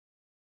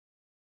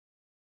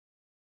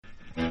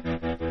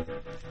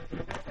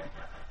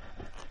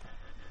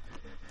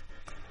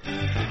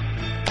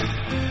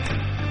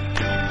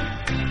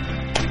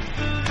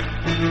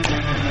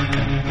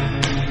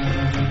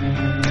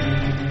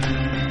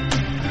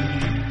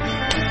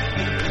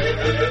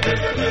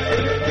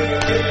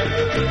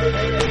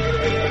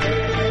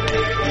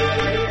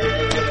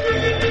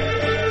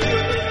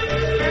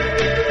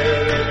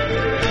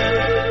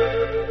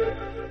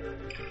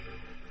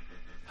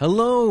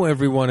Hello,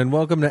 everyone, and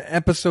welcome to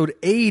episode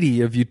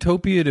 80 of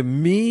Utopia to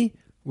Me,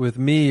 with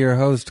me, your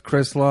host,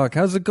 Chris Locke.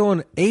 How's it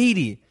going?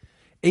 80.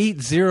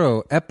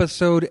 80,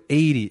 episode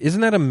 80.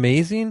 Isn't that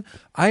amazing?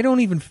 I don't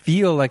even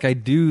feel like I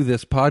do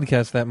this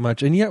podcast that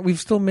much, and yet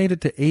we've still made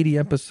it to 80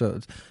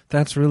 episodes.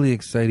 That's really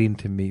exciting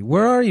to me.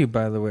 Where are you,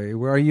 by the way?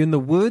 Where are you, in the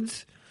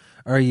woods?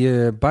 Are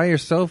you by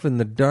yourself in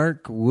the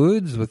dark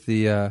woods with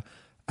the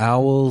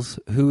owls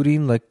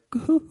hooting like,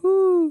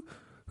 hoo-hoo,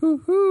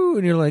 hoo-hoo,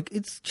 and you're like,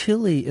 it's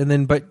chilly, and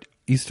then, but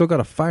you still got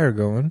a fire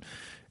going,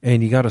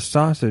 and you got a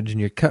sausage, and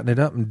you're cutting it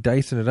up and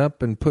dicing it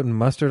up and putting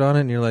mustard on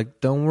it, and you're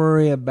like, don't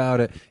worry about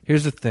it.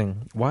 Here's the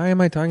thing. Why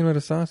am I talking about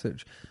a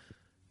sausage?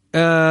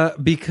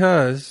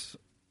 Because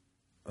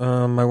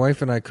my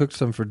wife and I cooked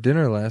some for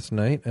dinner last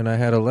night, and I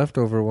had a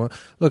leftover one.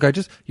 Look,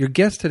 your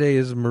guest today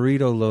is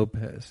Marito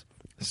Lopez.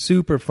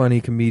 Super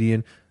funny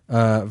comedian,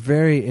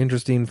 very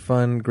interesting,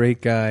 fun,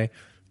 great guy,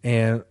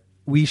 and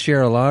we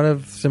share a lot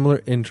of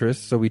similar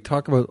interests, so we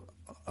talk about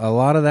a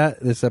lot of that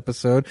this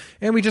episode,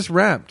 and we just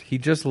wrapped. He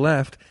just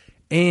left,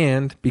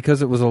 and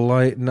because it was a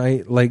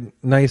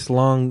nice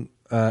long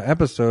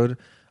episode,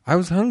 I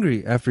was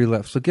hungry after he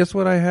left. So guess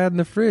what I had in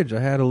the fridge? I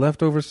had a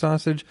leftover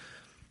sausage.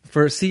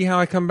 See how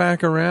I come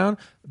back around?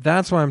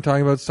 That's why I'm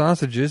talking about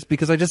sausages,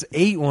 because I just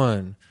ate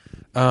one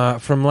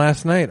from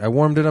last night. I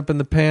warmed it up in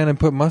the pan and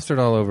put mustard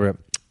all over it.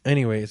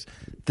 Anyways,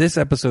 this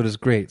episode is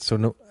great,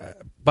 so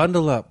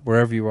bundle up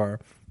wherever you are,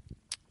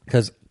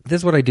 because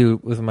this is what I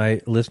do with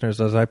my listeners,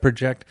 as I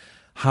project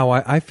how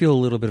I feel a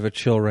little bit of a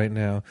chill right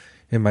now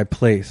in my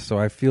place. So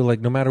I feel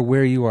like no matter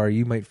where you are,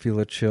 you might feel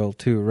a chill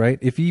too, right?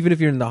 Even if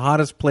you're in the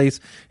hottest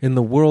place in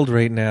the world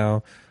right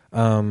now,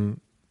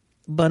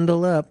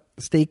 bundle up,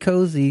 stay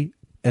cozy,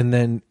 and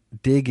then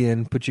dig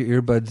in, put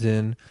your earbuds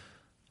in,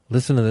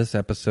 listen to this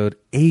episode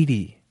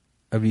 80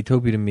 of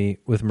Utopia to Me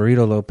with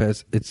Marito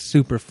Lopez. It's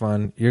super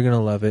fun. You're going to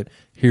love it.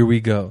 Here we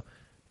go.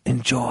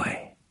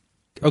 Enjoy.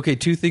 Okay,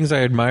 two things I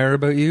admire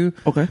about you.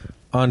 Okay.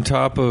 On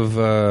top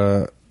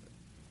of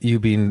you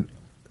being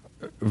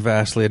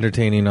vastly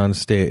entertaining on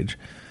stage.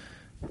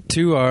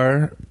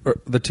 The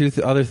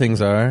other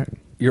things are,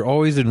 you're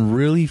always in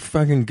really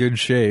fucking good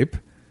shape.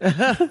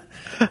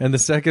 And the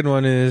second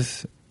one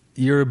is,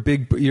 you're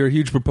a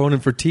huge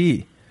proponent for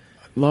tea.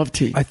 Love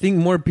tea. I think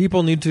more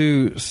people need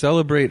to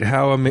celebrate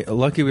how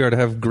lucky we are to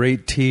have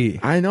great tea.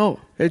 I know.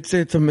 It's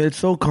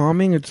so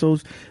calming. It's so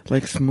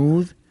like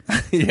smooth.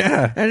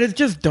 Yeah. And it's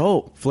just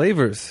dope.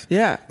 Flavors.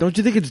 Yeah. Don't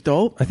you think it's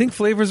dope? I think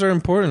flavors are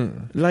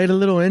important. Light a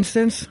little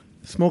incense.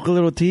 Smoke a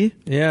little tea.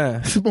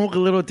 Yeah. Smoke a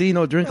little tea.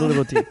 No, drink a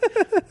little tea.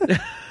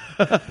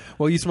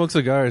 Well, you smoke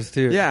cigars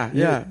too.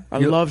 Yeah. I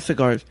love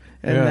cigars.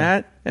 And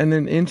that, and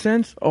then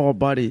incense. Oh,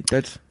 buddy.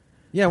 That's...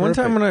 Yeah, one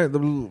time when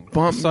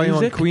I saw you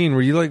on Queen,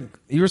 were you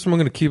were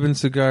smoking a Cuban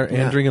cigar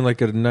and drinking like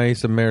a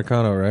nice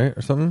Americano, right?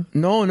 Or something?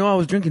 No, I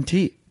was drinking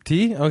tea.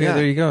 Tea? Okay,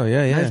 There you go.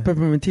 Yeah. Nice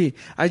peppermint tea.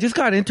 I just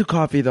got into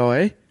coffee though,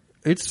 eh?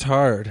 It's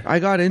hard. I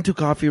got into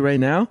coffee right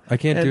now. I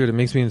can't do it. It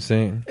makes me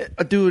insane.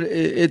 Dude,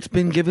 it's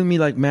been giving me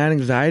like mad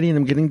anxiety, and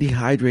I'm getting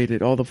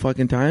dehydrated all the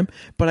fucking time.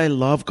 But I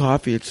love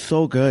coffee. It's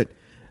so good.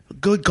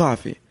 Good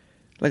coffee.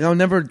 Like, I'll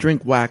never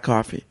drink whack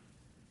coffee.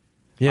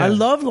 Yeah. I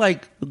love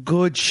like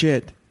good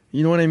shit.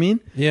 You know what I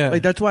mean? Yeah.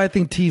 Like, that's why I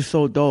think tea's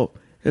so dope.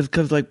 It's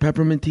because like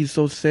peppermint tea's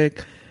so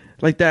sick.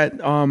 Like that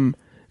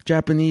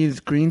Japanese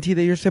green tea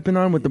that you're sipping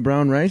on with the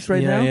brown rice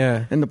right now.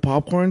 Yeah. And the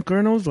popcorn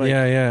kernels. Like,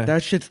 yeah.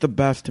 That shit's the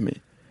best to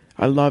me.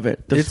 I love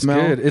it. The smell.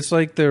 It's good. It's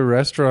like the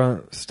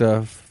restaurant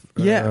stuff.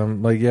 Yeah.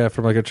 From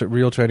like a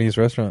real Chinese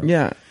restaurant.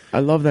 Yeah. I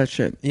love that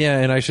shit. Yeah,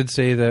 and I should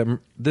say that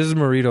this is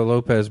Marito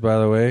Lopez, by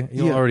the way.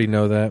 You already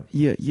know that.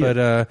 Yeah.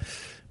 But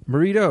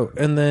Marito,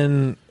 and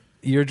then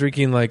you're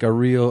drinking like a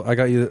real... I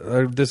got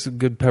you this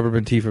good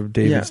peppermint tea from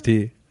David's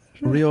Tea.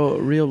 Real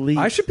leaf.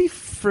 I should be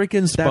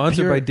freaking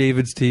sponsored by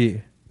David's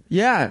Tea.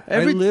 Yeah.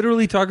 I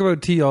literally talk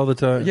about tea all the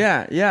time.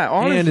 Yeah,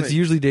 honestly. And it's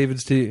usually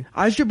David's Tea.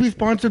 I should be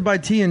sponsored by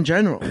tea in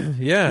general.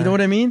 Yeah. You know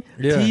what I mean?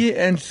 Yeah. Tea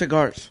and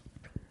cigars.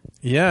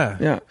 Yeah.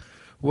 Yeah.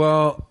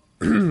 Well,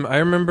 I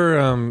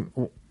remember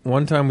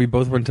one time we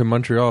both went to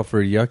Montreal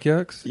for Yuck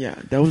Yucks. Yeah,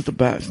 that was the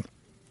best.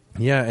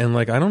 Yeah, and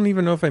like I don't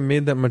even know if I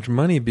made that much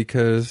money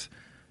because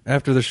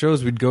after the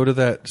shows we'd go to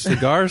that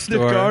cigar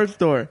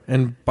store.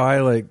 And buy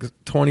like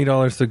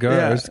 $20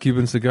 cigars,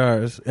 Cuban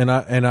cigars, and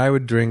I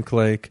would drink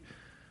like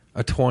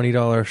a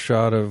 $20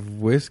 shot of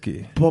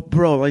whiskey. But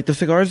bro, like the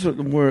cigars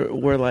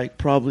were like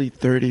probably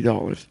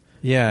 $30.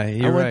 Yeah,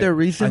 you're right. I went there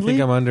recently. I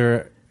think I'm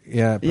under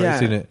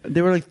pricing it.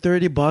 They were like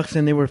 $30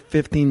 and they were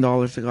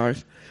 $15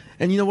 cigars.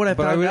 And you know what I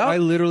found out? I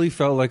literally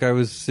felt like I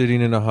was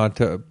sitting in a hot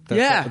tub.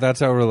 That's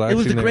how relaxing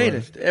it was. The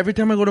greatest. Every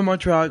time I go to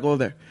Montreal, I go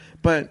there.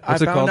 But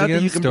What's I found out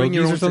that you can bring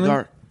your own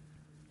cigar.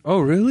 Oh,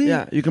 really?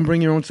 Yeah, you can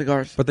bring your own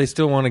cigars. But they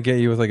still want to get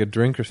you with like a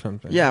drink or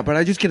something. Yeah, but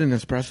I just get an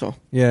espresso.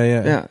 Yeah.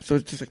 Yeah, so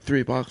it's just like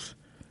 $3.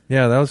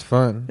 Yeah, that was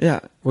fun. Yeah.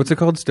 What's it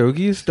called?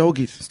 Stogies?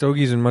 Stogies.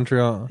 Stogies in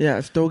Montreal. Yeah,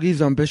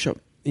 Stogies on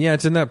Bishop. Yeah,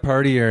 it's in that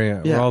party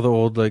area Yeah. where all the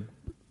old, like,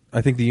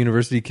 I think the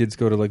university kids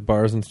go to, like,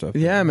 bars and stuff.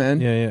 Yeah, man.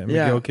 Yeah,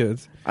 McGill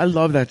kids. I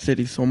love that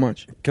city so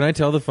much. Can I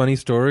tell the funny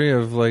story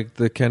of, like,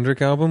 the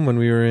Kendrick album when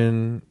we were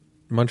in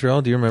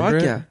Montreal? Do you remember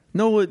Fuck it? yeah.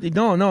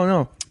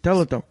 No.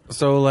 Tell it though.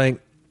 So, like,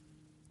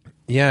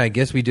 yeah, I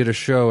guess we did a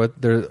show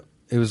at there.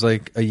 It was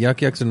like a Yuck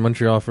Yucks in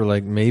Montreal for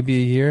like maybe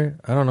a year.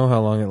 I don't know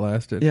how long it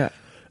lasted. Yeah.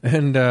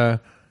 And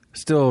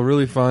still a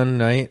really fun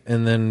night.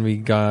 And then we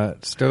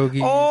got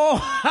stogie. Oh.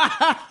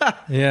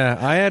 Yeah,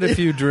 I had a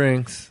few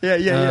drinks. Yeah.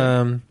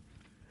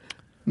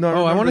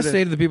 No. I want to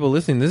say to the people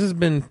listening, this has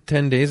been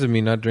 10 days of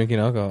me not drinking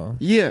alcohol.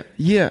 Yeah.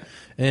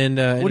 And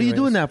What are you anyways.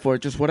 doing that for?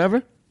 Just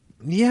whatever?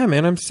 Yeah,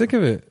 man, I'm sick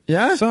of it.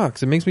 Yeah? It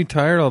sucks. It makes me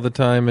tired all the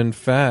time and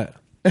fat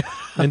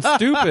and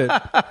stupid.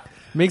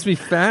 Makes me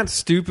fat,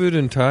 stupid,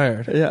 and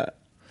tired. Yeah.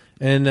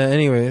 And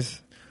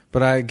anyways,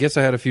 but I guess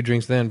I had a few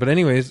drinks then. But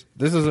anyways,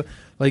 this is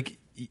like,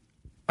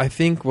 I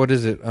think, what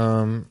is it?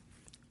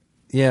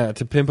 Yeah,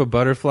 To Pimp a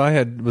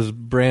Butterfly was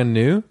brand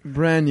new.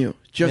 Brand new.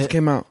 Just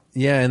came out.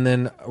 Yeah, and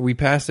then we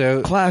passed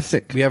out.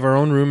 Classic. We have our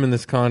own room in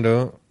this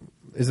condo.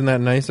 Isn't that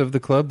nice of the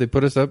club? They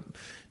put us up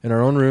in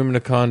our own room in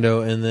a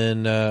condo, and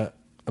then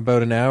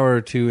about an hour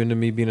or two into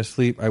me being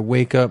asleep, I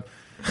wake up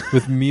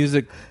with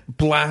music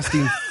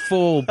blasting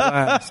full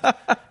blast,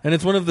 and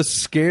it's one of the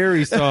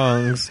scary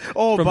songs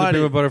Oh, from buddy.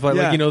 The Pimp a Butterfly.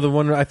 Yeah. Like, you know, the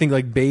one I think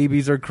like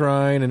babies are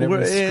crying and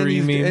everyone's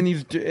screaming. And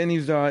he's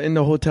in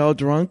the hotel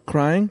drunk,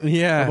 crying.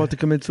 Yeah. About to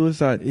commit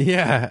suicide.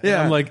 Yeah. And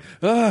Yeah. I'm like,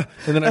 ah.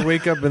 And then I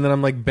wake up and then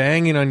I'm like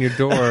banging on your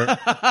door.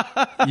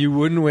 You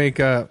wouldn't wake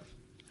up.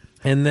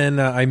 And then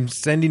I'm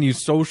sending you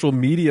social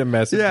media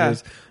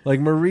messages. Yeah.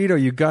 Like, Marito,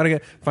 you got to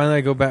get... Finally,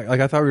 I go back.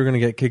 Like, I thought we were going to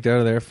get kicked out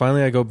of there.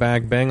 Finally, I go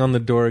back, bang on the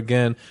door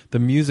again. The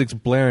music's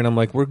blaring. I'm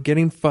like, we're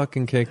getting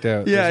fucking kicked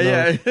out.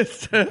 Yeah.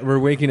 We're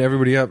waking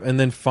everybody up. And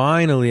then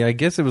finally, I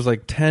guess it was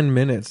like 10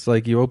 minutes.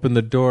 Like, you open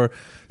the door,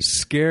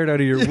 scared out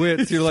of your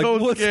wits. You're like, So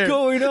what's scared.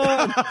 going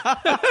on?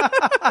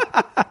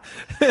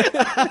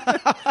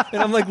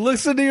 And I'm like,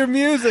 listen to your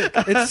music.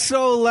 It's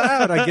so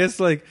loud. I guess,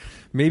 like...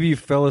 Maybe you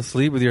fell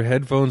asleep with your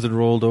headphones and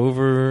rolled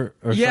over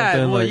or Yeah,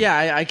 something. well, like,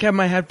 yeah, I kept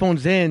my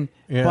headphones in,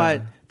 Yeah.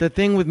 but the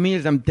thing with me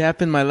is I'm deaf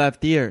in my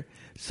left ear.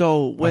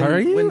 So when Are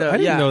you? when the, I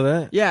didn't yeah, know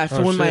that. Yeah, so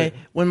Oh, when shit.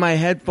 my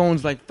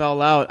headphones like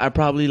fell out, I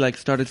probably like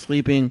started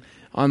sleeping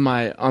on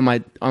my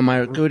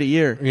good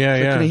ear. Yeah,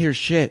 so yeah. I couldn't hear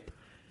shit.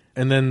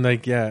 And then,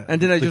 like, yeah.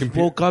 And then I the just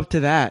woke up to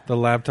that. The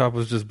laptop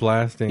was just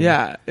blasting.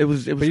 Yeah, it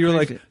was. But you were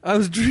crazy. like, I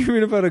was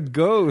dreaming about a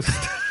ghost.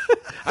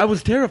 I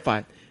was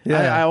terrified.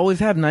 Yeah. I always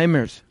have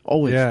nightmares.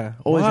 Always. Yeah.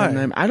 Always Why? have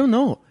nightmares. I don't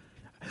know.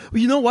 Well,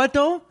 you know what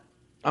though?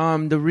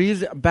 The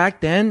reason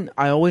back then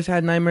I always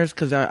had nightmares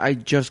because I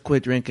just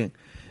quit drinking,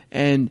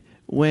 and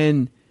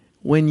when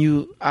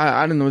you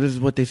I don't know, this is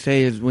what they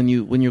say is when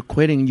you're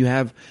quitting, you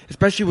have,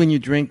 especially when you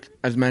drink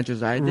as much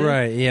as I did,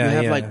 Right, yeah, you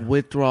have yeah. like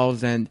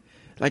withdrawals and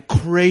like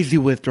crazy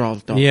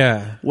withdrawals though.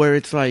 Yeah. Where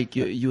it's like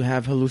you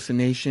have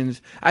hallucinations.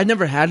 I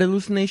never had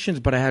hallucinations,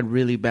 but I had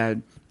really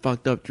bad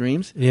fucked up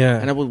dreams. Yeah.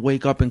 And I would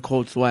wake up in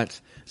cold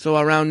sweats. So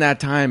around that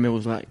time, it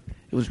was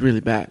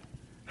really bad.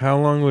 How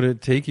long would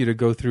it take you to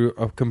go through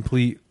a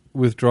complete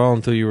withdrawal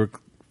until you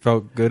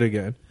felt good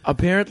again?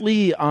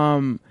 Apparently,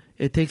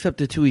 it takes up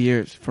to 2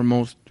 years for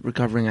most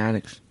recovering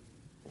addicts.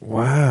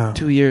 Wow.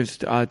 2 years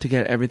to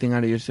get everything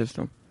out of your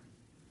system.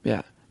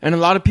 Yeah. And a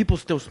lot of people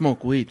still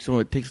smoke weed, so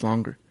it takes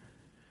longer.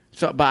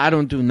 So, but I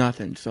don't do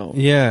nothing, so.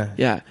 Yeah.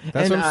 Yeah.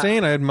 That's And, what I'm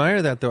saying. I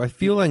admire that, though. I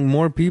feel like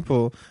more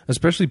people,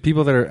 especially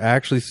people that are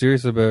actually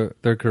serious about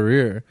their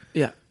career,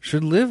 Yeah.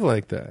 should live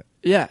like that.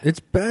 Yeah. It's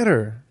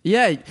better.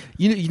 Yeah.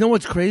 You know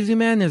what's crazy,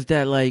 man, is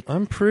that like,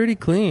 I'm pretty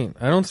clean.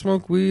 I don't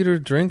smoke weed or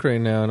drink right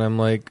now, and I'm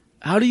like,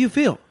 how do you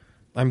feel?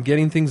 I'm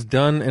getting things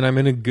done, and I'm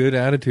in a good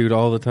attitude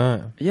all the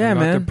time. Yeah, I'm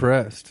not man.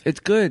 depressed.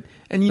 It's good.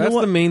 And you That's know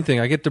what? the main thing.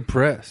 I get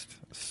depressed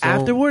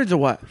Afterwards or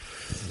what?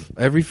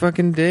 every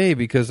fucking day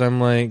because I'm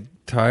like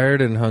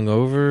tired and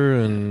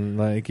hungover and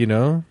like, you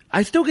know.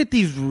 I still get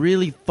these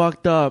really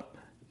fucked up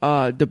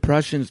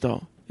depressions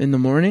though in the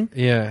morning.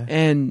 Yeah.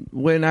 And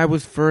when I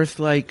was first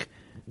like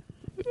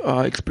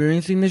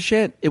experiencing this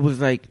shit, it was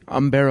like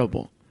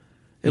unbearable.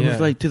 It Yeah. was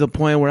like to the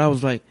point where I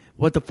was like,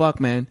 "What the fuck,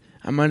 man?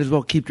 I might as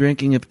well keep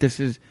drinking if this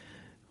is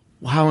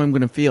how I'm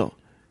gonna feel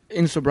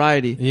in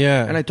sobriety."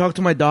 Yeah. And I talked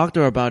to my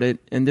doctor about it,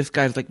 and this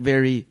guy's like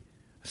very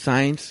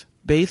science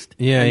based.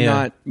 Yeah, and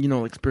yeah.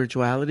 not like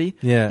spirituality.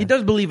 Yeah. He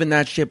does believe in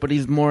that shit, but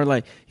he's more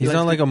like he He's likes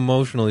not to- like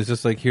emotional. He's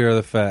just like, here are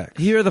the facts.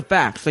 here are the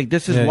facts. Like,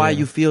 this is Yeah, why yeah.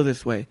 you feel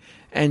this way.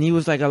 And he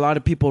was like, a lot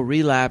of people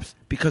relapse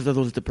because of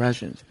those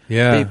depressions.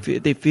 Yeah.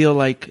 They feel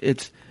like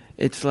it's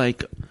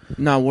like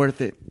not worth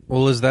it.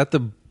 Well, is that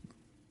the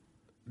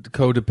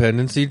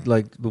codependency?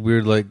 Like the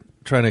weird, like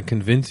trying to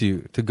convince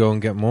you to go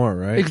and get more,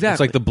 right? Exactly. It's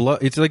like the blood.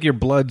 It's like your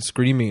blood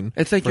screaming.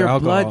 It's like for your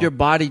alcohol. blood, your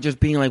body just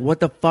being like, what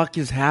the fuck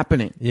is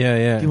happening? Yeah,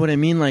 yeah. You know what I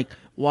mean? Like,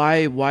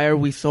 why are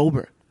we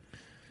sober?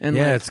 And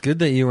yeah, like, it's good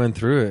that you went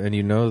through it and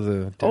you know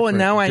the. oh, and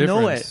now I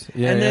know difference. it.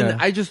 Yeah, and yeah. then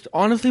I just,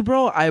 honestly,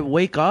 bro, I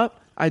wake up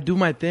I do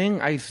my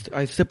thing. I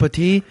sip a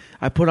tea.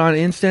 I put on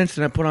incense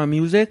and I put on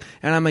music.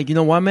 And I'm like, you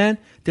know what, man?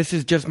 This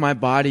is just my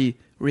body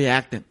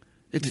reacting.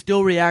 It's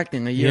still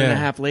reacting a year and a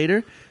half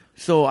later.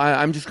 So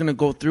I'm just going to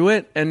go through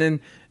it. And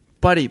then,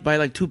 buddy, by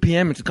like 2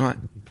 p.m., it's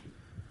gone.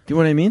 Do you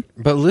know what I mean?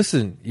 But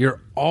listen,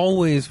 you're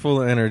always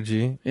full of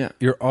energy. Yeah.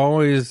 You're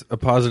always a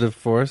positive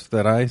force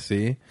that I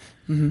see.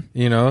 Mm-hmm.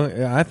 You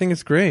know, I think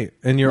it's great.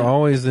 And you're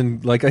always in,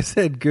 like I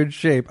said, good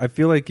shape. I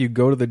feel like you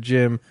go to the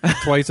gym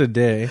twice a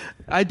day.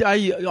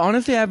 I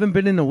honestly haven't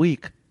been in a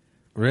week.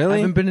 Really? I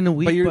haven't been in a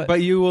week.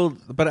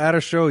 But at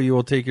a show, you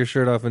will take your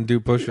shirt off and do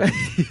push-ups.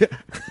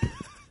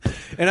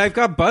 And I've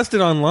got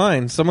busted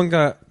online.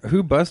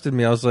 Who busted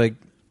me? I was like,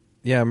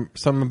 yeah,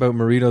 something about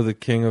Marito, the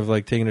king of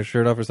like taking his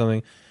shirt off or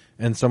something.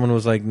 And someone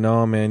was like,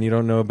 no, man, you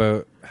don't know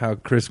about how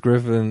Chris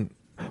Griffin.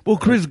 Well,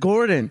 Chris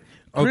Gordon.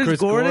 Chris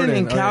Gordon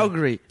in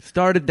Calgary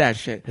started that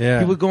shit. Yeah.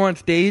 He would go on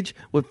stage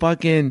with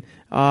fucking,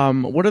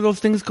 what are those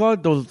things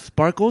called? Those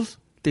sparkles?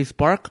 They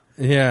spark?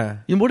 Yeah.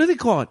 You know, what are they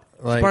called?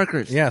 Like,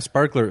 Sparklers. Yeah,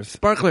 sparklers.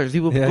 Sparklers. He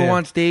would go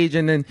on stage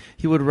and then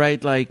he would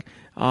write like,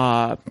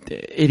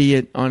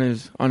 idiot on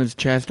his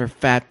chest or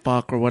fat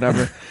fuck or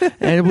whatever.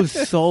 And it was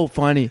so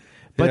funny.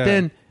 But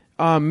then,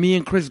 me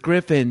and Chris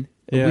Griffin,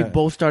 we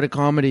both started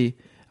comedy.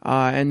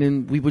 And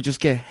then we would just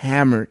get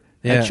hammered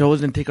at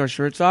shows and take our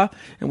shirts off.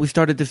 And we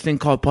started this thing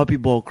called Puppy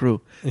Bowl Crew.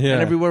 Yeah.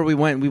 And everywhere we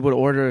went, we would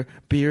order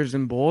beers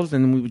and bowls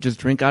and we would just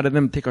drink out of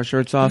them, take our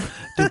shirts off,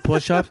 do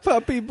push-ups.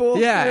 Puppy Bowl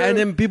Yeah, Crew. and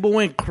then people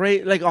went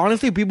crazy. Like,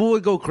 honestly, people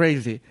would go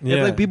crazy. Yeah.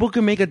 If, like, people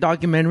could make a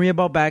documentary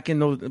about back in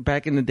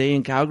the day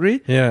in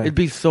Calgary, it'd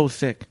be so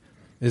sick.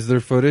 Is there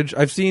footage?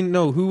 I've seen,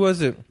 who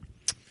was it?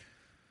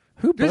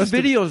 There's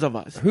videos of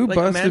us. Who like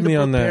busted Amanda me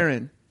on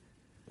Perrin.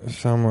 that?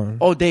 Someone.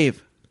 Oh,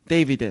 Dave.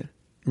 Davey did.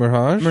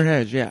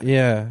 Merhaj, yeah.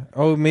 Yeah.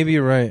 Oh, maybe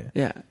you're right.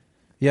 Yeah.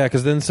 Yeah,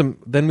 because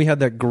then we had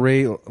that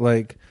great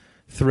like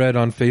thread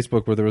on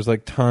Facebook where there was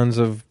like tons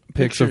of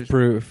pics of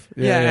proof.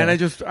 Yeah, and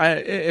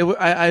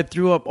I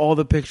threw up all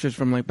the pictures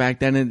from like back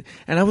then,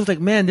 and I was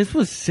like, man, this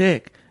was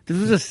sick. This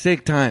was a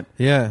sick time.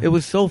 Yeah. It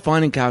was so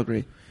fun in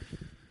Calgary.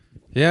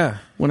 Yeah.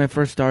 When I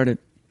first started.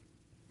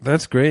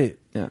 That's great.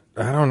 Yeah.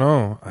 I don't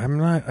know.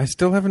 I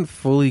still haven't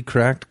fully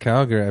cracked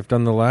Calgary. I've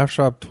done the Laugh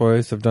Shop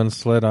twice. I've done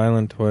Sled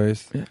Island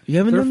twice. Yeah. You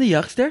haven't done the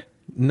Yuckster?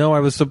 No, I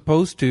was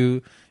supposed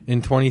to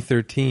in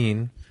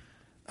 2013.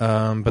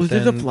 But was there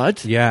the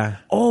floods? Yeah.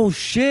 Oh,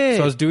 shit.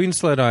 So I was doing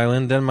Sled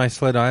Island. Then my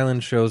Sled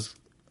Island shows,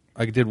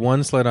 I did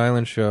one Sled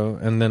Island show,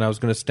 and then I was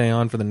going to stay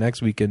on for the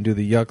next weekend, do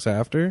the Yucks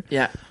after.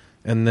 Yeah.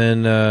 And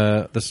then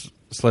the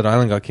Sled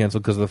Island got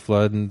canceled because of the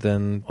flood, and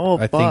then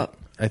fuck.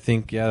 I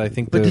think.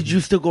 But did you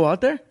still go out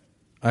there?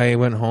 I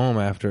went home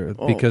after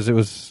because it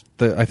was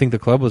I think the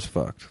club was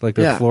fucked. Like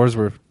the floors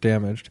were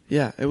damaged.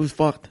 Yeah, it was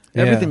fucked.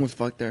 Yeah. Everything was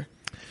fucked there.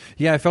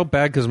 Yeah, I felt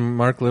bad because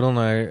Mark Little and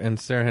I and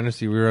Sarah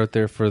Hennessy, we were out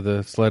there for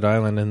the Sled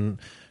Island, and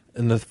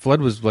the flood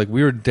was like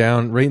we were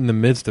down right in the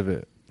midst of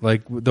it.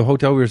 Like the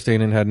hotel we were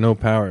staying in had no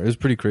power. It was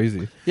pretty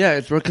crazy. Yeah,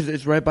 it's because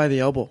it's right by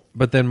the elbow.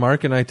 But then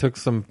Mark and I took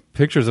some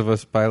pictures of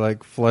us by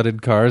like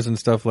flooded cars and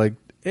stuff, like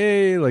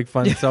like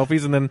fun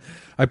selfies, and then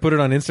I put it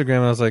on Instagram.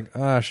 And I was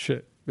like,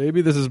 shit,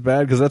 maybe this is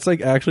bad because that's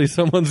like actually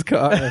someone's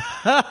car.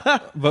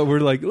 But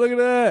we're like, look at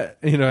that.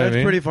 You know, that's what I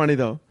mean? pretty funny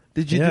though.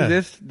 Did you do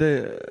this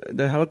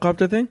the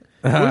helicopter thing?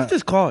 What is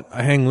this called?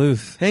 I hang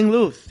loose. Hang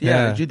loose.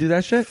 Yeah. Did you do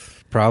that shit?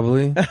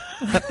 Probably.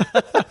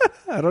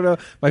 I don't know.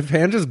 My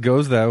hand just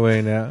goes that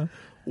way now.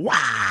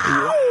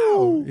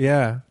 Wow.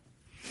 Yeah.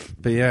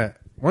 But yeah,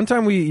 one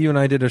time you and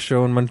I did a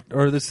show in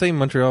the same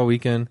Montreal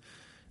weekend,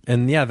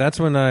 and yeah, that's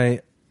when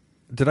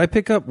did I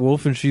pick up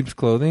Wolf and Sheep's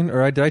Clothing,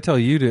 or did I tell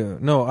you to?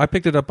 No, I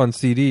picked it up on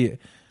CD.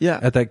 Yeah.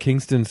 At that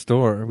Kingston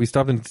store, we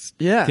stopped in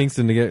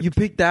Kingston to get. You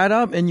picked that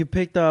up, and you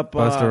picked up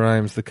Busta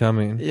Rhymes, The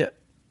Coming. Yeah.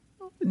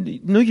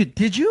 No,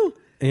 did you?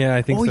 Yeah,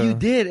 I think so. Oh, you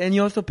did, and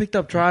you also picked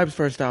up Tribe's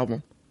first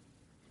album.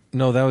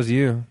 No, that was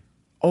you.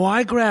 Oh,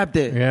 I grabbed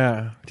it.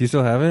 Yeah. Do you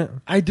still have it?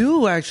 I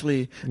do,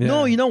 actually. Yeah.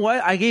 No, you know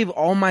what? I gave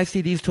all my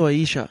CDs to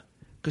Aisha.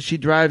 Because she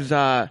drives,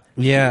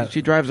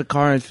 she drives a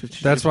car. And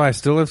that's why I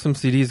still have some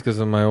CDs because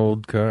of my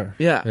old car.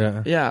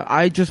 Yeah. Yeah.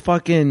 I just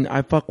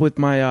I fuck with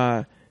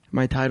my,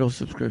 my Tidal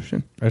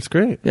subscription. That's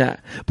great. Yeah.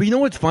 But you know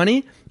what's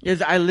funny?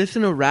 Is I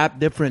listen to rap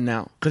different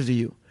now because of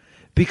you.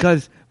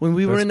 Because when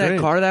we were in that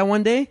car that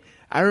one day,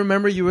 I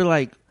remember you were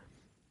like,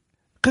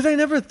 because I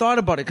never thought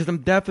about it because I'm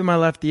deaf in my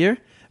left ear,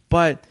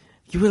 but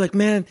you were like,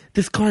 man,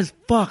 this car's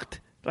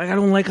fucked. Like, I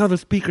don't like how the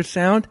speakers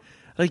sound.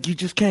 Like, you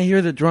just can't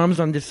hear the drums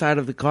on this side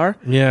of the car.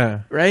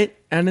 Yeah. Right?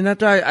 And then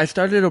after I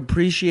started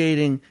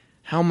appreciating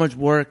how much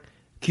work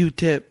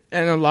Q-Tip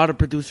and a lot of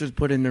producers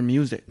put in their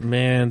music.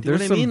 Man,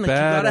 there's some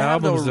bad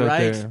albums out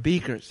there.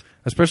 Speakers.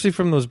 Especially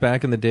from those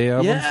back in the day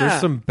albums. Yeah. There's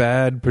some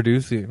bad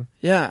producing.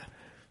 Yeah.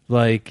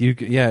 Like,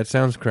 it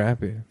sounds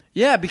crappy.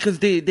 Yeah, because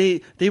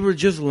they were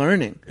just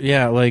learning.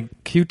 Yeah,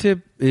 like, Q-Tip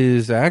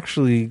is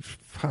actually,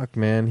 fuck,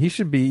 man, he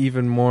should be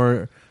even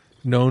more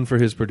known for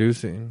his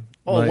producing.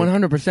 Oh, like,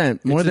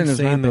 100%. More than his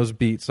rapping. Those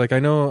beats. Like, I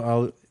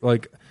know,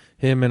 like,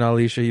 him and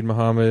Ali Shaheed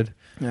Muhammad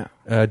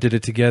Yeah. did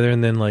it together,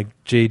 and then like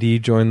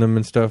JD joined them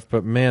and stuff.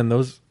 But man,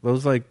 those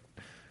like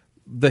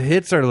the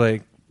hits are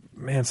like,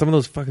 man, some of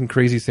those fucking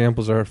crazy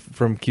samples are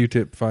from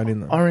Q-Tip finding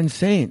them. Are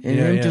insane, and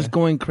him just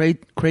going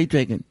crate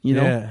dragging. You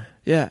know.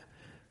 Yeah.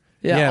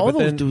 All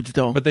those dudes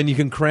though. But then you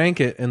can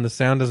crank it, and the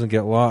sound doesn't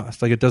get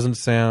lost. Like it doesn't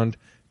sound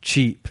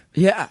cheap.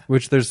 Yeah.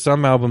 Which there's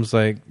some albums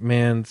like,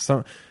 man,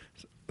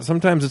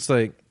 sometimes it's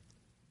like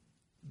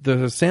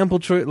the sample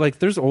choice. Like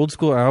there's old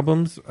school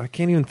albums. I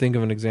can't even think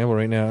of an example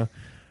right now.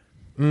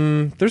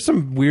 There's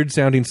some weird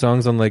sounding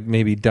songs on like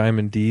maybe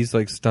Diamond D's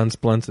like Stunts,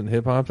 Blunts, and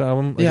Hip Hop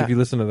album. Like if you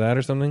listen to that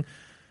or something.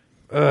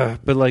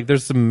 But like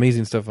there's some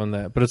amazing stuff on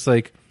that. But it's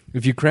like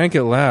if you crank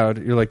it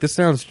loud, you're like, this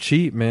sounds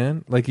cheap,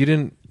 man. Like you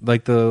didn't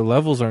like the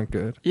levels aren't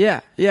good.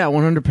 Yeah,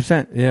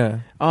 100%. Yeah.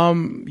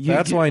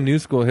 That's why new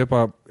school hip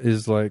hop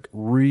is like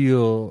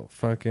real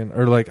fucking,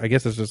 or like I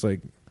guess it's just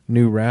like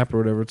new rap or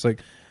whatever. It's like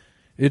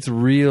it's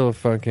real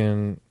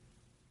fucking.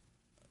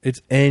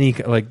 It's any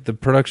like the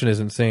production is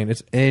insane.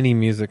 It's any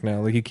music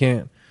now. Like you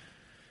can't.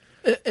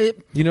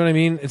 You know what I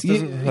mean? It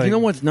doesn't. You know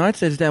what's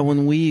nuts is that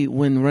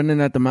when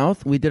Running at the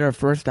Mouth, we did our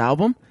first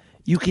album.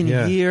 You can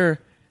hear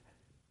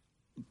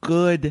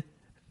good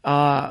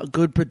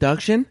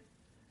production.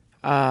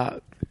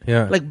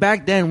 Like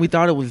back then, we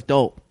thought it was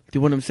dope. Do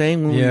you know what I'm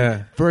saying? When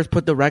we first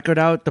put the record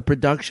out, the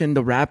production,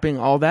 the rapping,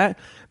 all that.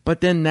 But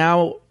then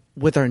now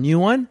with our new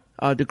one,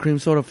 the Cream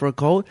Soda for a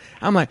Cold,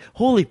 I'm like,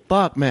 holy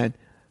fuck, man!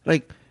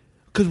 Like,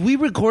 because we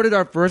recorded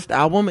our first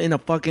album in a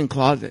fucking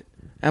closet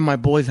at my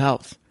boy's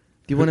house.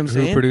 Do you know what I'm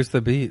saying? Who produced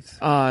the beats?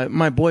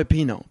 My boy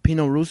Pino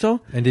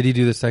Russo. And did he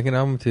do the second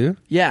album too?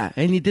 Yeah,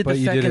 and he did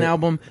the second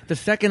album. The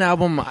second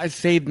album, I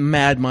saved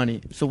mad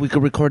money so we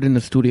could record in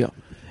the studio.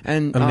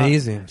 And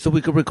amazing. So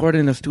we could record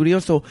in the studio,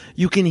 so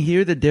you can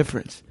hear the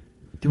difference.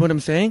 Do you know what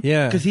I'm saying?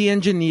 Yeah. Because he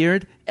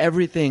engineered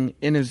everything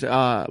in his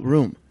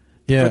room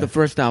for the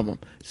first album.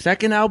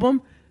 Second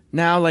album,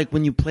 now like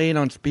when you play it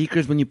on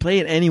speakers, when you play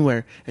it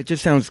anywhere, it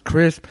just sounds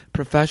crisp,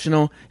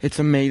 professional. It's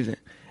amazing.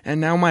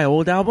 And now my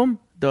old album,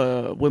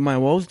 with my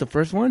woes, the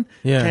first one,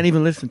 can't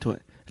even listen to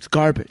it. It's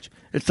garbage.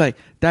 It's like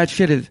that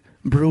shit is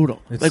brutal.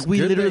 It's like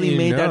we literally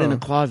made that in a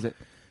closet.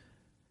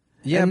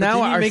 Yeah, and but now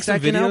didn't you our make some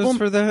second videos album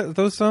for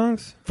those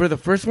songs? For the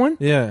first one?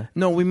 Yeah.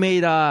 No, we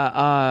made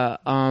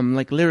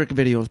like lyric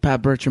videos.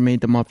 Pat Bertram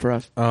made them up for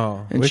us.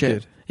 Oh, and wicked.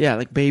 Shit. Yeah,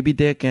 like Baby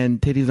Dick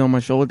and Titties on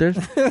My Shoulders.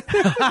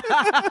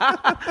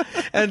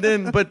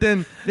 But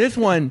then this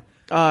one,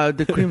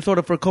 the Cream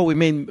Soda for Cold, we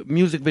made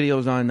music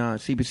videos on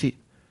CBC.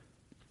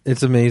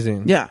 It's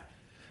amazing. Yeah.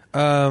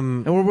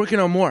 And we're working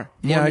on more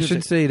I music.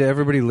 should say to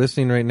everybody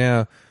listening right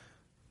now,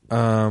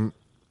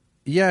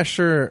 yeah,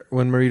 sure,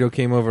 when Marito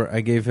came over,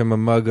 I gave him a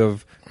mug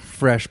of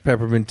fresh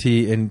peppermint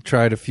tea and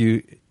tried a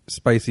few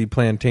spicy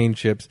plantain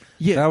chips.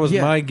 Yeah, that was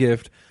my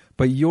gift.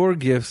 But your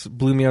gifts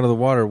blew me out of the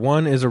water.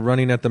 One is a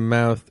Running at the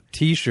Mouth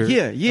T-shirt.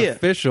 Yeah.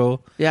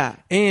 Official. Yeah.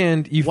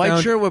 And you White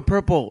found... shirt with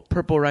purple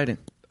writing.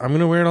 I'm going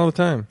to wear it all the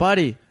time.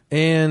 Buddy.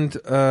 And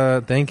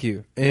thank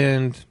you.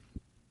 And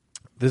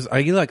this,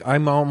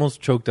 I'm almost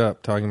choked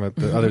up talking about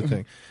the other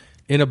thing.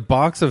 In a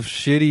box of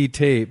shitty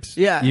tapes,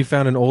 you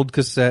found an old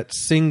cassette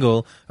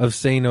single of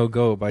Say No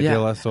Go by De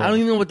La Soul. I don't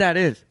even know what that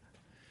is.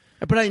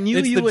 But I knew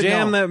it's you would the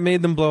jam know. that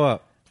made them blow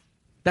up.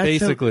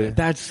 Basically.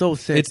 That's so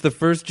sick. It's the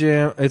first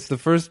jam. It's the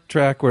first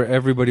track where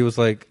everybody was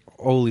like,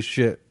 holy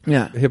shit.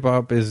 Yeah. Hip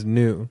hop is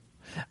new.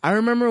 I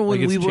remember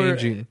when we were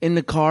in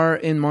the car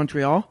in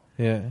Montreal.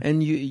 Yeah.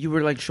 And you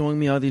were like showing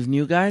me all these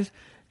new guys.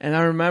 And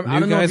I remember, I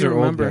don't know if guys you or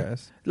remember. Old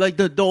guys? Like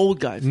the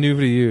old guys. New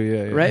to you,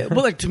 yeah. Right?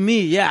 But like to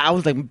me, I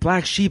was like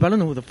Black Sheep. I don't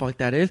know who the fuck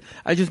that is.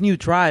 I just knew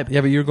Tribe.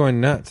 Yeah, but you were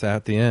going nuts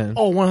at the end.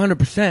 Oh,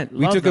 100%.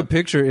 We took a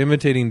picture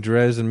imitating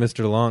Drez and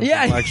Mr. Long.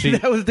 Yeah, Black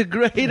Sheep. That was the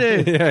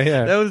greatest.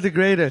 yeah. That was the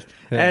greatest.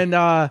 Yeah. And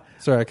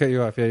sorry, I cut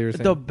you off. Yeah, you were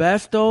saying. the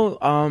best though,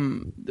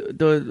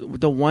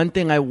 the one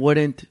thing I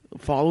wouldn't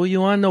follow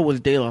you on though was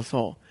De La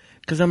Soul.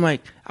 Because I'm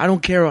like, I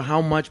don't care how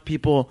much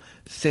people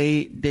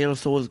say De La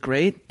Soul is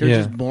great. They're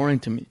just boring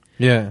to me.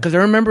 Yeah. Because I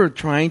remember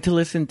trying to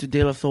listen to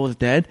De La Soul is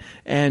Dead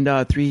and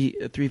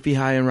 3 Feet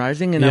High and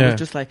Rising, and I was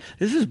just like,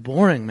 this is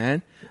boring,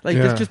 man. Like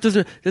this just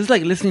doesn't. This is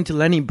like listening to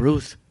Lenny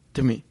Bruce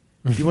to me.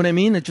 You know what I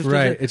mean? It just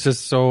right. It's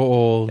just so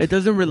old. It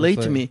doesn't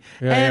relate to me.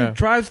 Yeah, and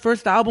Tribe's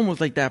first album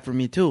was like that for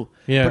me too.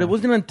 Yeah. But it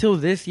wasn't until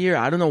this year.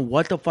 I don't know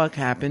what the fuck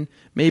happened.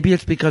 Maybe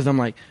it's because I'm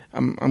like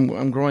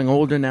I'm growing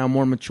older now,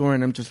 more mature,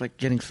 and I'm just like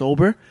getting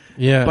sober.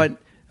 Yeah. But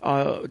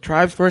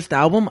Tribe's first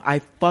album, I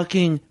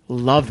fucking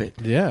love it.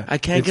 Yeah. I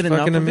can't get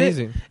enough of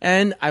amazing. it.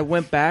 And I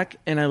went back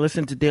and I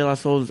listened to De La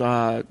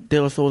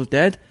Soul's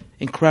Dead.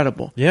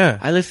 Incredible. Yeah.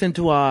 I listened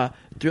to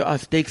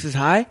Stakes is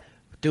High.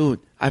 Dude,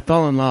 I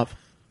fell in love.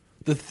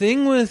 The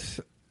thing with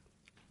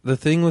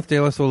De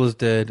La Soul is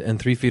Dead and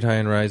 3 Feet High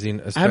and Rising,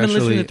 especially. I haven't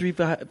listened to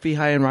 3 Feet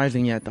High and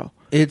Rising yet, though.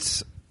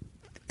 It's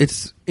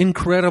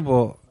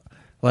incredible,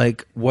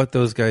 like what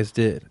those guys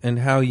did and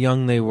how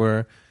young they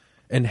were,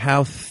 and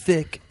how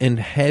thick and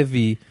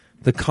heavy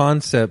the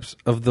concepts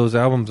of those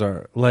albums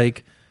are.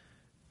 Like,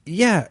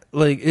 yeah,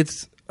 like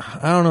it's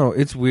I don't know.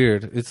 It's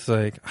weird. It's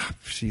like,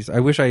 jeez, I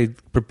wish I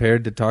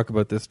prepared to talk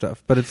about this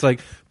stuff. But it's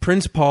like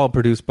Prince Paul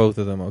produced both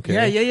of them,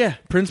 okay? Yeah.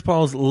 Prince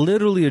Paul's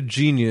literally a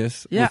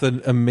genius with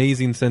an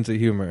amazing sense of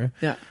humor.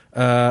 Yeah.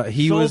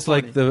 He So was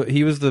funny. like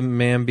he was the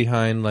man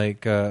behind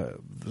like a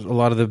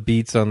lot of the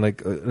beats on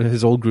like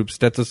his old group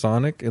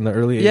Stetsasonic in the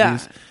early 80s. Yeah.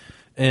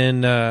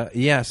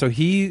 And so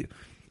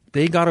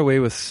they got away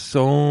with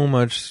so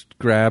much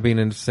grabbing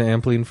and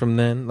sampling from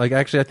then. Like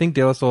actually I think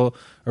De La Soul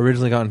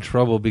originally got in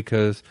trouble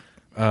because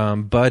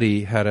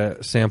Buddy had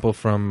a sample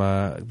from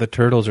the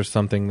Turtles or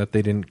something that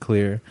they didn't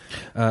clear,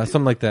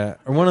 something like that,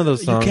 or one of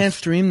those songs. You can't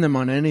stream them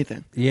on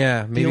anything.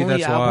 Yeah, maybe the only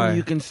that's album why.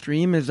 you can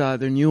stream is their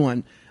new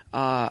one,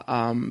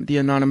 The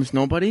Anonymous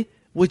Nobody,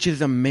 which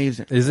is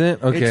amazing. Is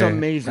it? Okay, It's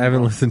amazing. I haven't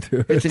bro. listened to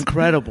it. It's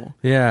incredible.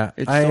 Yeah,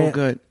 It's so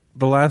good.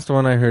 The last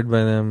one I heard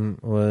by them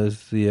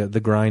was the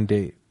Grind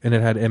Date, and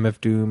it had MF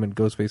Doom and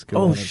Ghostface Killah.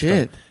 Oh, and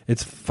shit. stuff.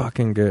 It's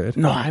fucking good.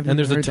 No, I haven't And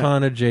there's heard a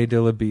ton of Jay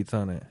Dilla beats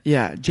on it.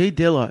 Yeah, Jay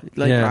Dilla.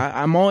 Like Yeah.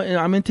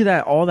 I'm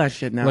into all that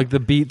shit now. Like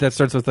the beat that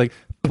starts with like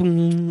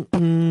boom,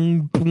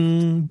 boom,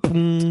 boom,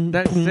 boom.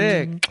 That's boom,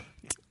 sick.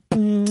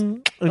 boom,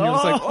 and you're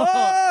just like,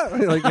 oh!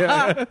 Like,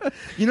 yeah.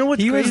 You know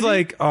what's He crazy? was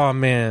like, oh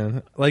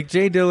man, like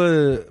Jay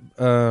Dilla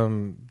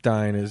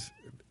dying is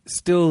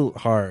still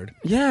hard.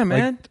 Yeah,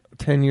 man. Like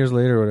 10 years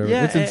later or whatever.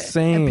 Yeah, It's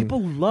insane. And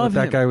people love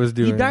what him. that guy was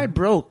doing. He died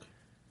broke.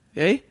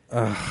 Eh?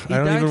 I He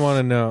don't died even want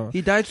to know.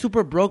 He died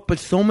super broke, but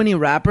so many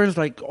rappers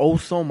like owe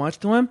so much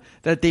to him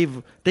that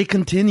they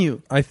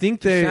continue I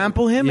think to they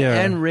sample him yeah.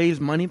 and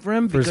raise money for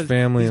him For his because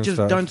family he's and just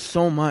stuff. done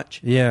so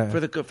much Yeah. for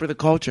the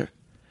culture.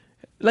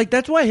 Like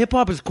that's why hip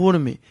hop is cool to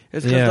me.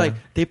 It's because Yeah. like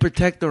they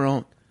protect their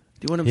own.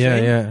 Do you know what I'm Yeah,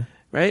 saying? yeah.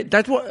 Right.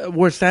 That's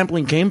where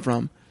sampling came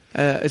from.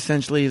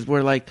 Essentially, is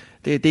where like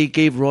they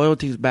gave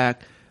royalties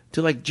back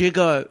to like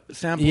Jigga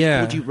samples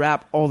Yeah. Fuji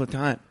rap all the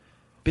time.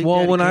 Big Well,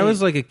 Daddy when I Kane.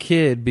 was like a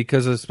kid,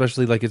 because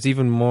especially like it's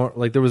even more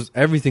like there was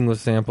everything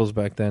was samples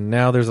back then.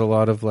 Now there's a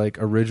lot of like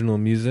original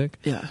music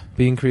Yeah.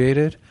 being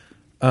created.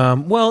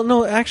 Well,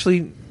 no,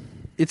 actually,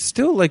 it's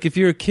still like if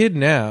you're a kid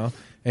now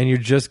and you're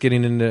just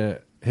getting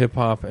into hip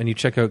hop and you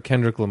check out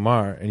Kendrick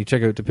Lamar and you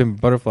check out To Pimp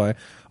a Butterfly,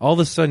 all of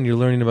a sudden you're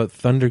learning about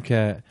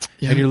Thundercat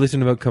Yeah. and you're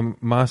listening about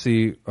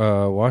Kamasi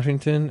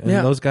Washington and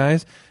Yeah. those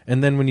guys,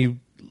 and then when you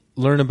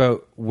learn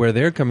about where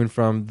they're coming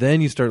from, then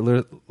you start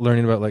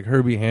learning about like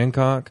Herbie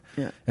Hancock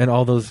Yeah. and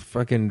all those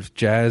fucking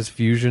jazz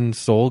fusion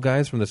soul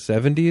guys from the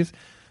 70s.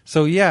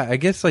 So yeah, I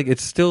guess like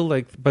it's still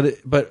like but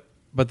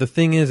the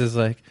thing is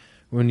like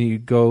when you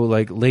go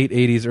like late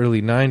 80s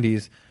early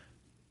 90s,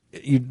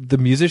 the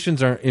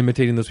musicians aren't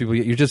imitating those people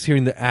yet. You're just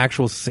hearing the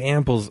actual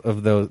samples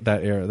of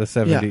that era, the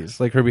 70s,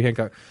 like Herbie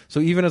Hancock. So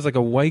even as like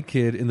a white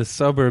kid in the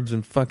suburbs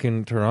in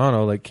fucking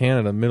Toronto, like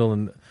Canada, middle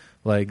and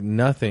like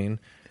nothing,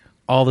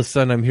 all of a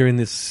sudden I'm hearing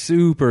this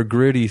super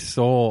gritty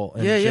soul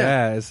and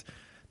jazz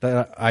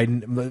that I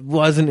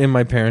wasn't in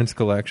my parents'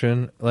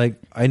 collection. Like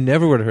I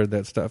never would have heard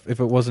that stuff if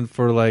it wasn't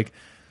for like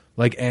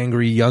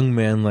angry young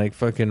men like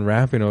fucking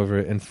rapping over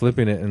it and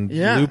flipping it and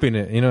looping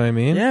it. You know what I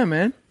mean? Yeah,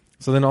 man.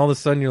 So then all of a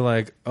sudden you're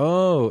like,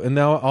 oh, and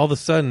now all of a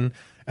sudden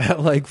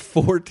at like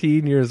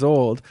 14 years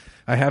old,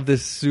 I have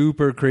this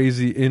super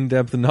crazy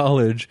in-depth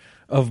knowledge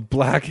of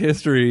Black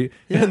history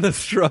and the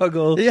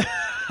struggle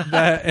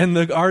that and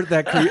the art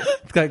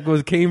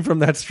that came from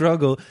that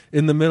struggle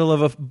in the middle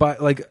of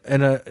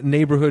in a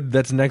neighborhood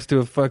that's next to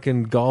a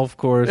fucking golf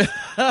course.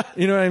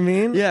 You know what I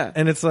mean? Yeah.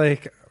 And it's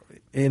like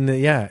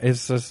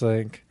it's just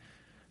like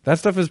that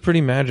stuff is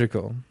pretty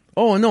magical.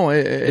 Oh no,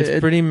 It's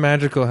pretty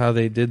magical how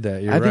they did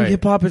that. You're I right. think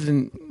hip hop is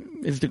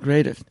the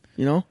greatest.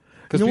 You know.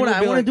 'Cause You know what people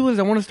I be want to like- do is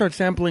I want to start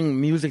sampling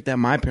music that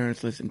my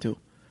parents listened to.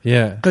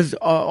 Yeah. Because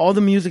all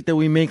the music that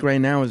we make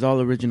right now is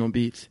all original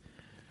beats,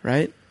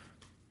 right?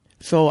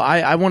 So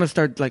I want to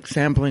start like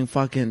sampling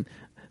fucking.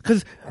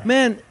 Because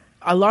man,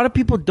 a lot of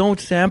people don't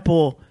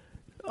sample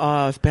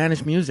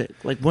Spanish music,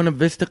 like Buena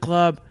Vista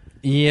Club,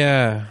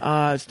 Yeah.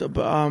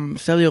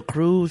 Celio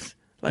Cruz,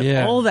 like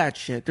Yeah. all that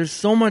shit. There's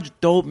so much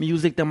dope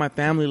music that my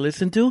family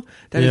listened to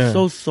that is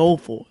so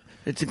soulful.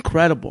 It's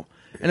incredible,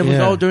 and it was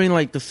Yeah. all during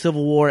like the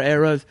Civil War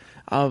eras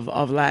of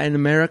Latin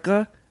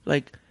America,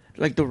 like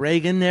the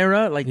Reagan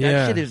era. Like that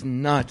Yeah. shit is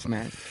nuts,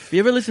 man. If you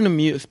ever listen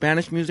to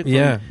Spanish music from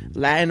Yeah.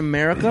 Latin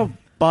America,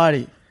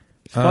 buddy,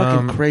 it's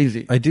fucking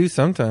crazy. I do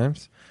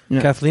sometimes.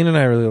 Yeah. Kathleen and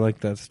I really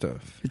like that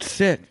stuff. It's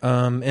sick.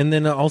 And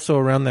then also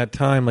around that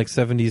time, like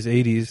 70s,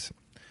 80s,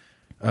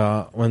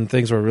 when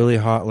things were really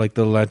hot, like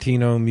the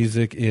Latino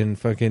music in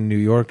fucking New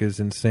York is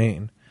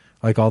insane.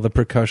 Like all the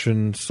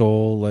percussion,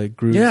 soul, like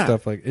groove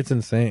stuff, like it's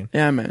insane.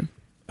 Yeah, man.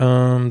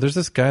 There's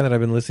this guy that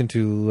I've been listening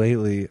to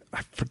lately.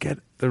 I forget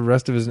the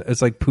rest of his.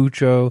 It's like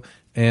Pucho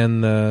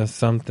and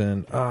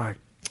something. I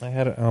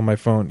had it on my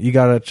phone. You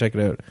gotta check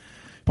it out.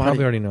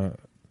 Probably already know it.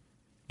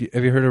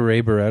 Have you heard of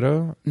Ray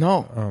Barretto?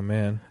 No. Oh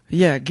man.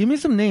 Yeah, give me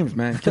some names,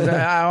 man. 'Cause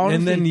I honestly,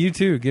 And then you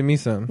too. Give me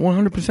some.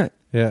 100%.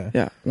 Yeah.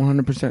 Yeah,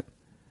 100%.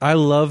 I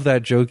love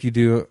that joke you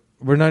do.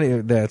 We're not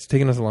even. It's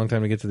taken us a long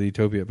time to get to the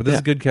Utopia, but this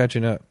is good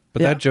catching up.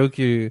 But Yeah. that joke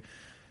you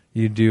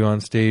do on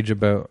stage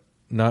about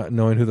not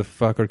knowing who the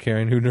fuck or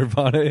caring who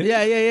Nirvana is.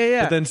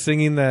 Yeah. But then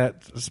singing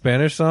that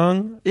Spanish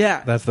song,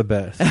 Yeah. that's the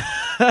best.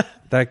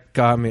 That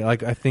got me.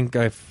 Like, I think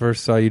I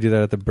first saw you do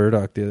that at the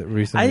Burdock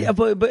recently.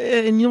 But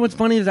and you know what's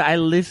funny is I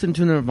listened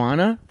to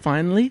Nirvana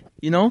finally,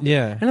 you know?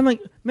 Yeah. And I'm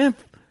like, man,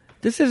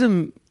 this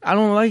isn't, I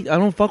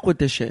don't fuck with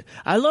this shit.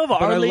 I love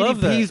Our Lady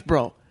Peace,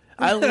 bro.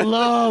 I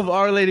love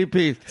Our Lady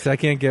Peace. So I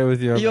can't get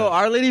with you on Yo, that.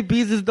 Our Lady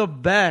Peace is the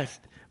best.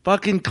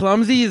 Fucking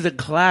Clumsy is a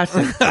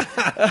classic.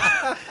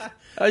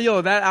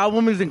 Yo, that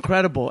album is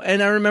incredible.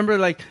 And I remember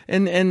like,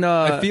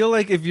 I feel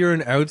like if you're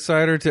an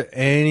outsider to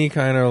any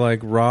kind of like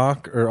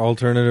rock or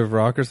alternative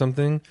rock or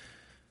something,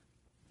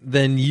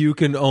 then you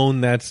can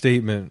own that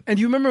statement. and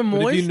you remember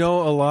But Moist? if you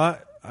know a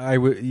lot,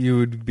 you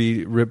would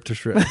be ripped to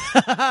shreds.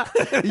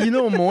 You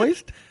know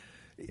Moist?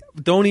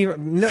 Don't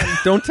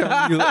don't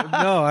tell me.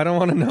 No, I don't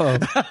want to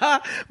know.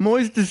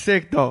 Moist is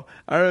sick though.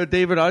 Or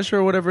David Usher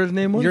or whatever his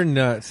name was. You're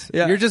nuts.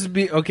 Yeah. You're just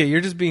being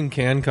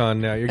CanCon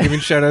now. You're giving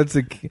shout outs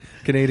to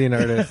Canadian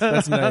artists.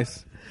 That's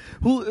nice.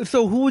 Who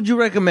would you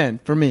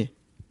recommend for me?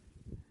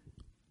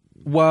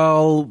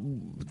 Well,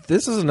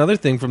 this is another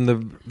thing from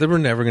that we're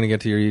never going to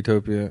get to your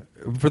Utopia.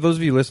 For those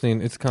of you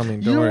listening, it's coming.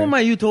 Don't You know worry. what my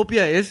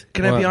utopia is?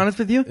 Can I be What? honest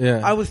with you? Yeah.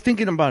 I was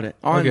thinking about it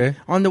on Okay.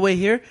 on the way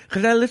here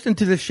because I listen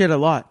to this shit a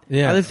lot.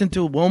 Yeah. I listen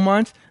to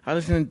Wilmont's. I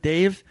listen to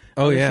Dave's.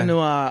 Oh, I yeah. listen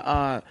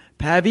to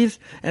Pavi's.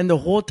 And the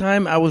whole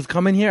time I was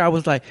coming here, I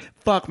was like,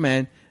 "Fuck,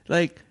 man!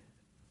 Like,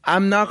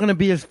 I'm not gonna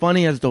be as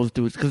funny as those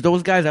dudes because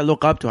those guys I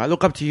look up to. I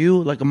look up to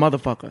you like a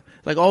motherfucker,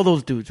 like all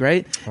those dudes,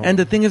 right? Oh. And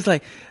the thing is,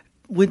 like,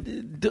 with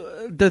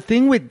the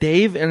thing with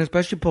Dave and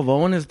especially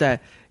Pavone is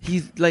that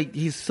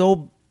he's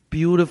so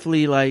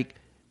beautifully like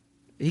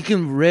he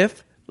can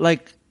riff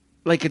like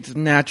it's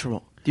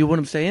natural. Do you know what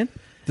I'm saying?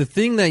 The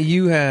thing that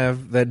you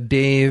have that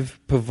Dave,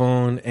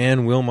 Pavone,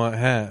 and Wilmot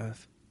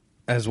have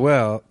as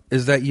well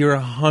is that you're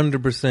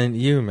 100%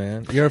 you,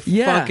 man. You're a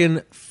Yeah.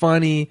 fucking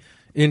funny,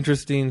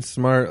 interesting,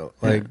 smart,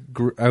 like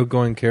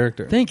outgoing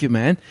character. Thank you,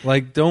 man.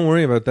 Like, don't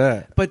worry about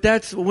that. But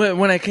that's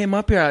when I came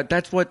up here.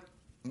 That's what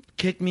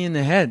kicked me in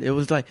the head. It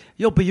was like,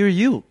 yo, but you're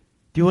you.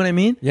 Do you know what I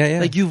mean? Yeah.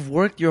 Like you've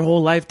worked your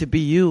whole life to be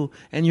you,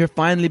 and you're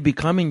finally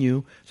becoming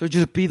you. So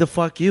just be the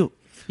fuck you.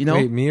 You know?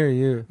 Wait, me or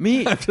you?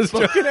 Me. I'm just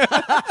joking.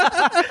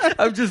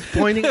 I'm just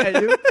pointing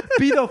at you.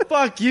 Be the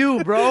fuck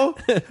you, bro.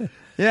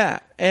 Yeah.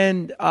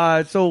 And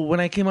so when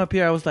I came up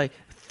here, I was like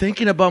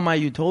thinking about my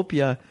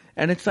utopia,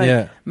 and it's like,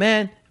 Yeah.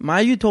 man,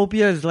 my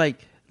utopia is like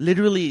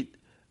literally,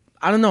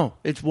 I don't know.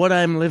 It's what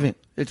I'm living.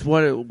 It's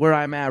where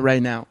I'm at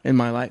right now in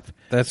my life.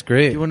 That's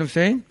great. You know what I'm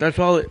saying? That's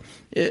all.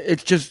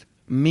 It's just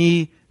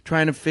me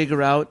trying to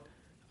figure out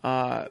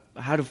how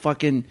to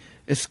fucking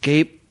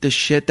escape the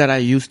shit that I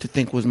used to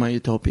think was my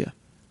utopia.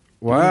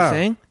 Wow. You know what I'm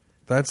saying?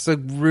 That's a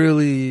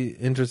really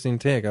interesting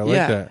take. I like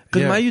that.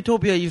 Because Yeah. my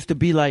utopia used to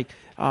be like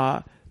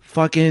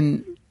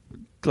fucking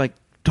like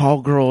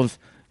tall girls,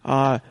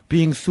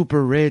 being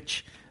super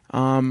rich,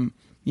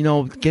 you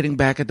know, getting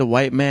back at the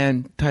white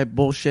man type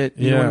bullshit.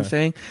 You know what Yeah. I'm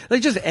saying?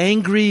 Like just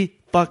angry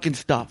fucking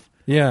stuff.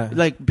 Yeah.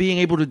 Like being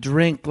able to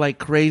drink like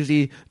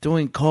crazy,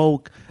 doing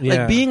coke, Yeah.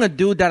 like being a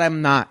dude that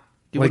I'm not.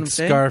 You know like what I'm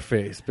saying?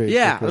 Scarface, basically.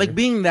 Yeah, like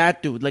being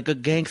that dude, like a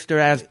gangster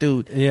ass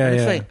dude. Yeah, and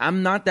it's yeah. like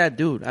I'm not that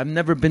dude. I've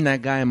never been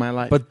that guy in my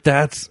life. But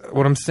that's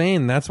what I'm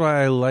saying. That's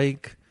why I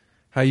like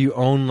how you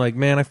own, like,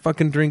 man, I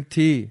fucking drink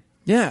tea.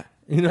 yeah,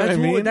 You know what I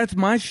mean? That's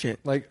my shit.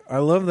 Like, I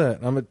love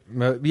that.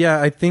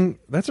 I think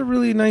that's a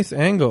really nice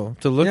angle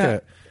to look Yeah.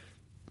 at.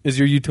 Is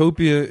your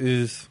utopia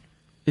is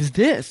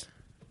this?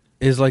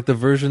 like the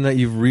version that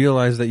you've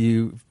realized that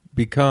you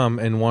become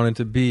and wanted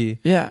to be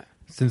Yeah.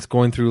 since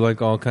going through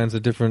like all kinds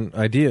of different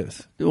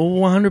ideas.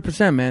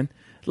 100%, man.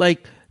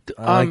 Like,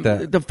 I like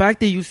that. The fact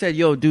that you said,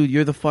 "Yo, dude,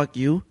 you're the fuck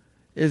you,"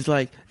 is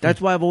like that's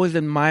why I've always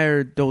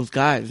admired those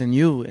guys and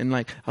you and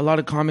like a lot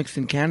of comics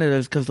in Canada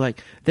is because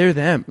like they're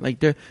them. Like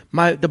they're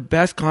the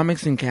best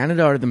comics in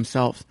Canada are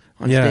themselves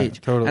on Yeah, stage.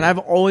 totally. And I've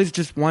always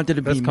just wanted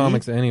to Best be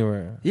comics me.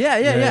 anywhere.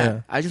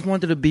 Yeah. I just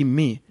wanted to be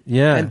me.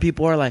 Yeah. And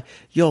people are like,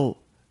 "Yo,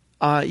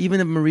 even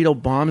if Marito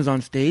bombs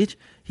on stage,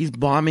 he's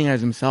bombing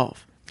as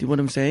himself." Do you know what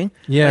I'm saying?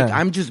 Yeah. Like,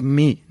 I'm just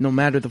me, no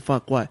matter the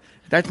fuck what.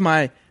 That's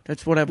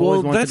what I've always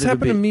Well, wanted that's to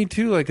happened be. to me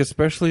too. Like,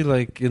 especially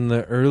like in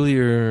the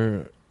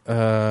earlier,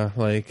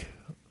 like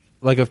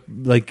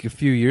a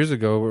few years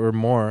ago or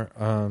more.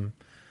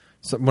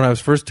 So when I was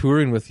first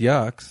touring with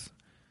Yucks,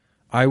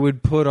 I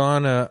would put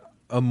on a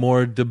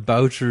more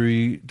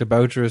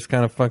debaucherous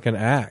kind of fucking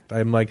act.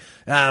 I'm like,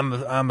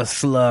 I'm a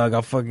slug.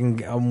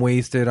 I'm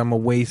wasted. I'm a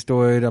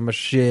wastoid. I'm a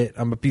shit.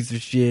 I'm a piece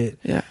of shit.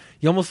 Yeah.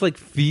 You almost like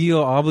feel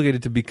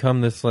obligated to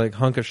become this like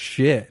hunk of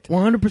shit.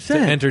 100%. To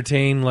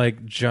entertain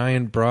like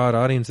giant broad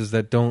audiences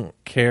that don't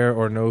care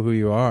or know who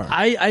you are.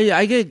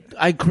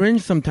 I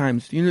cringe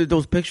sometimes. You know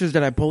those pictures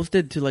that I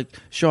posted to like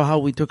show how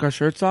we took our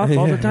shirts off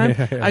all the time.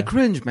 Yeah. I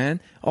cringe,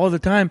 man, all the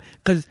time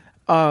because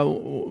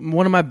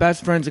one of my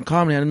best friends in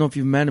comedy. I don't know if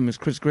you've met him. Is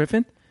Chris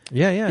Griffin?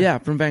 Yeah,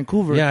 from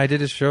Vancouver. Yeah, I did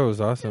his show. It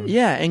was awesome.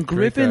 Yeah, and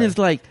Great Griffin guy. is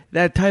like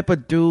that type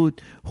of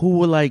dude who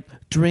will like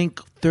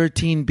drink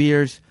 13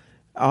 beers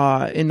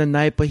in the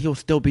night, but he'll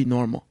still be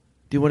normal.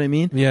 Do you know what I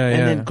mean? Yeah, and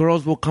yeah. then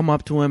girls will come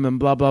up to him and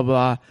blah, blah,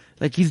 blah.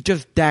 Like, he's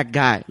just that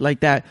guy. Like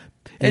that.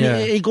 And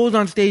Yeah. he goes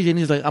on stage and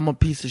he's like, I'm a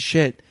piece of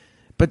shit.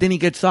 But then he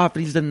gets off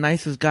and he's the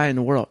nicest guy in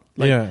the world.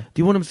 Like, Yeah. Do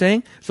you know what I'm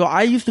saying? So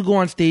I used to go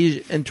on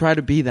stage and try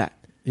to be that.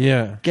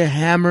 Yeah. Get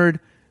hammered,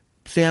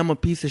 say I'm a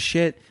piece of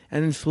shit.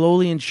 And then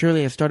slowly and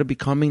surely I started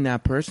becoming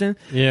that person.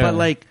 Yeah. But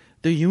like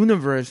the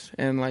universe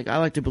and like I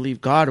like to believe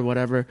God or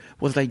whatever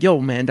was like, yo,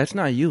 man, that's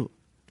not you.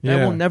 That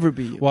Yeah. will never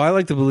be you. Well, I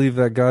like to believe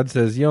that God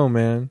says, "Yo,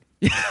 man."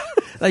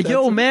 Like,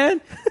 yo,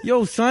 man,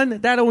 yo, son,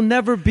 that'll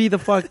never be the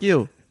fuck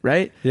you,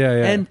 right? Yeah,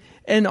 yeah.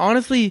 And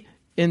honestly,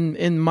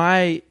 in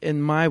my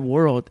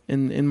world,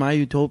 in my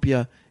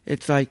utopia,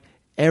 it's like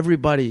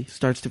everybody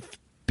starts to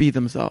be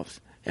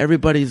themselves.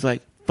 Everybody's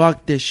like,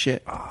 fuck this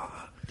shit. Do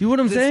you know what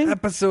I'm This saying?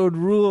 episode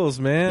rules,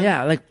 man.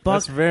 Yeah, like fuck,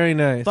 That's very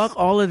nice. fuck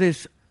all of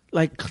this,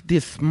 like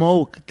this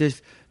smoke,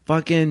 this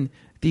fucking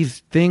these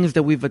things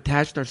that we've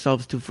attached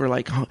ourselves to for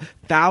like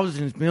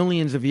thousands,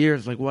 millions of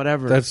years, like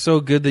whatever. That's so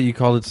good that you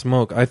called it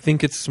smoke. I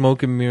think it's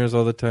smoke and mirrors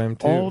all the time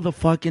too. all the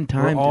fucking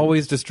time. We're dude.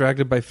 always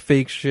distracted by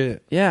fake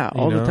shit. Yeah, you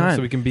all the know? time.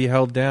 So we can be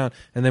held down,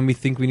 and then we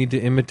think we need to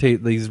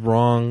imitate these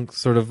wrong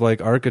sort of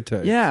like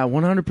archetypes. Yeah,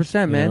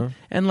 100%, man. know?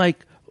 And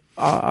like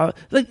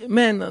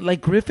man,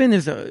 like Griffin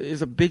is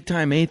a big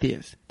time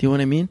atheist. Do you know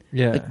what I mean?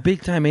 Yeah. Like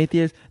big time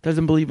atheist,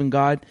 doesn't believe in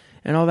God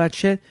and all that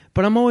shit.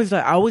 But I'm always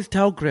like, I always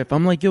tell Griff,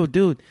 I'm like, yo,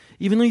 dude,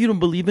 even though you don't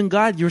believe in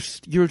God, you're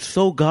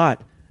so God.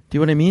 Do you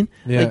know what I mean?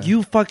 Yeah. Like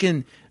you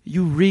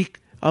reek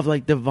of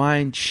like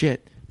divine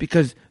shit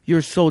because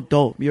you're so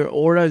dope. Your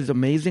aura is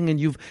amazing, and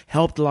you've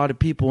helped a lot of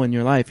people in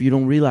your life. You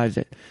don't realize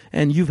it,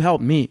 and you've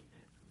helped me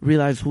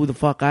realize who the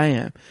fuck I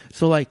am.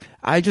 So like,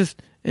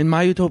 in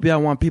my utopia, I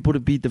want people to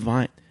be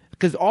divine.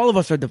 Because all of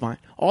us are divine.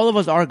 All of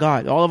us are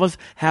God. All of us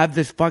have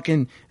this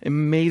fucking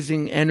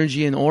amazing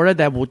energy and aura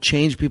that will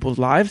change people's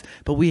lives,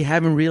 but we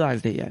haven't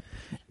realized it yet.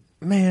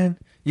 Man,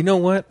 you know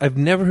what? I've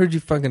never heard you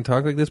fucking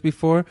talk like this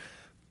before,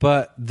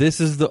 but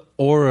this is the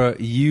aura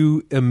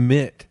you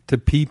emit to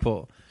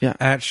people Yeah.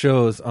 at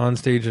shows, on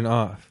stage and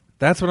off.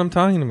 That's what I'm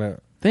talking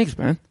about. Thanks,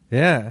 man.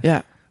 Yeah.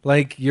 Yeah.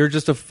 Like, you're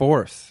just a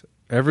force.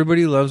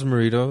 Everybody loves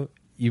Marito.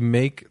 You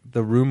make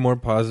the room more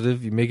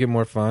positive. You make it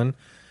more fun.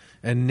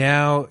 And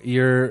now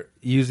you're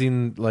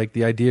using like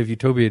the idea of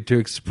utopia to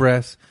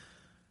express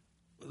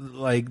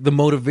like the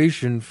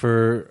motivation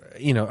for,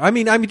 you know, I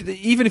mean,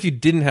 even if you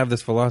didn't have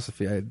this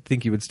philosophy, I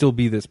think you would still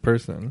be this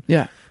person.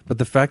 Yeah. But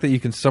the fact that you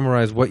can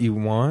summarize what you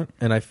want,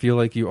 and I feel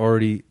like you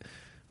already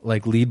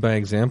like lead by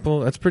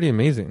example, that's pretty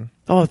amazing.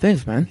 Oh,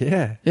 thanks, man.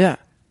 Yeah. Yeah.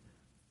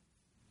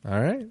 All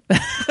right.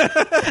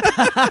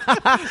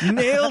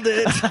 Nailed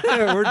it.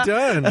 We're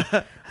done.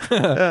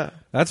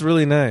 That's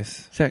really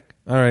nice. Sick.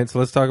 All right, so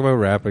let's talk about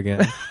rap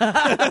again.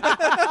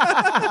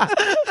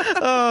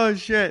 Oh,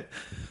 shit.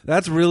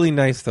 That's really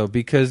nice though,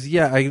 because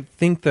yeah, I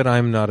think that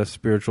I'm not a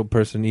spiritual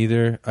person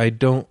either. I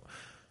don't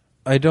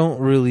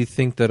really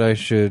think that I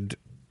should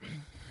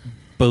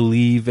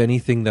believe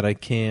anything that I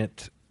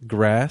can't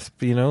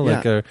grasp, you know,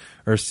 like Yeah.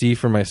 or see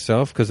for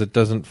myself, because it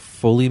doesn't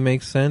fully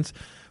make sense.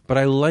 But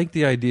I like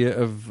the idea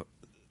of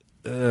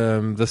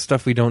the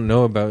stuff we don't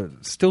know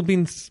about still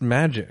being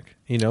magic,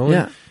 you know?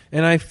 Yeah.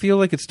 And I feel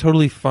like it's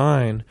totally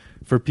fine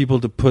for people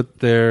to put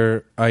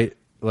their,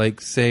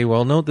 say,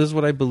 well, no, this is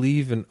what I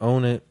believe, and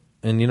own it.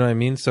 And you know what I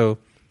mean? So,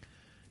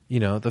 you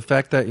know, the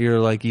fact that you're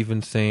like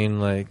even saying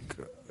like,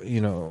 you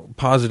know,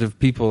 positive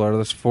people are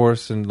this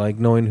force, and like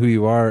knowing who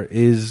you are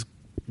is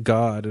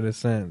God in a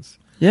sense.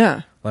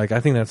 Yeah. Like,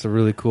 I think that's a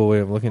really cool way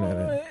of looking at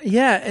it.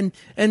 Yeah,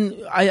 and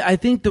I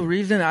think the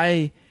reason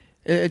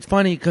it's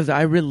funny because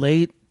I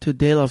relate to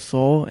De La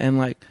Soul and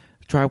like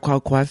Tribe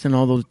Called Quest and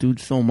all those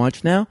dudes so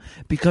much now,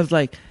 because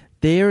like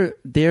they're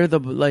the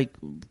like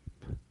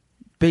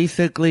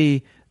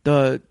basically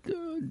the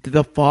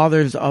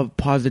fathers of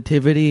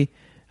positivity,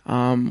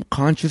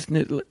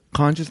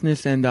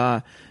 consciousness, and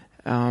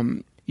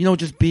you know,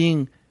 just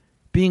being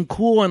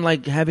cool and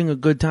like having a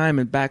good time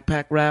and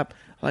backpack rap,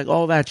 like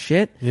all that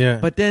shit. Yeah.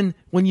 But then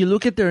when you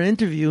look at their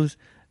interviews,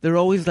 they're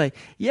always like,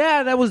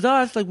 yeah, that was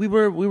us. Like we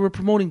were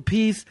promoting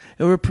peace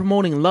and we were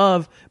promoting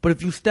love. But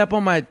if you step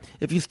on my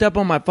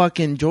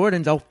fucking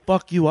Jordans, I'll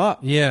fuck you up.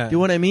 Yeah. Do you know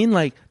what I mean?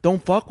 Like,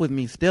 don't fuck with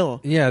me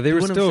still. Yeah, they You were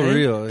know what I'm still saying?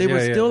 real. They were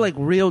Yeah, still yeah. like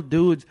real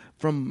dudes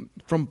from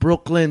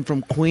Brooklyn,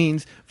 from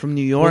Queens, from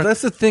New York. Well,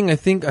 that's the thing. I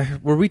think,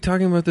 were we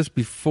talking about this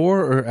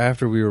before or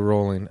after we were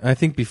rolling? I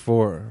think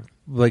before.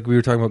 Like, we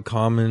were talking about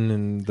Common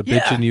and the Yeah.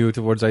 bitching you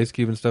towards Ice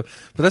Cube and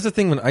stuff. But that's the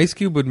thing, when Ice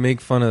Cube would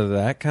make fun of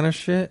that kind of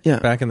shit Yeah.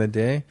 back in the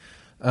day.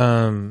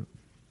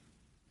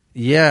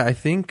 Yeah, I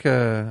think,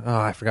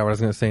 I forgot what I was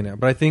going to say now.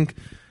 But I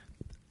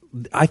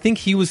think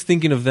he was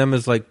thinking of them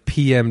as like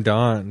PM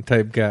Dawn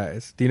type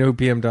guys. Do you know who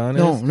PM Dawn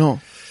is? No.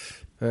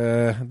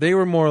 They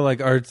were more like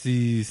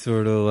artsy,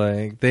 sort of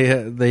like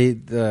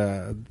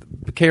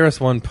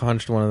KRS-One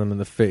punched one of them in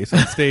the face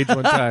on stage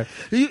one time.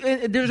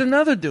 There's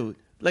another dude.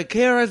 Like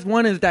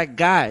KRS-One is that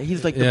guy.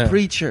 He's like the Yeah.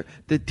 preacher,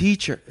 the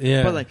teacher.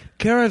 Yeah. But like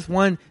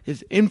KRS-One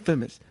is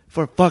infamous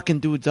for fucking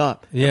dudes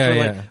up. And Yeah, for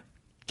yeah. like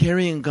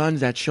carrying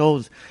guns at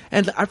shows.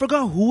 And I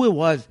forgot who it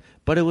was,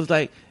 but it was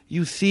like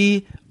you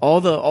see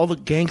all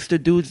the gangster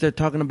dudes that are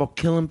talking about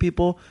killing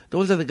people.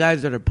 Those are the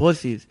guys that are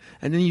pussies.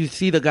 And then you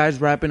see the guys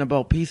rapping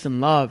about peace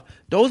and love.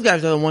 Those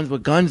guys are the ones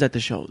with guns at the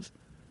shows.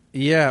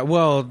 Yeah,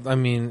 well, I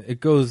mean, it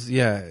goes,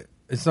 yeah,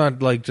 it's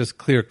not like just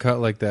clear cut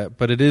like that,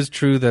 but it is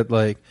true that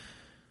like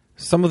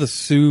some of the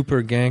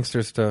super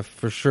gangster stuff,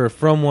 for sure,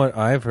 from what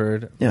I've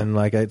heard, and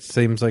like it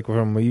seems like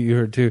from what you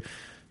heard too,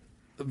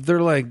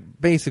 they're like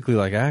basically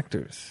like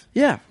actors.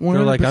 Yeah, 100%.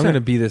 They're like, I'm going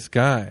to be this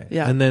guy.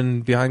 Yeah. And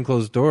then behind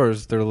closed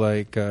doors, they're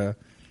like, I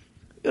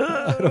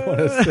don't want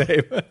to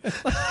say, but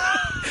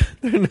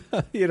they're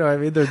not, you know, I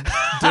mean, they're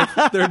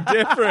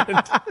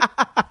different.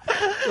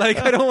 Like,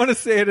 I don't want to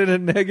say it in a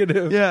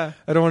negative. Yeah.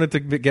 I don't want it to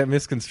get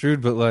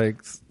misconstrued, but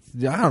like,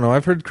 I don't know.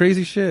 I've heard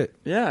crazy shit.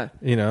 Yeah.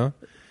 You know?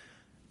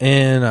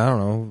 And I don't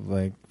know,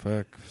 like,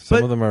 fuck.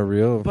 Some of them are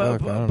real. But I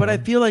don't know. I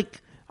feel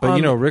like... But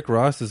you know, Rick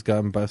Ross has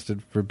gotten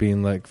busted for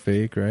being like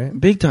fake, right?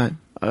 Big time.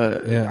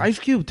 Yeah. Ice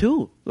Cube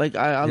too. Like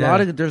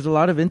there's a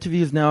lot of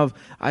interviews now of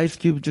Ice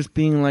Cube just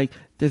being like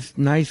this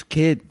nice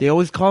kid. They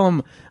always call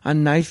him a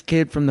nice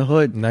kid from the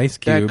hood. Nice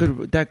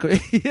Cube. That could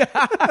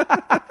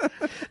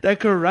that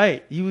could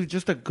write. He was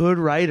just a good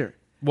writer.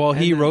 Well,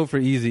 he wrote for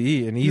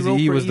Eazy-E, and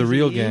Eazy-E was the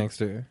real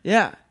gangster.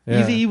 Yeah.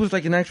 Yeah. Eazy-E was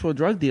like an actual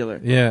drug dealer.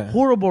 Yeah.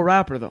 Horrible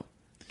rapper though.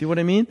 Do you know what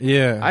I mean?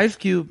 Yeah. Ice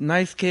Cube,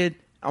 nice kid,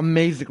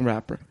 amazing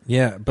rapper.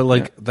 Yeah, but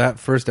like that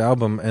first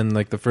album and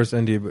like the first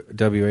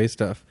NWA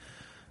stuff,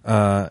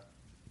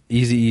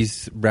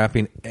 Eazy-E's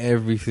rapping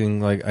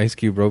everything like Ice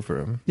Cube wrote for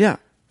him. Yeah.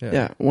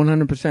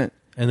 100%.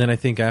 And then I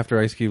think after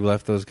Ice Cube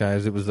left those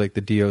guys, it was like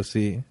the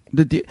DOC.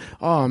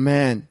 Oh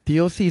man,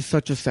 DOC is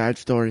such a sad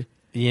story.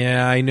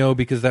 Yeah, I know,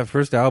 because that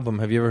first album,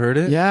 have you ever heard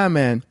it? Yeah,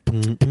 man.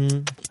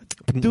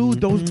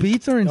 Dude, those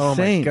beats are insane. Oh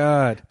my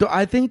god.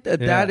 I think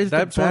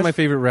that's one of my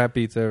favorite rap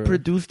beats ever.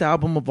 Produced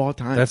album of all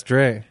time. That's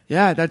Dre.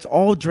 Yeah, that's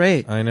all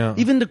Dre. I know.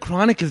 Even The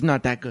Chronic is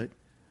not that good.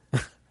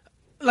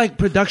 Like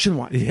production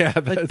wise. Yeah,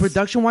 like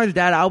production wise,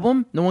 that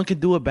album, no one could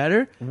do it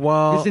better.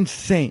 Well, it's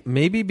insane.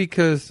 Maybe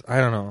because I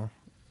don't know.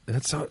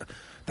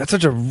 That's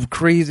such a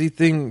crazy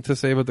thing to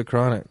say about The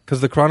Chronic,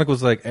 because The Chronic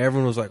was like,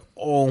 everyone was like,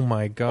 oh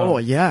my god. Oh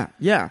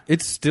yeah.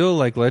 It's still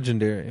like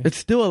legendary. It's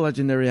still a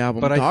legendary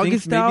album. But I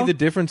think Style, maybe the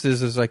difference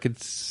is I could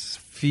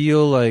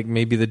feel like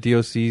maybe the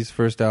DOC's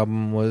first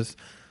album was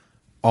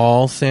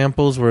all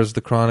samples, whereas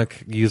The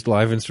Chronic used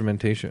live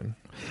instrumentation.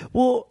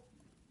 Well,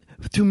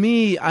 to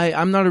me,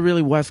 I'm not a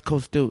really West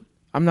Coast dude.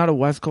 I'm not a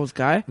West Coast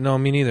guy. No,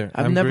 me neither.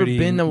 I've never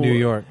been New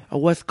York. a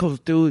West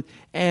Coast dude,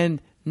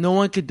 and no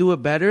one could do it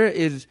better.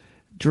 Is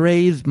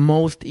Dre's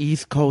most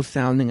East Coast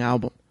sounding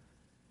album.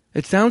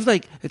 It sounds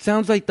like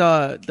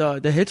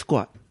the Hit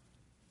Squad.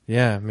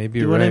 Yeah, maybe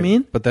you're right. What I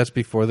mean? But that's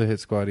before the Hit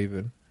Squad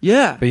even.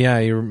 Yeah. But yeah,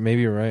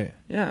 maybe you're right.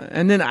 Yeah,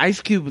 and then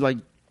Ice Cube, like,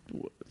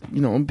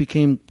 you know,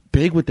 became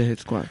big with the Hit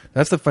Squad.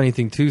 That's the funny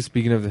thing too.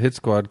 Speaking of the Hit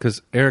Squad,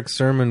 because Eric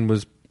Sermon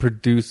was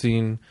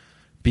producing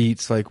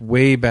beats like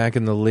way back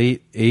in the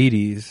late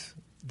 '80s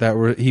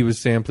he was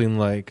sampling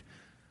like,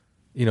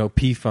 you know,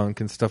 P-Funk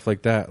and stuff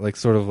like that, like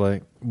sort of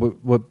like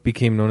what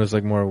became known as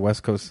like more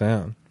West Coast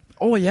sound.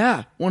 Oh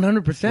yeah,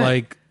 100%.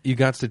 Like You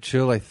Got to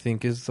Chill, I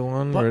think, is the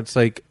one where it's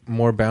like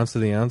more bounce to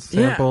the ounce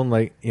sample, and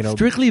like, you know,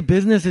 Strictly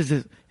Business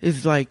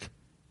is like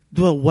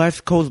the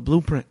West Coast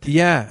blueprint.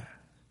 Yeah,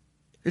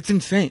 it's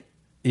insane.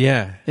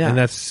 Yeah, and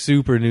that's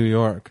super New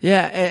York.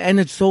 Yeah, and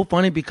it's so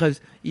funny because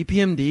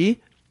EPMD,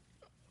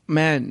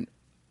 man,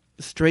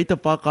 straight the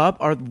fuck up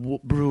are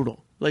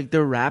brutal. Like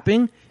their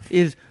rapping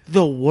is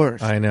the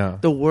worst. I know.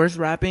 The worst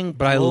rapping.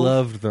 But I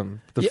loved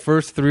them. The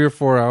first 3 or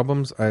 4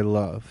 albums I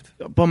loved.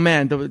 But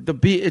man, the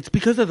beat, it's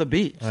because of the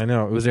beats. I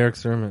know. It was Eric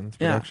Sermon's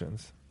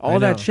productions. All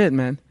that shit,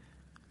 man.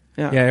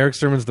 Yeah. Yeah, Eric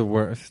Sermon's the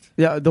worst.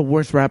 Yeah, the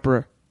worst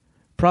rapper.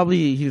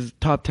 Probably he's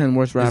top 10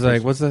 worst rappers. He's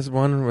like, what's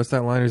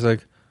that line? He's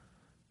like,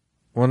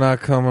 when I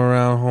come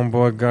around,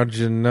 homeboy, got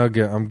your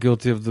nugget. I'm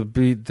guilty of the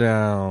beat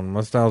down.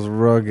 My style's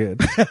rugged.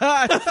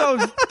 That's so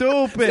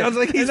stupid. Sounds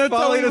like he's that's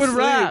falling how he would asleep.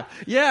 rap.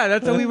 Yeah,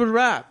 that's how he would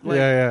rap. Like,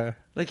 yeah.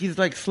 Like he's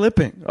like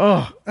slipping.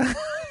 Oh,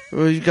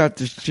 well, you got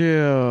to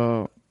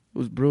chill. It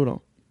was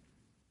brutal.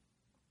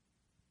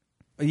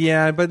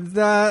 Yeah, but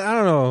I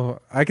don't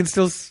know. I can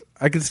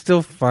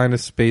still find a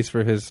space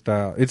for his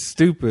style. It's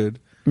stupid.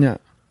 Yeah.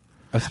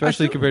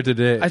 Especially compared to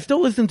today. I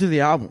still listen to the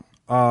album.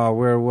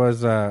 Where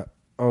was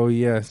oh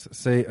yes,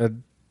 say a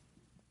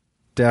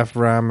deaf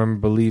rhyme and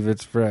believe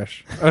it's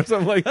fresh. Or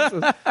something like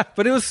that.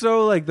 But it was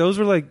so like, those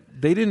were like,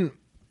 they didn't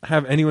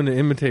have anyone to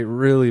imitate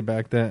really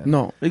back then.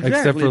 No, exactly.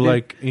 Except for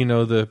like, you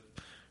know, the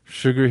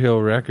Sugar Hill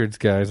Records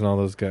guys and all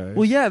those guys.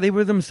 Well, yeah, they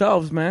were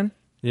themselves, man.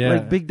 Yeah.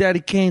 Like Big Daddy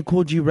Kane,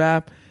 Cool G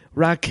Rap,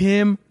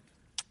 Rakim,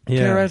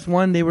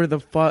 KRS-One, they were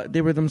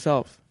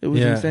themselves. It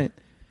was insane.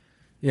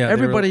 Yeah.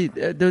 Everybody,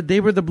 they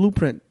were the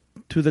blueprint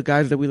to the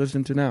guys that we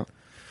listen to now.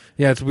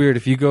 Yeah, it's weird.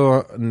 If you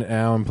go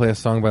now and play a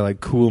song by like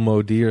Kool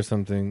Moe Dee or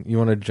something, you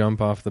want to jump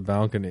off the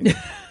balcony.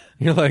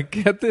 You're like,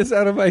 get this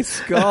out of my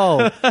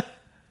skull.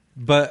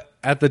 But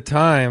at the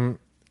time,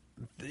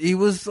 he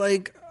was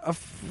like a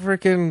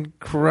freaking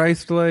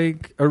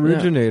Christ-like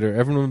originator.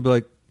 Everyone would be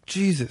like,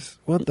 Jesus,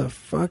 what the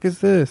fuck is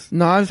this?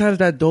 Nas has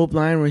that dope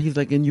line where he's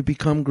like, and you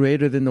become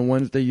greater than the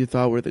ones that you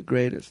thought were the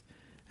greatest.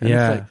 And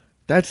Yeah. it's like,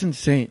 that's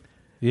insane.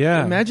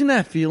 Yeah. Imagine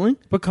that feeling.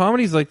 But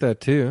comedy's like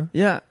that too.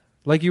 Yeah.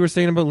 Like you were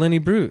saying about Lenny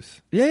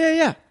Bruce.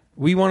 Yeah.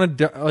 We want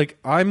to like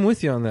I'm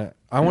with you on that.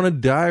 I want to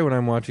die when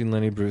I'm watching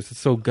Lenny Bruce. It's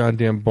so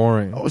goddamn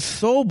boring. Oh, it's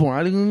so boring.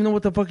 I don't even know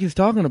what the fuck he's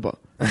talking about.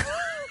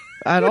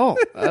 At all.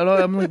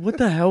 I'm like, what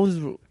the hell is...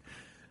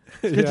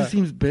 This guy just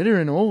seems bitter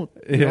and old.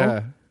 You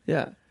know?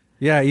 Yeah.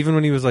 Yeah, even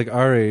when he was like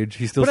our age,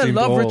 he still But I seemed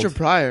love old. Richard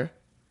Pryor.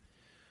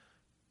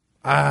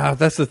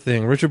 That's the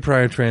thing. Richard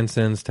Pryor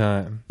transcends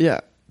time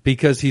Yeah.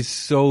 because he's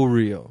so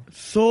real.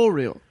 So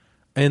real.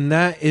 And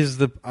that is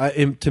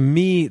to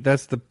me,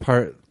 that's the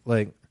part,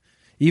 like,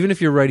 even if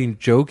you're writing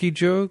jokey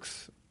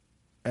jokes,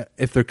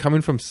 if they're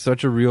coming from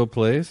such a real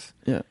place,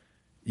 Yeah.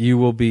 you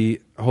will be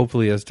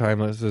hopefully as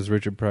timeless as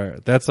Richard Pryor.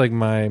 That's like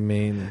my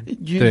main thing.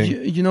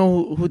 You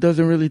know who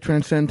doesn't really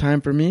transcend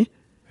time for me?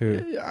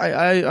 Who?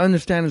 I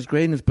understand his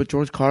greatness, but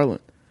George Carlin.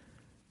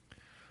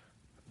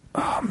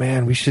 Oh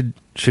man,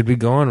 should we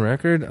go on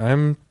record?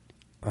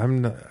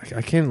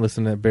 I can't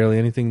listen to barely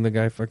anything the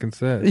guy fucking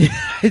says.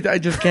 I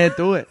just can't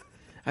do it.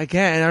 I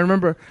can't. And I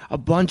remember a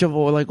bunch of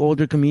like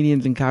older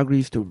comedians in Calgary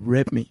used to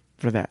rip me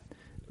for that.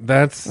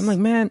 I'm like,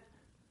 man,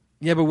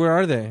 yeah, but where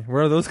are they?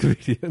 Where are those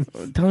comedians?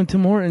 telling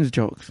Tim Hortons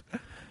jokes.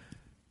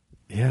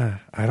 Yeah,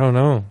 I don't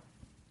know.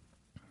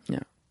 Yeah.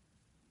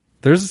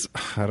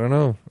 I don't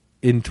know.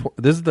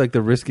 This is like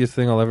the riskiest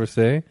thing I'll ever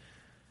say,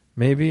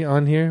 maybe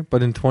on here.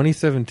 But in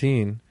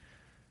 2017,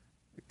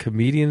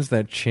 comedians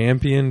that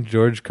champion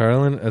George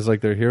Carlin as like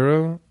their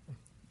hero,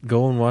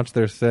 go and watch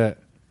their set.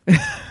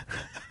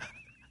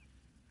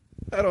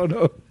 I don't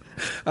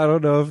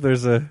know if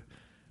there's a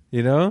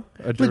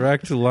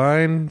direct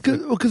line.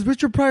 Because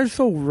Richard Pryor's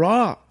so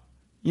raw,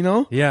 you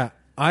know? Yeah.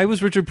 I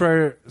was Richard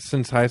Pryor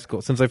since high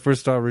school, since I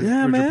first saw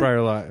Richard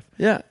Pryor live.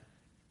 Yeah.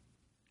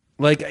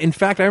 Like, in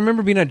fact, I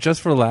remember being at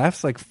Just for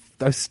Laughs. Like,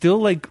 I still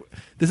like,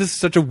 this is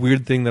such a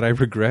weird thing that I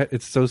regret.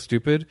 It's so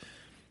stupid.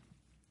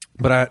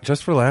 But at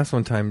Just for Laughs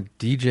one time,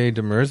 DJ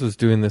Demers was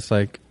doing this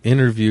like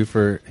interview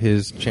for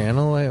his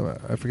channel.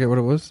 I forget what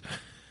it was.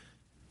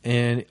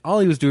 And all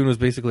he was doing was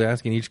basically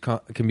asking each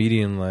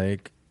comedian,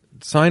 like,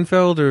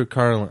 Seinfeld or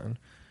Carlin.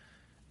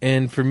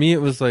 And for me,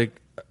 it was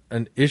like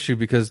an issue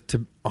because, to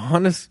be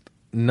honest,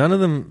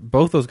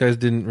 both those guys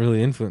didn't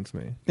really influence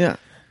me. Yeah.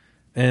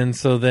 And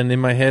so then in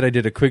my head, I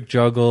did a quick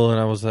juggle and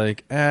I was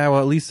like, well,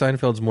 at least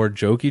Seinfeld's more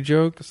jokey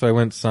joke. So I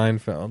went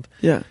Seinfeld.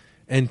 Yeah.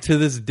 And to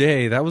this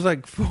day, that was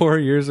like 4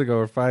 years ago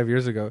or 5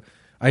 years ago,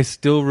 I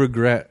still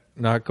regret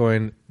not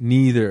going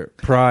neither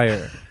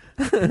Pryor.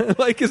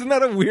 Like, isn't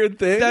that a weird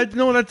thing?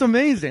 That's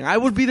amazing. I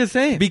would be the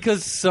same.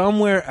 Because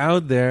somewhere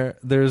out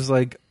there's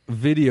like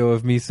video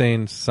of me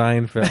saying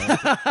Seinfeld.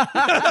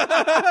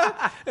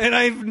 And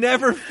I've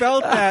never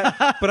felt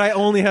that, but I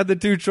only had the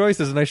two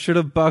choices and I should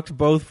have bucked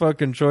both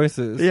fucking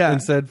choices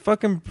and said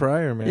fucking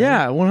Pryor, man.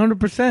 Yeah,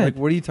 100%. Like,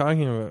 what are you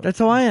talking about? That's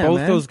how I am, Both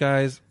man. those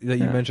guys that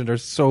you mentioned are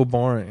so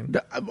boring.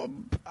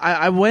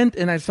 I went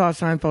and I saw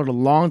Seinfeld a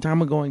long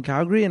time ago in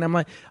Calgary, and I'm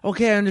like,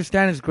 okay, I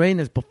understand his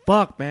greatness, but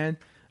fuck, man.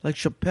 Like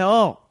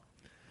Chappelle,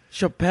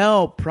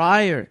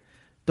 Pryor,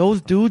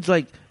 those dudes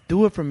like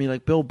do it for me.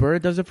 Like Bill Burr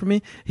does it for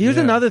me. Here's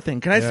another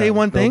thing. Can I say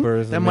one Bill thing Burr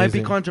is that might be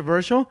amazing.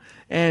 controversial?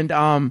 And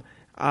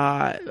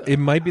It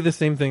might be the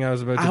same thing I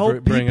was about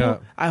to bring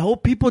up. I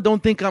hope people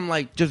don't think I'm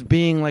like just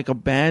being like a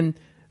band,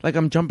 like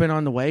I'm jumping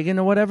on the wagon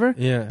or whatever.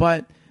 Yeah.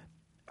 But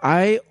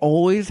I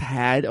always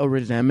had a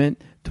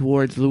resentment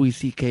towards Louis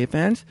C.K.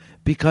 fans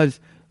because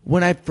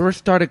when I first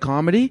started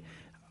comedy,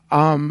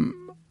 I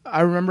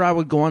remember I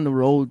would go on the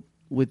road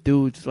with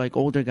dudes, like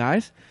older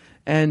guys,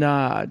 and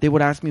they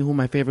would ask me who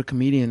my favorite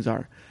comedians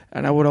are.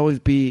 And I would always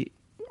be,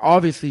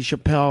 obviously,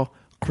 Chappelle,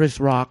 Chris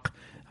Rock,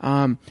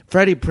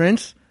 Freddie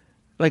Prinze,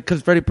 like,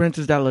 because Freddie Prinze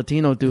is that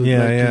Latino dude. Yeah,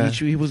 like, yeah.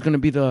 He was going to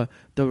be the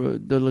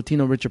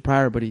Latino Richard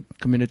Pryor, but he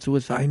committed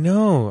suicide. I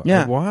know.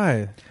 Yeah.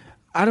 Why?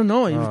 I don't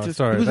know. He was just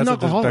sorry. he was That's an a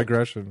just alcoholic.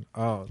 digression.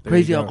 Oh, there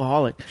Crazy you go.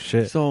 alcoholic.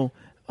 Shit. So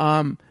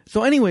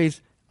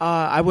anyways,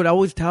 I would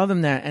always tell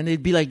them that, and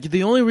they'd be like,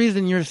 the only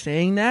reason you're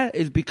saying that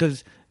is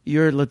because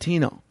you're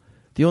Latino.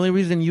 The only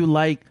reason you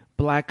like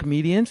black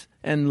comedians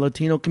and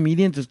Latino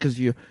comedians is because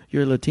you're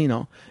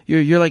Latino.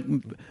 You're like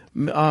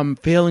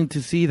failing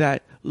to see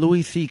that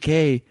Louis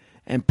C.K.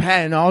 and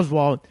Patton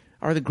Oswalt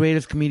are the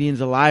greatest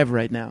comedians alive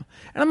right now.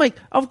 And I'm like,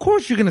 of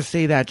course you're gonna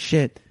say that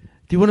shit.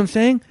 Do you know what I'm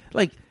saying?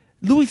 Like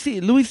Louis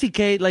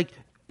C.K. Like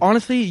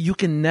honestly, you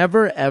can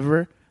never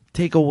ever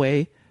take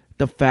away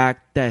the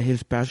fact that his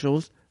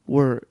specials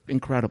were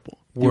incredible.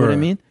 Do you know what I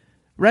mean?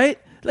 Right?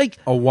 Like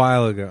A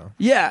while ago.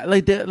 yeah,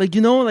 like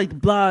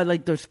blah,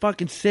 like they're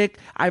fucking sick.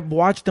 I've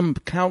watched them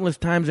countless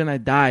times and I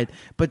died.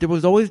 But there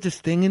was always this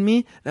thing in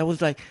me that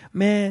was like,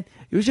 man,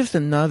 you're just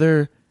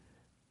another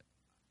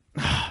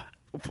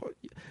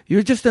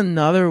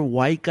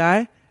white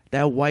guy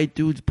that white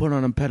dudes put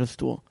on a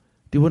pedestal.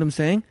 Do you know what I'm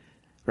saying?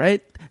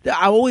 Right?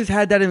 I always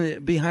had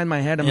that behind my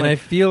head. I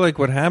feel like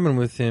what happened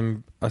with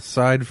him,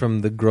 aside from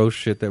the gross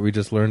shit that we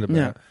just learned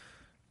about,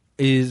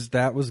 is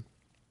that was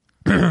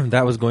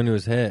that was going to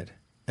his head,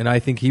 and I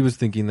think he was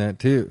thinking that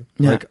too.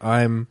 Yeah. Like,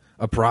 I'm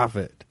a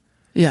prophet,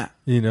 Yeah.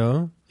 you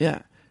know. Yeah.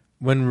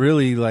 When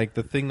really, like,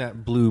 the thing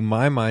that blew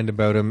my mind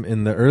about him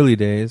in the early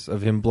days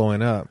of him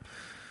blowing up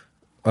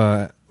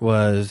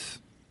was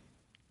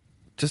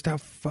just how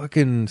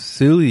fucking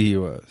silly he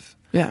was.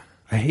 Yeah.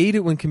 I hate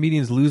it when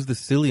comedians lose the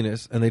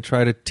silliness and they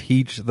try to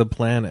teach the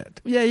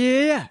planet. Yeah.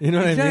 You know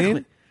what I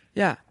mean?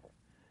 Yeah.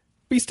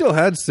 He still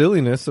had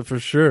silliness for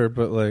sure,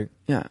 but like,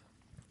 Yeah.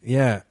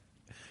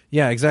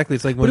 yeah, exactly.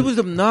 It's like when But it was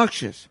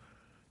obnoxious.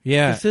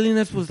 yeah, The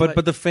silliness was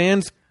but the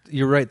fans.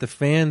 You're right. The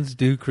fans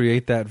do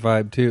create that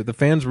vibe too. The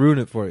fans ruin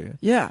it for you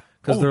yeah.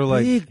 because they're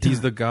like, big he's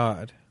time. the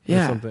god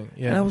yeah. or something.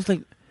 Yeah. And I was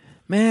like,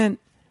 man,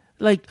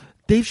 like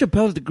Dave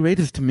Chappelle's the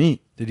greatest to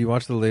me. Did you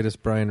watch the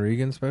latest Brian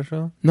Regan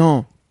special?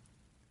 No.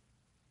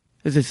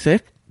 Is it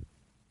sick?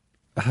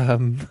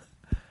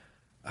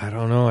 I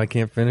don't know. I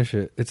can't finish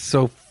it. It's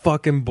so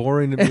fucking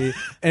boring to me.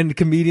 And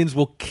comedians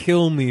will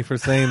kill me for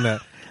saying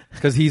that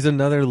because he's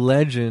another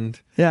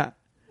legend Yeah.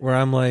 where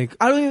I'm like,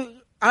 I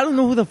don't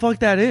know who the fuck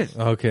that is.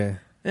 okay.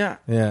 Yeah.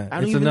 Yeah. I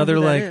don't It's even another know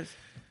who like, that is.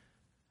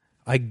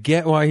 I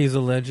get why he's a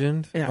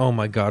legend. Yeah. Oh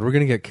my God. We're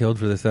going to get killed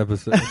for this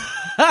episode.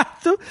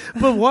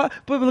 But what?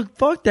 But look,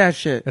 fuck that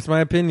shit. That's my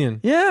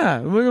opinion.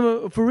 Yeah,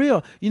 for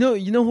real. You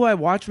know who I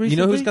watched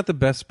recently? You know who's got the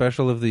best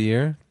special of the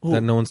year Who?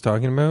 that no one's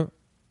talking about?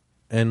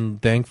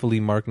 And thankfully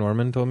Mark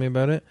Norman told me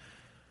about it.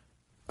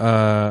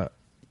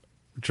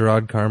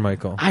 Gerard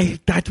Carmichael.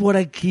 That's what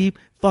I keep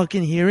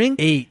fucking hearing.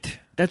 8.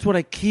 That's what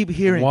I keep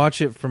hearing.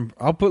 Watch it from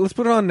let's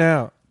put it on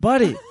now.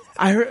 Buddy,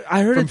 I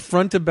heard From it.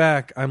 front to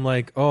back, I'm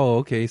like, oh,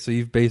 okay, so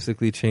you've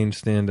basically changed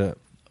stand-up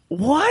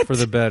What? for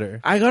the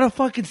better. I gotta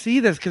fucking see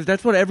this because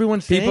that's what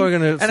everyone's saying. People are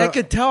gonna- and I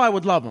could tell I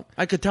would love him.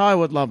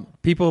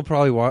 People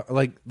probably watch,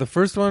 like, the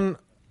first one,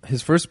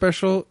 his first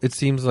special, it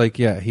seems like,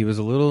 yeah, he was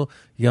a little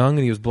young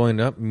and he was blowing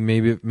up.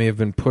 Maybe it may have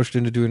been pushed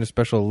into doing a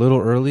special a little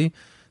early.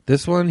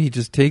 This one, he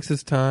just takes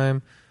his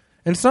time.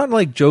 And it's not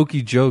like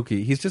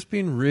jokey. He's just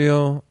being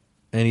real,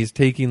 and he's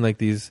taking, like,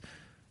 these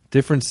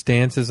different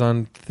stances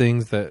on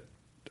things that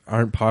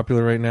aren't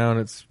popular right now, and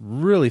it's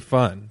really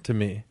fun to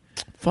me.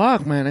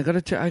 Fuck, man, I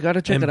gotta check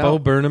And it Bo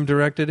out. Burnham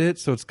directed it,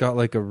 so it's got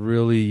like a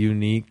really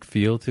unique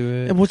feel to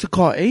it. And what's it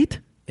called? 8?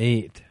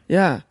 8.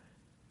 Yeah,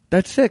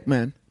 that's sick,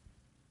 man.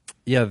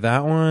 Yeah,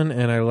 that one,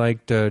 and I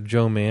liked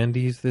Joe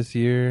Mandy's this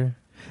year.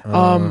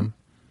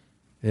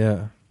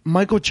 Yeah.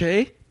 Michael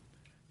Che. Is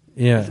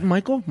Yeah. it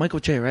Michael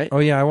Che, right? Oh,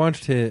 yeah, I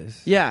watched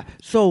his. Yeah.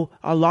 So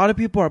a lot of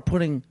people are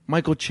putting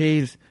Michael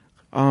Che's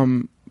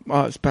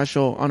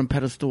special on a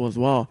pedestal as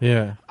well.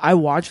 Yeah. I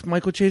watched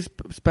Michael Che's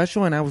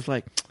special and I was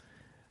like,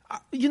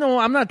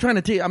 I'm not trying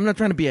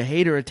to be a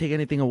hater or take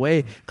anything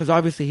away because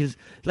obviously he's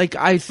like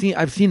I've seen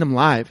him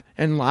live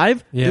and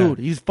Yeah. dude,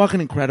 he's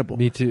fucking incredible.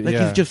 Me too, Like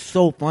yeah. he's just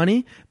so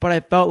funny. But I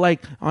felt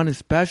like on his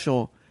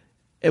special,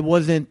 it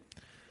wasn't.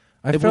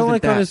 I It felt wasn't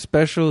like on that. his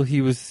special,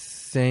 he was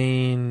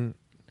saying,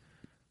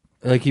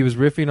 like, he was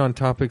riffing on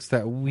topics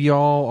that we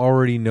all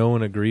already know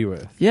and agree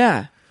with.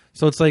 Yeah.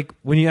 So it's like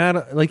when you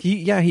add, like,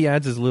 he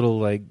adds his little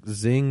like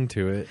zing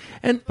to it,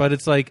 And but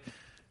it's like,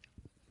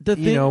 the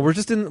thing, you know, we're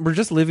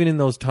just living in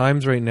those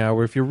times right now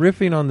where if you're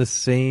riffing on the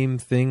same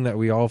thing that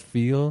we all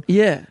feel,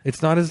 yeah.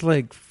 it's not as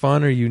like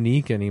fun or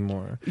unique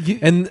anymore. You-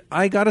 And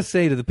I gotta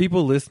say to the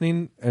people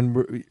listening,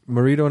 and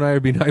Marito and I are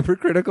being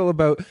hypercritical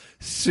about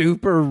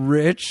super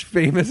rich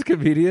famous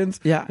comedians.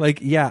 Yeah. like,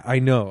 yeah, I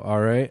know. All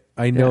right,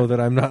 I know Yeah.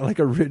 that I'm not like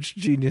a rich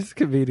genius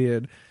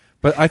comedian,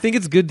 but I think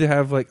it's good to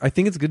have I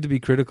think it's good to be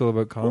critical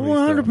about comedy.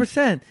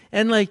 100%.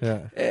 And like,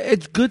 Yeah.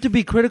 it's good to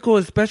be critical,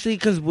 especially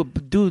because,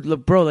 dude,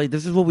 look, bro, like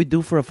this is what we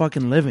do for a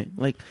fucking living.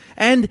 Like,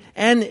 and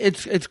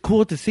it's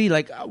cool to see.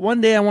 Like, one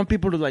day I want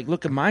people to like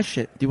look at my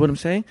shit. Do you know what I'm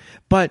saying?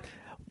 But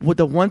what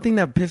the one thing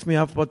that pissed me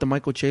off about the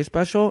Michael Che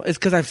special is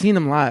because I've seen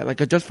him live.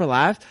 Like, Just for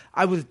Laughs,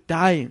 I was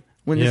dying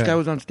when this Yeah. guy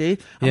was on stage.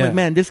 I'm Yeah. like,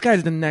 man, this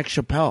guy's the next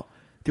Chappelle.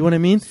 Do you know what I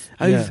mean?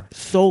 He's Yeah.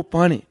 so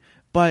funny.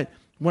 But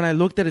when I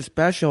looked at his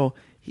special,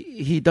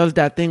 he does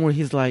that thing where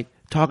he's like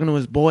talking to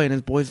his boy, and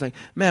his boy's like,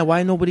 man,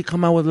 why nobody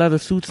come out with leather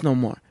suits no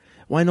more?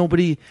 Why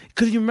nobody?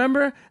 Because you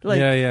remember, like,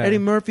 Yeah, yeah. Eddie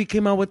Murphy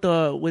came out with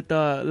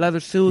the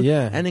leather suit,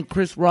 Yeah. and then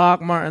Chris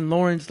Rock, Martin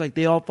Lawrence, like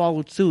they all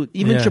followed suit.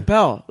 Even Yeah.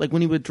 Chappelle, like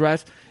when he would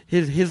dress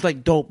his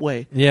like dope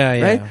way. Yeah,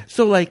 yeah. Right.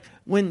 So like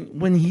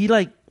when he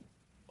like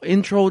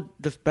intro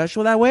the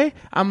special that way,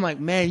 I'm like,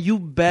 man, you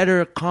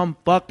better come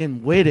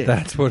fucking with it.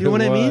 That's what you know it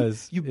what I mean?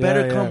 was. You Yeah,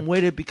 better yeah. come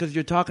with it because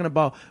you're talking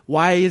about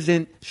why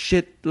isn't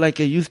shit like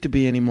it used to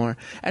be anymore.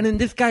 And then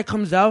this guy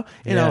comes out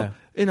in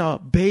a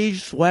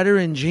beige sweater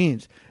and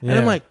jeans, and I'm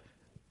Yeah. like,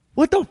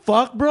 what the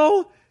fuck,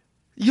 bro?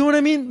 You know what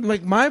I mean?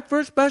 Like my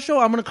first special,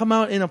 I'm gonna come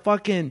out in a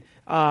fucking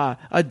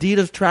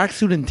Adidas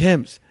tracksuit and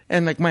Timbs,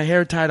 and like my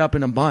hair tied up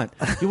in a bun.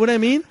 You know what I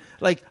mean?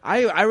 Like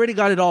I already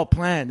got it all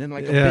planned in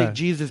like a Yeah. big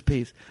Jesus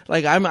piece.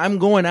 Like I'm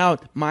going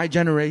out my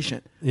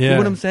generation. You Yeah. know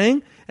what I'm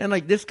saying? And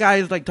like this guy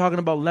is like talking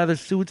about leather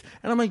suits,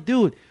 and I'm like,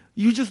 dude,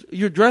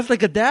 you're dressed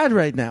like a dad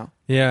right now.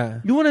 Yeah.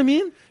 You know what I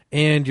mean?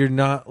 And you're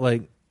not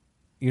like,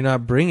 you're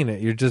not bringing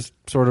it. You're just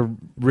sort of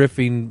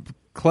riffing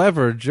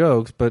clever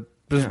jokes, but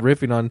just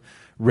riffing on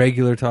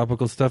regular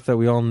topical stuff that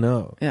we all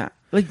know. Yeah.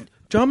 Like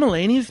John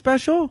Mulaney's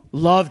special,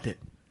 loved it.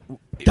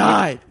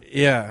 Died.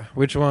 Yeah.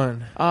 Which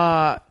one?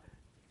 I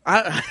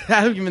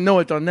don't even know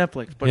it's on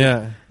Netflix, but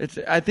it's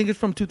I think it's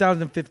from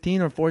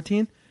 2015 or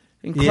 14.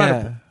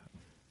 Incredible. Yeah.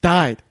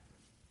 Died.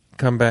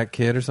 Comeback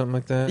Kid or something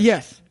like that?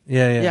 Yes.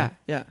 Yeah.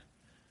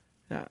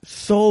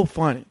 So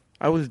funny.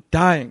 I was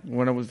dying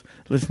when I was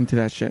listening to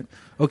that shit.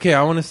 Okay,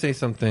 I want to say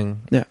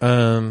something. Yeah.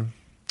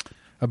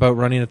 About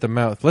running at the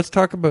mouth. Let's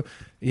talk about.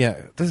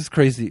 Yeah, this is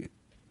crazy.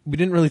 We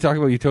didn't really talk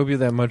about Utopia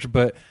that much,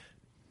 but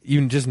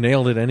you just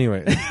nailed it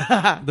anyway.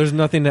 There's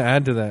nothing to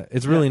add to that.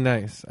 It's really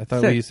nice. I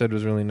thought what you said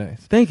was really nice.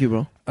 Thank you,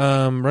 bro.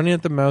 Running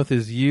at the mouth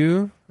is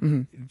you.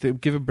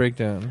 Give a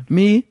breakdown.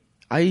 Me,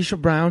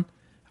 Aisha Brown,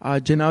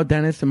 Janelle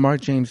Dennis, and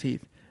Mark James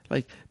Heath.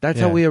 Like that's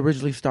how we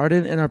originally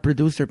started, and our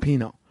producer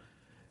Pino.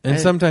 And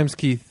sometimes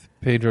Keith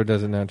Pedro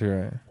does it now too,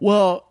 right?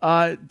 Well,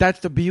 that's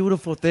the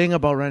beautiful thing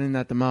about Running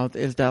at the Mouth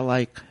is that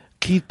like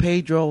Keith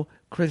Pedro,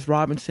 Chris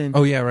Robinson,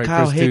 oh yeah, right,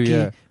 Kyle Chris Hickey,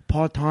 too,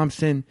 Paul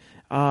Thompson,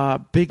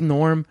 Big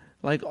Norm,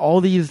 like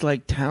all these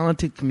like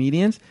talented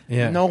comedians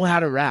know how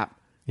to rap,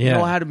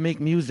 know how to make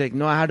music,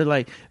 know how to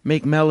like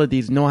make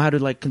melodies, know how to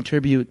like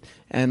contribute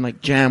and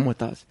like jam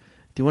with us.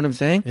 Do you know what I'm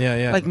saying?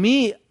 Yeah. Like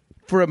me,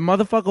 for a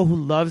motherfucker who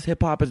loves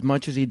hip hop as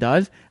much as he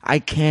does, I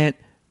can't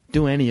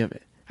do any of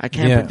it. I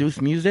can't produce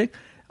music.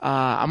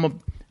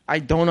 I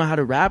don't know how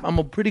to rap. I'm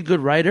a pretty good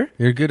writer.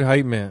 You're a good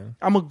hype man.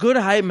 I'm a good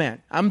hype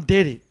man. I'm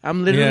Diddy.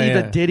 I'm literally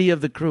the Diddy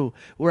of the crew,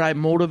 where I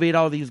motivate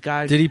all these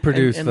guys. Diddy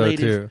produced and though ladies.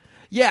 too.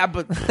 Yeah,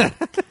 but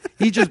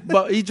he just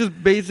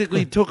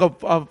basically took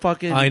a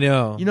fucking. I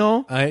know. You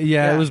know.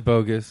 It was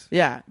bogus.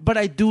 Yeah, but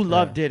I do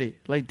love Diddy.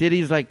 Like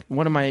Diddy's like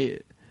one of my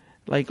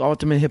like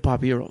ultimate hip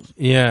hop heroes.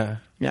 Yeah.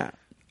 Yeah.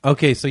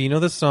 Okay, so you know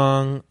the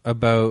song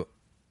about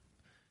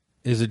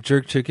is it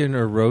jerk chicken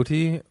or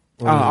roti?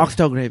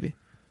 Oxtail gravy.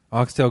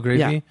 Oxtail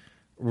gravy,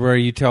 where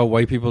you tell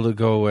white people to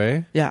go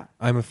away. Yeah,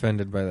 I'm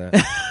offended by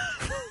that,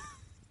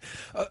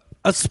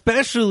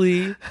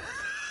 especially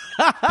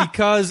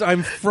because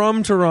I'm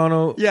from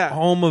Toronto.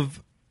 Home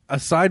of,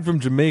 aside from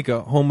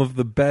Jamaica, home of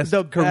the best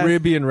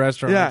Caribbean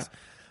restaurants. Yeah.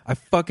 I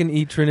fucking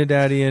eat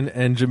Trinidadian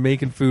and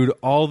Jamaican food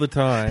all the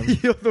time. You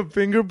have the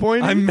finger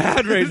pointing. I'm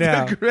mad right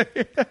now.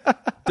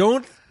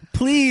 Don't.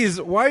 Please,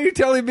 why are you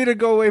telling me to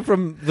go away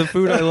from the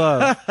food I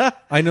love?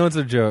 I know it's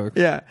a joke.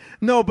 Yeah.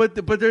 No, but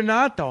they're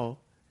not, though.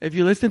 If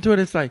you listen to it,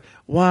 it's like,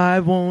 why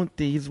won't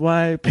these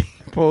white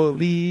people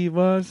leave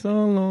us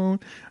alone?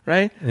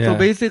 Right? Yeah. So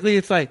basically,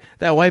 it's like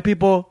that white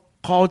people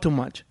call too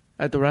much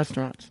at the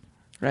restaurants.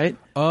 Right?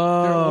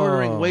 Oh. They're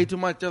ordering way too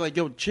much. They're like,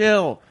 yo,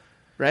 chill.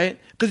 Right?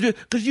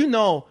 Because you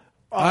know.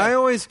 I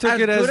always took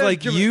it as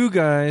like you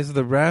guys,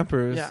 the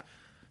rappers,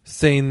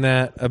 saying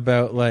that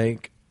about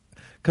like,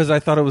 because I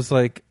thought it was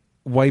like,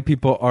 white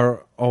people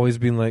are always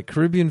being like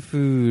Caribbean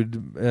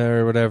food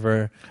or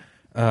whatever,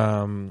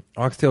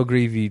 oxtail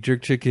gravy,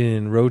 jerk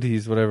chicken,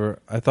 rotis, whatever.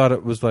 I thought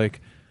it was like,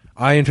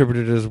 I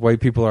interpreted it as white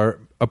people are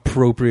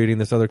appropriating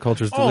this other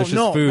culture's delicious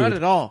food. Not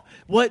at all.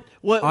 What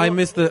I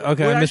missed the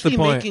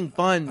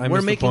point.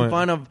 We're making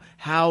fun of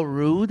how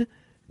rude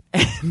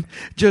and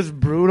just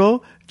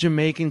brutal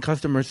Jamaican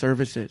customer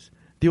service is.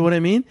 Do you know what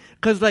I mean?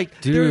 Because like,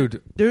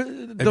 dude,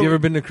 have you ever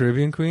been to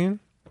Caribbean Queen?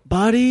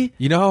 Buddy,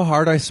 you know how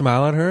hard I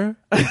smile at her?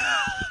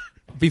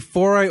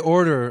 Before I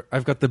order,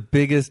 I've got the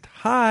biggest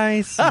high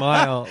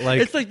smile.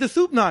 Like it's like the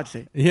soup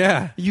Nazi.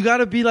 Yeah. You got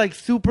to be like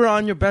super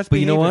on your best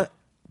behavior. But you know what?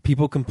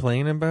 People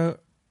complain about...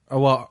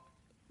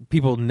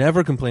 people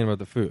never complain about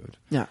the food.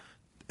 Yeah.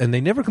 And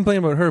they never complain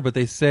about her, but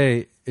they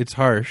say it's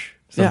harsh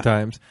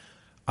sometimes.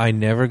 Yeah. I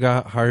never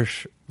got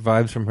harsh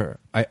vibes from her.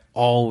 I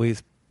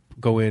always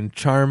go in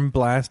charm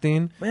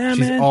blasting. Yeah,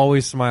 She's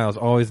always smiles,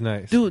 always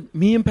nice. Dude,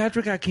 me and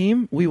Patrick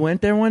Hakeem, we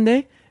went there one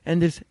day,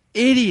 and this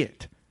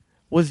idiot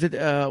was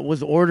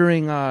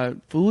ordering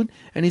food,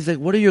 and he's like,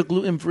 "What are your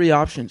gluten-free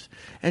options?"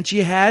 And she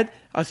had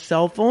a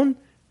cell phone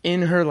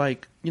in her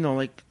like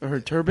her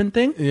turban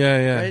thing.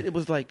 Yeah. Right? It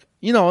was like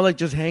like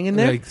just hanging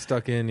there, like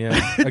stuck in,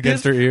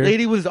 against her ear.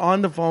 Lady was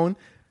on the phone,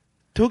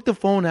 took the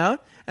phone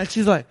out, and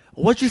she's like,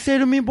 "What you say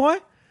to me, boy?"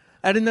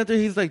 And then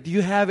he's like, "Do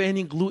you have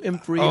any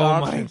gluten-free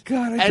options?" Oh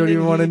my God, I don't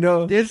even want to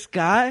know. This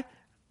guy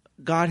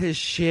got his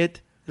shit,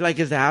 like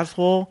his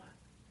asshole,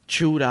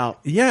 chewed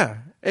out. Yeah.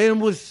 It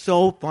was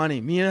so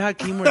funny. Me and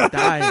Hakeem were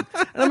dying.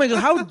 And I'm like,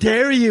 how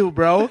dare you,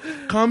 bro,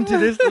 come to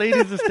this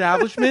lady's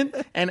establishment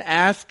and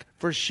ask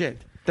for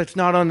shit that's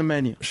not on the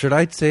menu. Should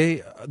I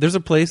say, there's a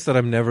place that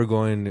I'm never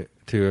going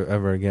to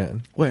ever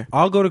again. Where?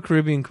 I'll go to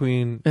Caribbean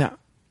Queen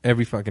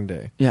every fucking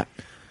day. Yeah.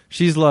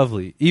 She's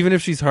lovely. Even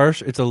if she's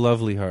harsh, it's a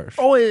lovely harsh.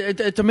 Oh,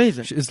 it's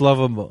amazing. It's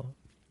lovable.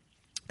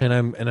 And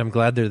I'm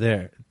glad they're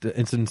there.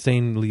 It's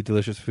insanely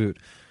delicious food.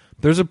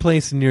 There's a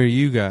place near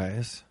you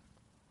guys.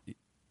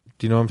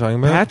 Do you know what I'm talking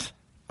about? Pat?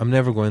 I'm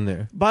never going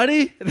there.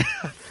 Buddy?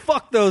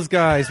 Fuck those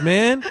guys,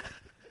 man.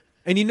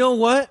 And you know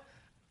what?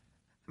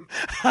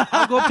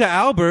 I'll go up to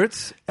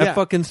Albert's at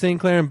fucking St.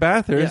 Clair and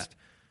Bathurst.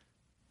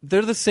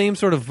 they're the same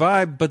sort of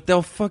vibe, but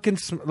they'll fucking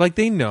like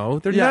they know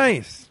they're Yeah.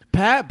 nice.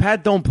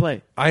 Pat don't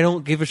play. I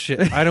don't give a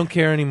shit. I don't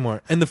care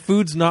anymore. And the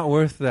food's not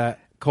worth that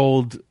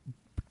cold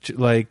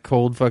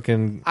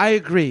fucking. I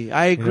agree.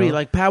 You know?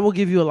 Like Pat will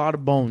give you a lot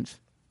of bones.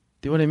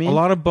 Do you know what I mean? A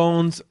lot of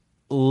bones,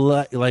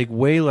 like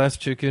way less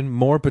chicken,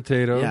 more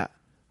potato. Yeah,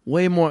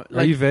 way more.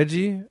 Are you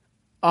veggie?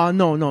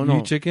 No.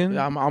 You chicken?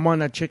 I'm on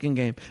that chicken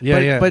game.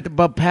 Yeah,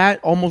 But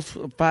Pat almost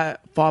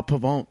fought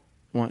Pavone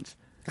once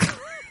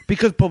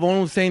because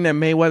Pavone was saying that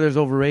Mayweather's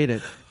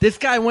overrated. This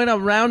guy went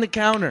around the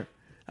counter.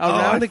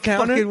 I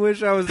fucking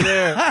wish I was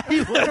there.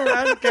 He went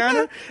around the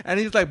counter and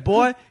he's like,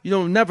 "Boy, you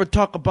don't never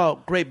talk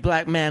about great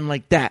black man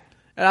like that."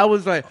 And I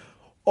was like,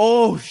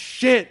 "Oh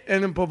shit!"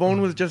 And then Pavone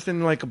was just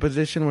in like a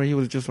position where he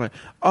was just like,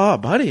 "Oh,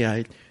 buddy,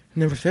 I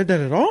never said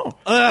that at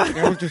all. Like,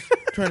 I was just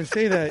trying to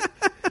say that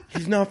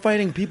he's not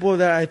fighting people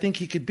that I think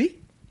he could beat."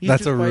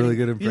 That's a really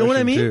good impression. You know what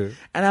I mean? Too.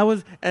 And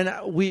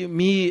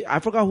I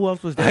forgot who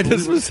else was there. I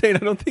just was saying, I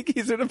don't think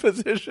he's in a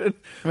position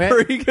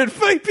where he could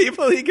fight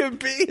people he could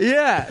beat.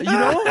 Yeah, you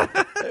know?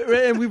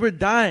 And we were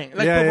dying.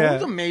 Like, Yeah,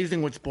 Pavone's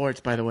amazing with sports,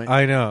 by the way.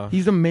 I know.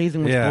 He's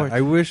amazing with sports.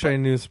 I wish I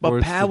knew sports.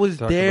 But Pat was to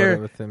talk there, about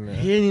it with him, yeah.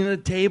 hitting the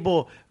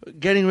table,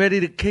 getting ready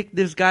to kick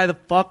this guy the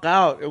fuck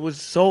out. It was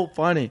so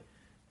funny.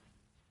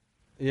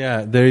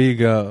 Yeah, there you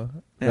go.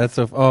 Yeah. That's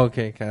so. Oh,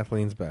 okay,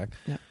 Kathleen's back.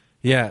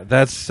 Yeah,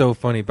 that's so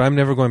funny. But I'm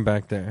never going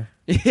back there.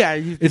 Yeah,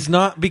 It's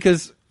not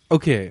because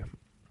okay,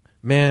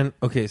 man.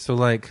 Okay, so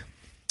like,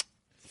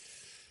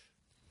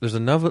 there's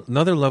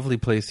another lovely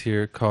place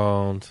here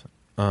called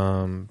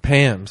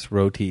Pam's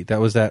Roti.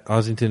 That was at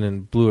Ossington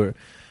and Bloor,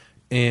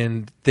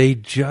 and they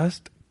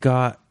just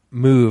got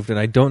moved, and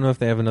I don't know if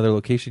they have another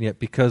location yet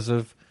because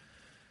of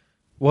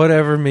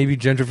whatever, maybe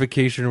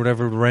gentrification or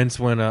whatever. Rents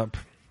went up,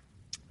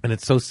 and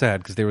it's so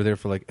sad because they were there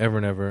for like ever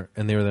and ever,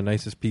 and they were the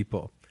nicest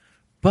people,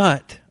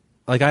 but.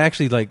 Like I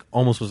actually like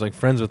almost was like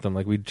friends with them.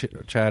 Like we'd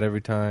chat every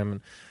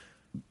time.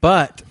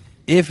 But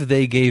if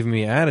they gave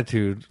me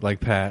attitude like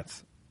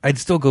Pat's, I'd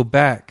still go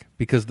back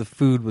because the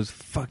food was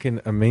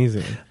fucking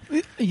amazing.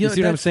 You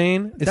see what I'm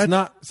saying? It's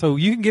not so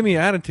you can give me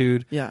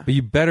attitude, but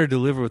you better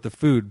deliver with the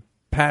food.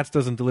 Pat's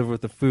doesn't deliver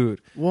with the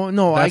food. Well,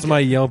 no, that's my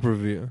Yelp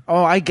review.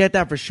 Oh, I get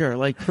that for sure.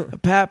 Like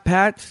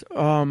Pat's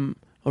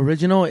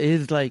original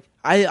is like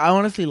I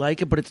honestly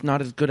like it, but it's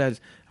not as good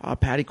as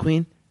Patty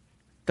Queen.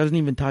 Doesn't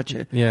even touch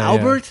it. Yeah,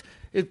 Albert's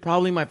is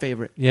probably my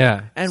favorite.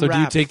 Yeah. And so wraps.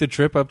 do you take the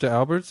trip up to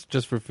Albert's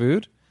just for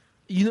food?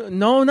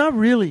 No, not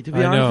really, to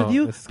be honest with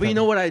you. It's But you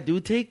know what I do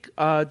take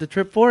the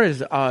trip for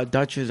is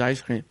Dutch's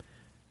ice cream.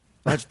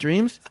 Dutch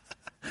Dreams.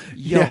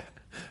 Yo. Yeah.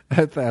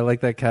 I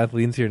like that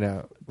Kathleen's here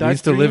now. Dutch we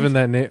used to live Dreams?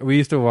 in that. We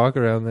used to walk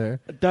around there.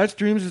 Dutch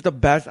Dreams is the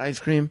best ice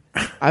cream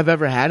I've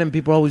ever had, and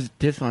people always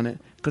diss on it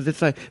because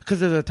it's like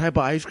because of the type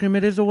of ice cream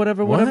it is or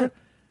whatever.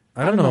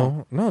 I don't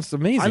know. No, it's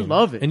amazing. I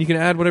love it. And you can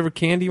add whatever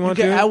candy you want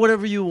to. You can add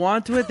whatever you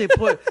want to it. They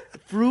put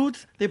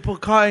fruits. They put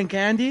cotton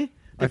candy.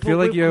 I feel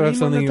like you have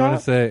something you want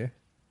to say.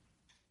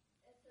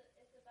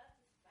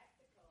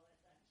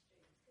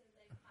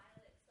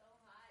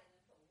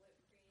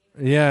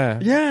 Yeah.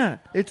 Yeah,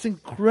 it's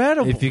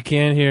incredible. If you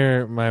can't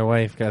hear my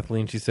wife,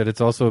 Kathleen, she said it's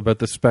also about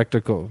the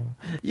spectacle.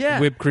 Yeah.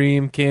 Whipped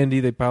cream,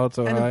 candy, they pile it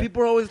so and high.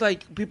 people are always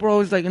like,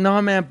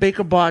 no, man,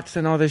 Baker Bots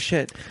and all this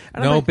shit.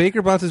 And I'm No, like,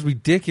 Baker Bots is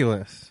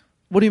ridiculous.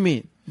 what do you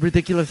mean?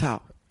 Ridiculous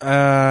how?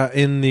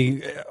 In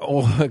the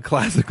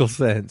classical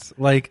sense.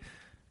 Like,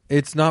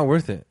 it's not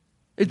worth it.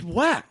 It's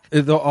whack.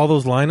 All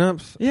those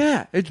lineups.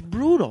 Yeah, it's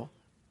brutal.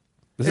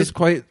 This is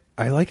quite...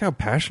 I like how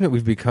passionate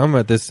we've become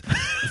at this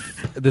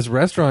this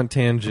restaurant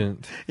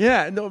tangent.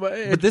 Yeah, no,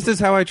 but this is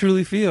how I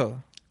truly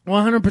feel.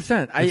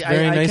 100%.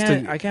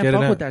 I can't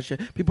fuck with that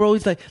shit. People are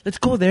always like, "Let's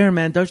go there,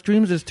 man. Dutch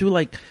Dreams is too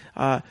like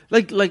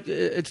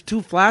it's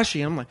too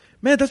flashy." I'm like,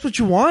 man, that's what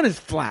you want is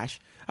flash.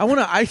 I want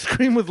an ice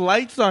cream with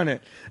lights on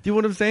it. Do you know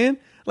what I'm saying?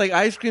 Like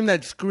ice cream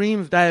that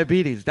screams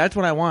diabetes. That's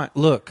what I want.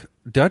 Look,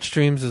 Dutch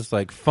Dreams is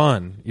like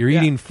fun. You're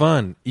eating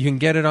fun. You can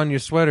get it on your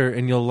sweater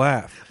and you'll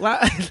laugh.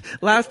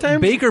 Last time,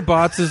 Baker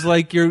Bots is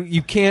like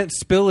you can't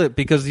spill it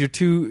because you're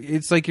too.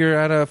 It's like you're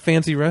at a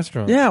fancy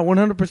restaurant. Yeah,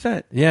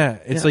 100%. Yeah,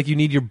 it's like you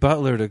need your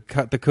butler to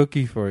cut the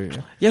cookie for you.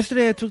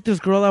 Yesterday, I took this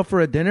girl out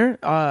for a dinner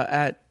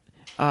at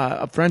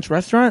a French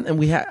restaurant,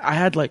 and I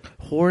had like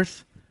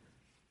horse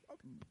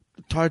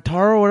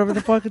tartare or whatever the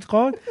fuck it's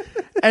called,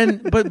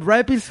 but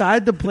right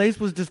beside the place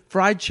was this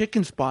fried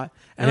chicken spot,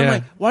 and I'm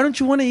like, why don't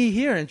you want to eat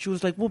here? And she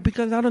was like, well,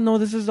 because I don't know,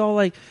 this is all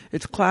like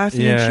it's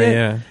classy and shit.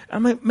 Yeah.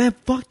 I'm like, man,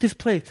 fuck this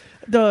place.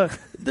 The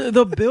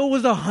bill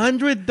was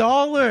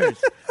 $100.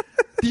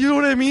 Do you know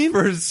what I mean?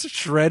 For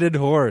shredded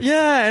horse.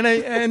 Yeah,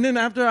 and then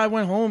after I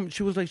went home,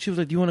 she was like,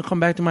 do you want to come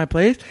back to my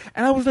place?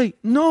 And I was like,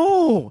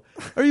 no,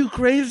 are you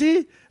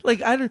crazy?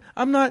 Like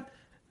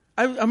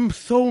I'm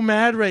so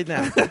mad right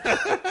now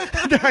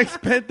that I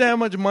spent that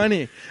much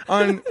money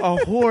on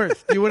a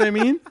horse. Do you know what I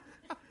mean?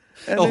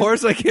 And a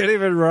horse I can't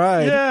even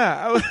ride.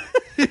 Yeah.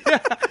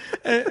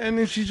 And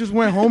then she just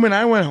went home and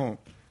I went home.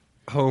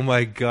 Oh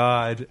my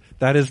God.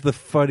 That is the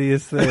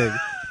funniest thing.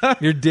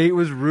 Your date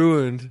was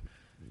ruined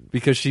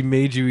because she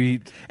made you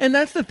eat And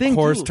that's the thing,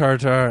 horse too.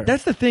 tartare.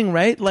 That's the thing,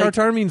 right? Like,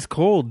 Tartare means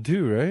cold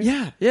too, right?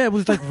 yeah, it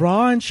was like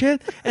raw and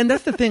shit. And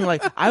that's the thing,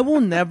 like, I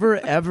will never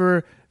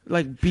ever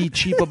like be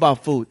cheap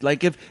about food.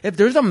 Like if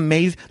there's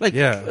amazing, like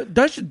Yeah.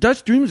 Dutch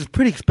Dreams is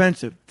pretty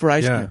expensive for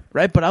ice Yeah. cream,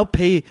 right? But I'll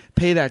pay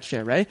that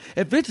shit, right?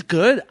 If it's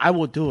good, I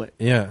will do it.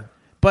 Yeah.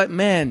 But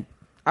man,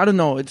 I don't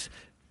know. It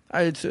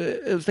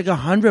was like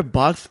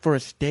 $100 for a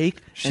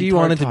steak. She and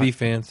wanted to tartare. be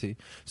fancy.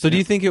 So do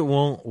you think it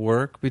won't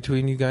work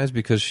between you guys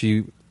because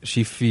she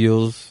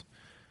feels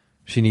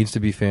she needs to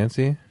be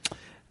fancy?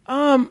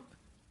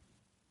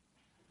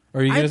 Or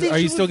are you I think are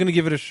she you still was- going to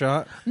give it a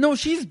shot? No,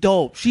 she's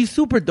dope. She's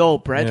super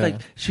dope, right? Yeah. Like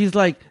she's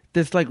like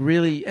this, like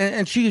really,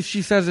 and she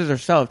says it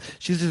herself.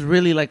 She's this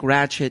really like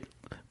ratchet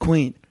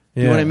queen.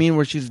 You know what Yeah. I mean?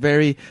 Where she's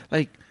very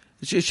like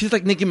she's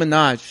like Nicki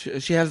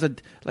Minaj. She has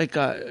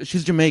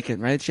she's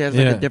Jamaican, right? She has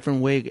like Yeah. a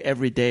different wig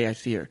every day. I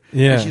see her.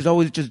 Yeah. And she's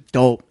always just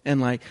dope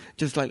and like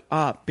just like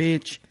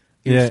bitch.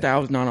 Your Yeah.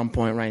 style's not on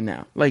point right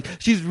now. Like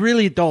she's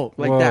really dope,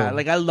 like Whoa. that.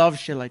 Like I love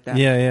shit like that.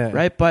 Yeah, yeah.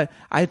 Right, but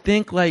I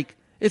think like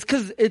it's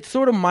because it's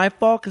sort of my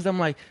fault because I'm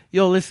like,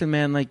 yo, listen,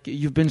 man, like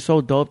you've been so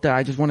dope that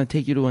I just want to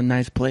take you to a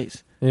nice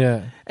place.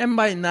 Yeah. And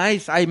by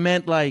nice, I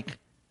meant like,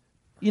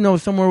 you know,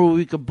 somewhere where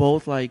we could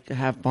both like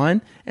have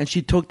fun. And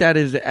she took that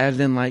as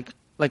in like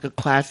a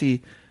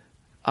classy,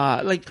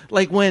 like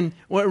when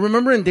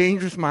remember in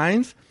Dangerous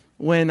Minds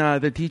when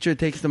the teacher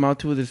takes them out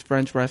to this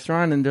French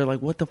restaurant and they're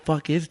like, what the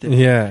fuck is this?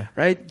 Yeah.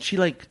 Right?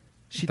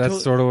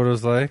 That's sort of what it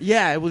was like.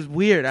 Yeah, it was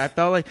weird. I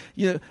felt like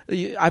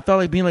I felt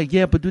like being like,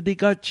 yeah, but do they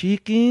got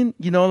chicken?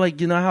 You know,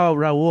 like you know how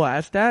Raul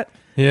asked that.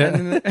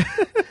 Yeah.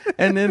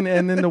 And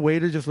then the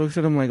waiter just looks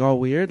at him like all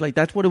weird. Like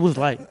that's what it was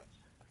like.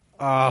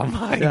 Oh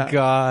my Yeah.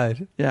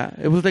 God. Yeah,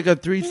 it was like a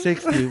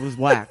 360. It was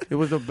whack. It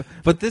was a.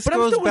 But this But I'm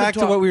goes still gonna back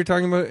to talk. what we were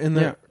talking about in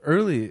the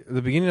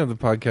the beginning of the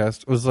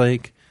podcast was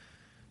like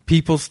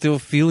people still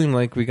feeling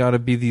like we got to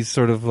be these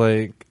sort of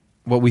like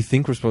what we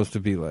think we're supposed to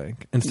be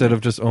like instead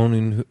of just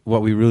owning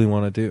what we really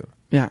want to do.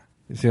 Yeah.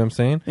 You see what I'm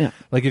saying? Yeah.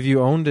 Like if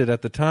you owned it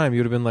at the time, you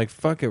would have been like,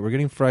 "Fuck it, we're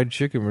getting fried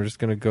chicken. We're just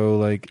gonna go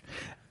like."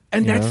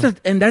 And You that's know?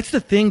 the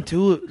thing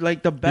too.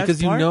 Like the best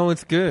Because you part, know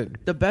it's good.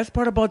 the best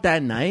part about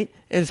that night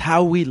is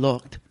how we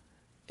looked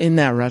in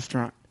that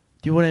restaurant.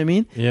 Do you know what I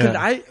mean?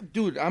 Yeah.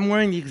 Dude, I'm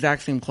wearing the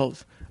exact same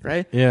clothes,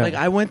 right? Yeah. Like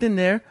I went in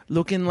there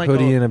looking like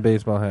Hoodie and a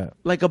baseball hat.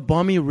 like a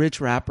bummy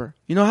rich rapper.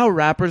 You know how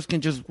rappers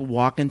can just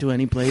walk into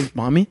any place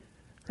bummy,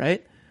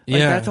 right? Like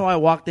Yeah. that's how I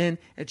walked in,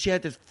 and she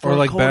had this fur Or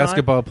like coat on.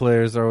 basketball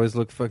players always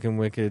look fucking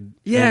wicked.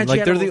 Yeah, And, she like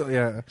had they're a- the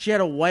yeah. She had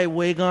a white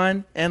wig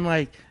on and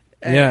like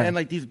Yeah. and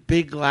like these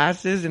big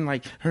glasses and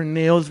like her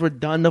nails were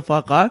done the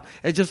fuck up.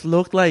 It just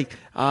looked like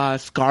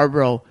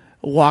Scarborough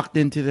walked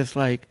into this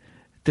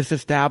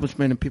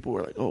establishment and people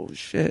were like, "Oh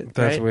shit."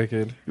 That's right?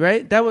 wicked.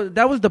 Right? That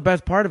was the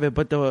best part of it,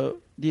 but the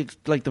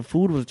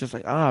food was just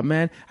like,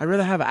 man, I'd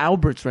rather have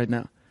Alberts right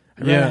now.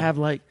 I'd rather Yeah. have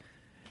like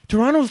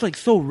Toronto's like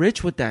so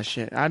rich with that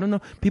shit. I don't know.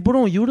 People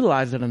don't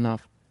utilize it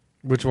enough.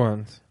 Which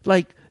ones?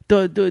 Like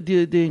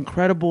the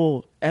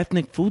incredible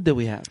ethnic food that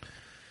we have.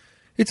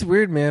 It's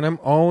weird, man. I'm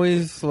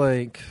always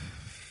like,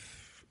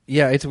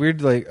 yeah, it's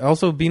weird. Like,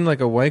 also being like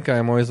a white guy,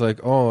 I'm always like,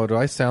 oh, do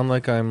I sound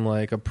like I'm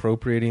like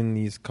appropriating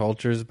these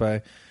cultures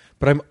by?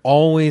 But I'm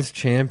always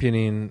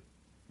championing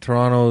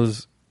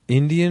Toronto's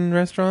Indian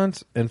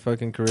restaurants and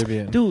fucking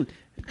Caribbean. Dude,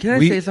 can I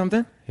We- say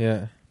something?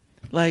 Yeah,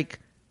 Like,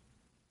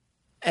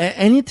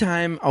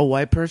 anytime a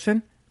white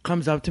person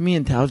comes up to me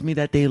and tells me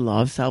that they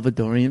love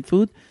Salvadorian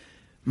food,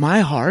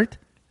 my heart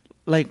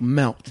like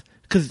melts.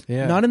 Because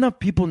Yeah. not enough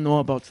people know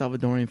about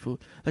Salvadorian food.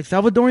 Like,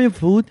 Salvadorian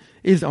food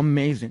is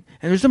amazing.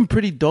 And there's some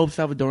pretty dope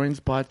Salvadorian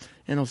spots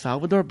in El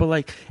Salvador, but,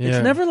 like, Yeah.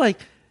 it's never, like,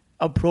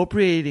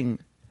 appropriating.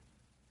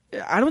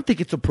 I don't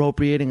think it's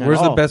appropriating where's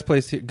at all. the best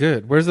place?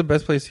 Good. Where's the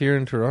best place here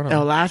in Toronto?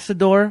 El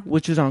Asador,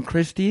 which is on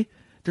Christie.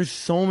 There's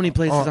so many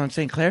places Oh, on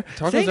St. Clair.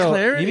 Tacos St.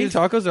 Clair You mean is...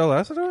 Tacos El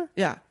Asador?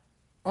 Yeah.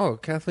 Oh,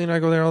 Kathleen and I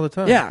go there all the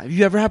time. Yeah. Have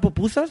you ever had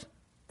pupusas?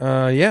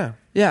 Yeah.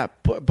 Yeah,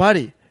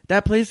 buddy.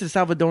 That place is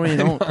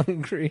Salvadorian I'm owned.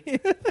 hungry.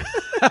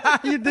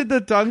 You did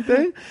the tongue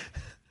thing?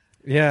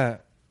 Yeah.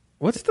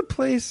 What's the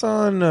place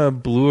on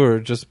Bloor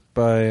just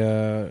by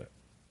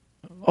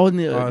Oh,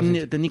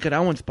 the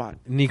Nicaraguan spot.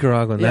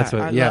 Nicaraguan? Yeah, That's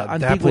what. Yeah,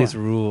 that Antigua. place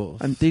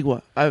rules.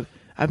 Antigua.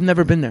 I've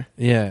never been there.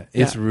 Yeah,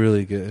 it's Yeah.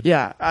 really good.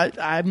 Yeah,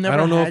 I've never I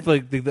don't know had, if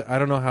like I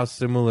don't know how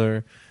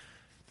similar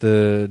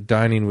the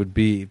dining would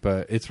be,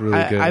 but it's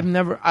really good. I've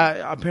never.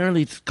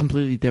 Apparently, it's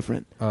completely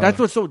different. That's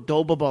what's so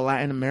dope about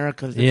Latin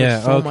America. Is Yeah,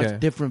 there's so okay. much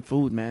different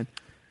food, man.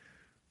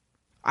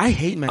 I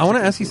hate Mexican I want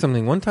to ask you food.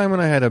 something. One time when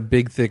I had a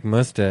big thick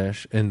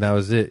mustache and that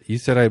was it, you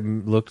said I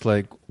looked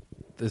like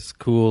this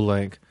cool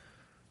like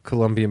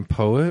Colombian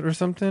poet or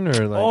something,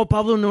 or like. Oh,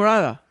 Pablo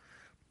Neruda.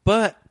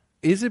 But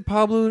is it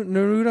Pablo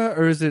Neruda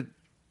or is it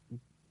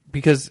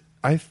because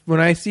when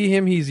I see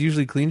him, he's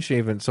usually clean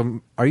shaven.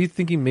 So are you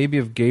thinking maybe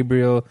of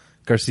Gabriel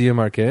Garcia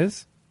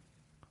Marquez?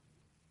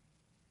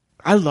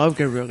 I love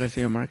Gabriel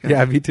Garcia Marquez.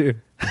 Yeah, me too.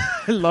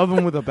 I love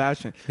him with a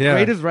passion. Yeah.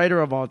 Greatest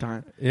writer of all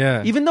time.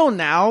 Yeah. Even though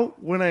now,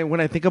 when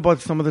I think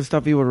about some of the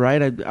stuff he would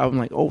write, I'm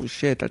like, oh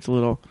shit, it's a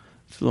little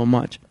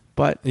much.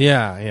 But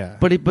yeah.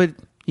 but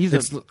he's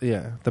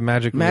the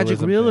magic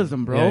realism,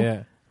 thing. bro.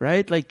 Yeah.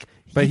 Right? Like,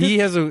 But he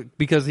has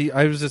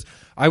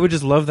I would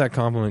just love that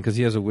compliment because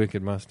he has a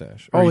wicked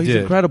mustache. Or he's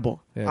did.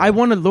 incredible. Yeah. I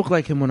want to look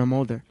like him when I'm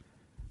older.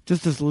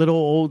 Just this little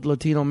old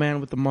Latino man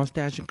with a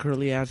mustache and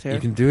curly ass hair. You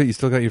can do it. You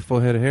still got your full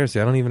head of hair. See,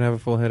 I don't even have a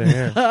full head of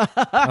hair.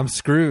 I'm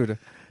screwed.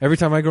 Every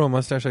time I grow a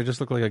mustache, I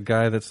just look like a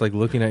guy that's like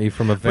looking at you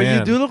from a van.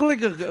 But you do look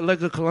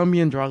like a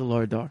Colombian drug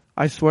lord, though.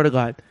 I swear to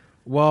God.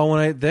 Well,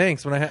 I'm like,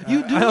 thanks. I want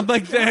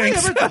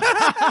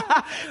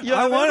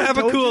to have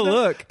a cool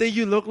look. That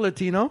you look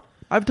Latino.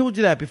 I've told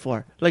you that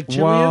before. Like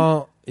Chilean.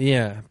 Well,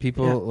 yeah,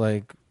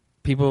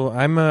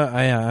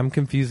 I'm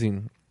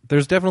confusing.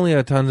 There's definitely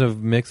a tons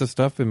of mix of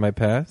stuff in my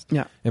past.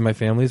 Yeah. In my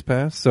family's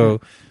past. So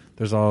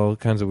there's all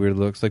kinds of weird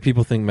looks. Like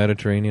people think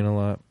Mediterranean a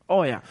lot.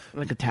 Oh yeah,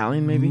 like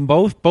Italian maybe.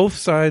 Both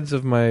sides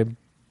of my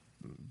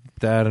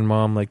dad and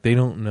mom, like they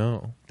don't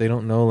know. They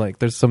don't know. Like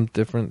there's some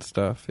different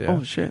stuff. Yeah.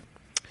 Oh shit.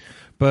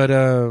 But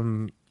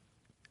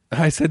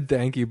I said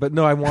thank you, but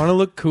no, I want to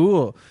look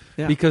cool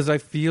because I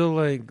feel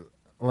like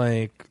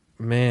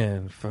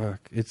man,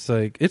 fuck. It's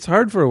like it's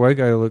hard for a white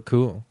guy to look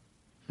cool.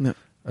 No.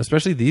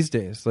 Especially these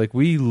days. Like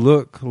we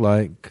look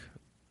like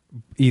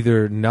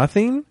either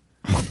nothing,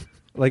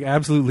 like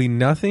absolutely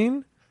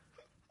nothing,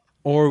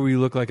 or we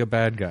look like a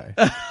bad guy.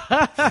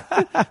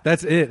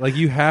 That's it. Like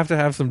you have to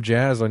have some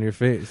jazz on your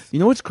face. You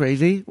know what's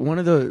crazy? One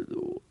of the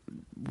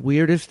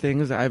weirdest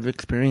things I've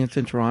experienced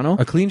in Toronto.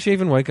 A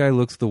clean-shaven white guy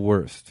looks the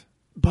worst.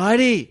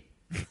 Buddy,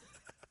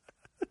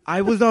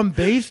 I was on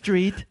Bay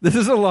Street. This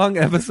is a long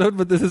episode,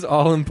 but this is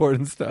all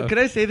important stuff. Can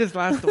I say this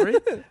last story?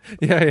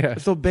 Yeah.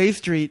 So Bay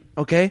Street,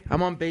 okay?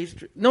 I'm on Bay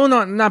Street. No,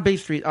 not Bay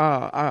Street.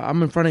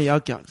 I'm in front of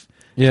Yuck Yucks.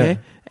 Yeah. Okay?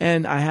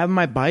 And I have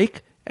my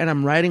bike, and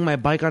I'm riding my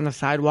bike on the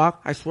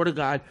sidewalk, I swear to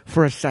God,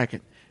 for a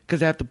second.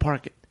 Because I have to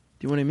park it.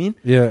 Do you know what I mean?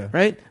 Yeah.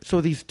 Right?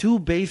 So these two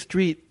Bay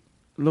Street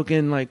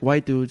looking like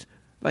white dudes,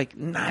 like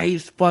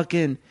nice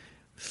fucking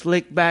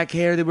slick back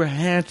hair. They were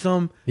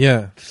handsome.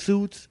 Yeah.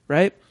 Suits,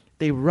 right?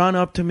 They run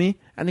up to me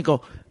and they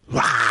go,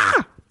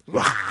 wah!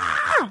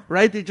 Wah!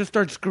 Right? They just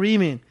start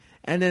screaming.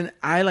 And then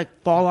I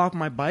like fall off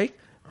my bike.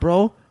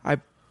 Bro, I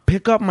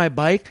pick up my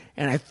bike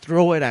and I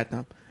throw it at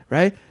them.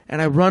 Right?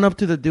 And I run up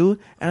to the dude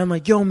and I'm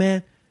like, yo,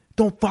 man,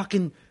 don't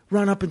fucking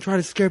run up and try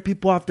to scare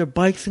people off their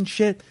bikes and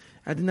shit.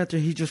 And then after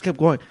he just kept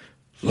going,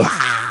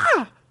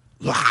 wah!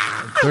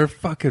 Wah! They're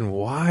fucking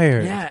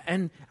wired. Yeah,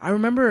 and I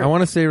remember. I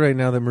want to say right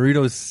now that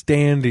Marito is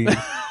standing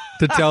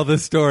to tell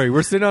this story.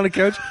 We're sitting on a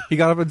couch. He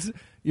got up and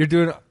you're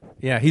doing.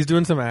 Yeah, he's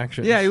doing some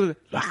action. Yeah, he was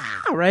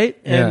right.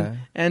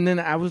 And then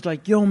I was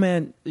like, "Yo,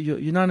 man,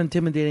 you're not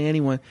intimidating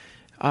anyone.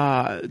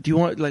 Do you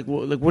want like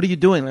what are you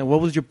doing? Like, what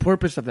was your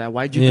purpose of that?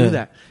 Why'd you do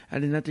that?"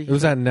 And then it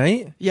was at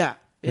night. Yeah.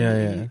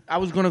 Yeah. I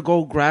was gonna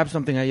go grab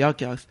something at Yuck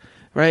Yucks.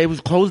 Right, it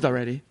was closed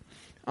already.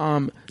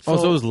 So it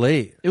was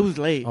late. It was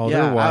late. Oh,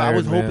 yeah, they're wired, I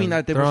was hoping man.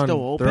 that they were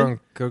still open. They're on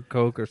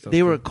coke or something.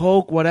 They were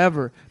coke,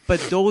 whatever.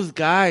 But those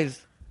guys,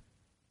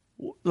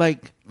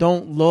 like,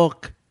 don't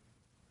look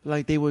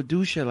like they would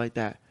do shit like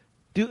that.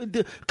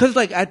 Because,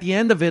 like, at the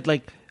end of it,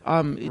 like,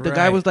 the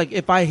guy was like,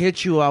 "If I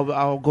hit you,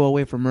 I'll go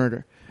away for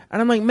murder."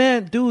 And I'm like,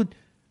 "Man, dude,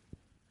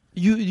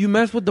 you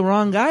messed with the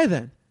wrong guy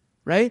then,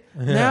 right?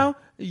 Yeah. Now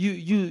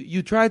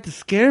you tried to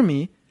scare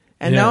me,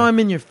 and now I'm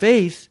in your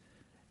face."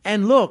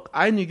 And look,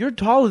 I knew you're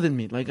taller than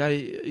me. Like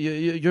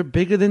you're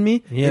bigger than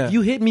me. Yeah. If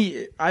you hit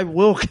me, I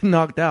will get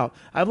knocked out.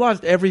 I've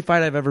lost every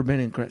fight I've ever been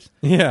in, Chris.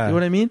 Yeah. You know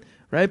what I mean?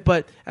 Right?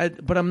 But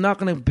I'm not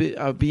gonna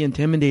be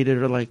intimidated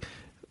or like,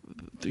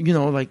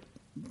 like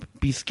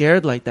be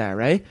scared like that,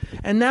 right?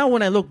 And now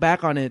when I look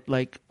back on it,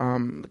 like,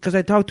 because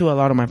I talked to a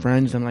lot of my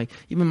friends and like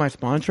even my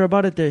sponsor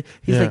about it,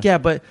 he's like, yeah,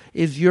 but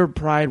is your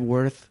pride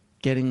worth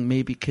getting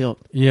maybe killed?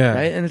 Yeah.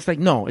 Right? And it's like,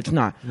 no, it's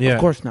not. Yeah. Of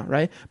course not,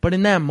 right? But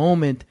in that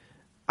moment,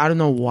 I don't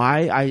know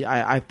why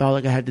I felt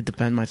like I had to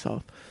defend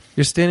myself.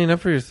 You're standing up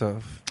for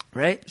yourself,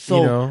 right?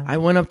 So I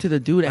went up to the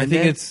dude, and I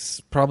think it's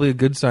probably a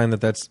good sign that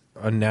that's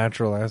a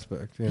natural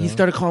aspect. He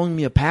started calling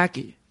me a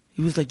packy.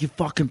 He was like, "You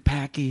fucking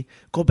packy,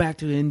 go back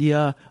to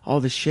India,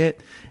 all this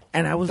shit."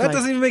 And I was that like,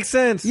 doesn't even make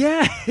sense.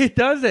 Yeah, it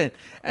doesn't.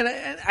 And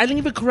I didn't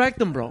even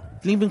correct him, bro.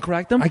 Didn't even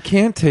correct him. I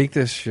can't take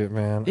this shit,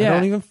 man. Yeah. I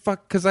don't even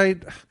because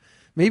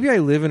maybe I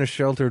live in a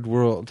sheltered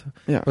world.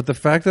 Yeah. But the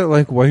fact that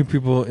like white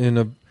people in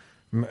a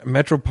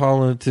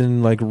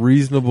metropolitan, like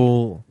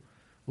reasonable,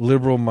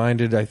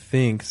 liberal-minded, I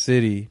think,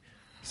 city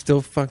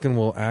still fucking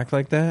will act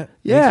like that.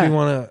 Yeah. Makes me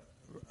want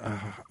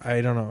to,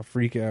 I don't know,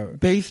 freak out.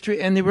 Bay Street,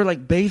 and they were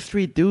like Bay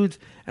Street dudes.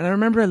 And I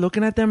remember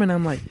looking at them, and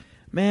I'm like,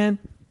 man,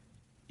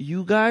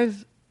 you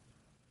guys.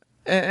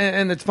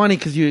 And it's funny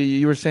because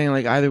you were saying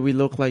like either we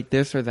look like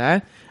this or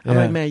that. I'm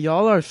like, man,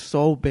 y'all are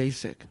so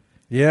basic.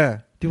 Yeah.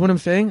 Do you know what I'm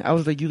saying? I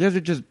was like, you guys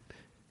are just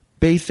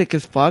basic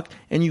as fuck,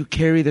 and you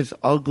carry this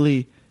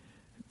ugly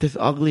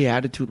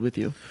attitude with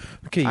you.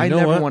 Okay, I know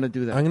never what? want to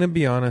do that. I'm going to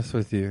be honest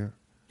with you.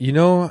 You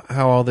know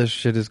how all this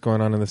shit is going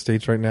on in the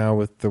States right now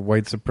with the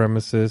white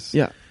supremacists?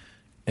 Yeah.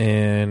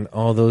 And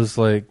all those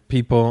like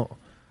people.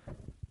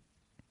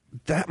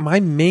 That my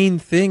main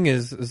thing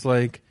is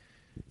like,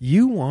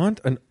 you want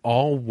an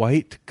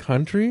all-white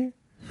country?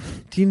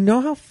 Do you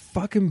know how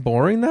fucking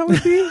boring that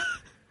would be?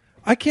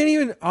 I can't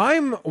even.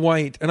 I'm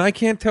white, and I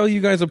can't tell you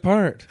guys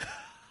apart.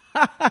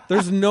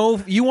 There's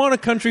no. You want a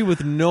country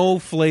with no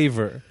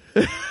flavor.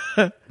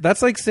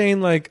 That's like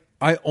saying like,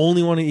 I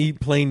only want to eat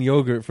plain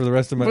yogurt for the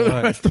rest of my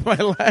life.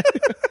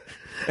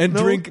 And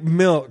drink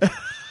milk.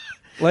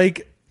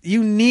 Like,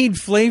 you need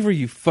flavor,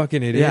 you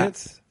fucking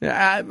idiots.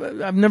 Yeah,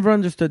 I've never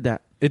understood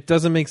that. It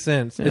doesn't make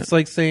sense. Yeah. It's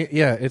like saying,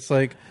 it's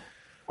like,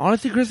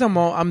 honestly, Chris,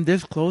 I'm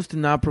this close to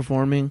not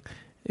performing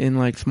in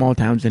like small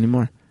towns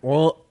anymore.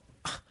 Well,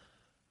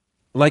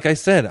 like I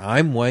said,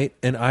 I'm white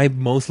and I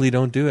mostly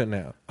don't do it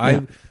now.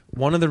 Yeah.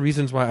 One of the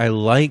reasons why I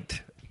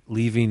liked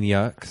leaving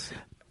Yucks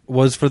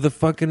was for the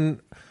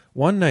fucking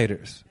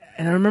one-nighters.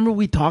 And I remember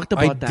we talked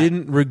about that. I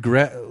didn't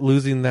regret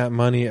losing that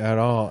money at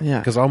all. Yeah.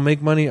 Because I'll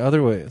make money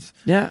other ways.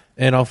 Yeah.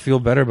 And I'll feel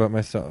better about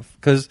myself.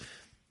 Because,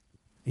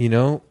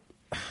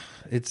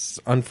 it's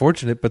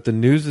unfortunate, but the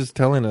news is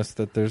telling us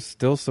that there's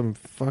still some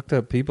fucked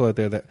up people out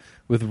there that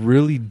with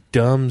really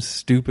dumb,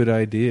 stupid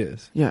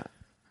ideas. Yeah.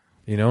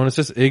 And it's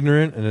just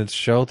ignorant and it's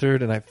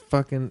sheltered and I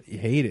fucking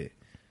hate it.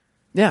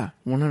 Yeah,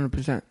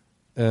 100%.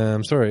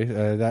 I'm sorry.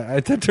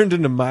 That turned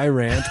into my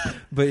rant.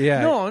 But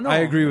yeah, No. I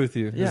agree with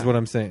you, Yeah. is what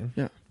I'm saying.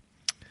 Yeah.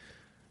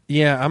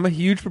 Yeah, I'm a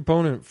huge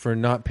proponent for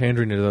not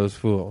pandering to those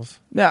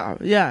fools.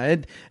 Yeah.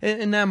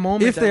 In that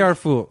moment. If they are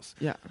fools.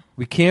 Yeah.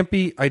 We can't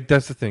be,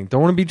 that's the thing.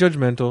 Don't want to be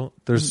judgmental.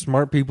 There's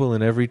smart people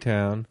in every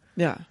town.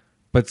 Yeah.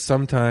 But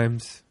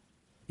sometimes,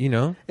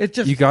 it's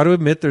just, you got to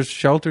admit there's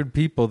sheltered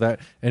people that,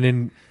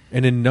 and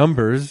in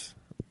numbers,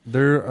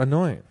 they're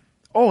annoying.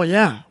 Oh,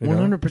 yeah.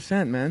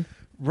 100%, man.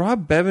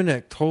 Rob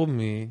Bevanek told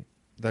me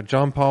that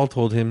John Paul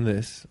told him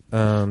this.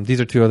 These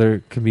are two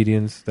other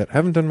comedians that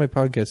haven't done my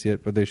podcast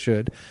yet, but they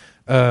should.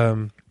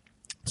 So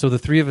the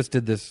three of us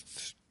did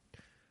this.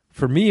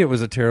 For me, it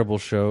was a terrible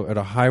show at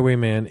a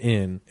Highwayman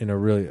Inn in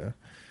Aurelia.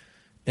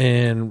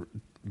 And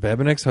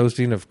Bevanek's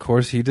hosting. Of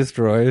course, he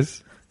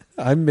destroys.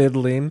 I'm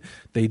middling.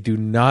 They do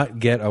not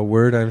get a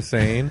word I'm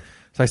saying.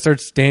 So I start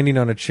standing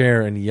on a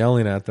chair and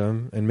yelling at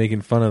them and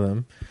making fun of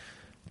them.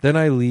 Then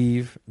I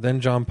leave.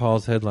 Then John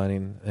Paul's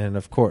headlining, and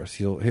of course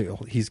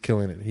he's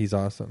killing it. He's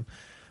awesome.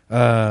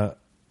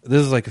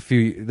 This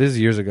is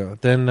years ago.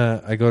 Then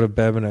I go to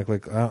Bevanek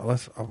like, I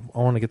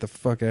want to get the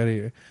fuck out of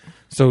here.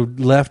 So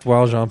left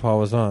while Jean Paul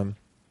was on.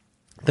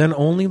 Then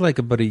only like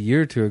about a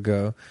year or two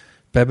ago,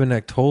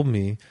 Bevanek told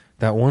me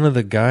that one of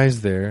the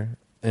guys there,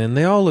 and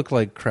they all look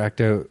like cracked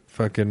out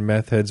fucking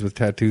meth heads with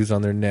tattoos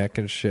on their neck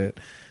and shit,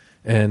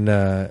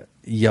 and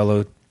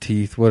yellow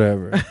teeth,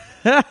 whatever.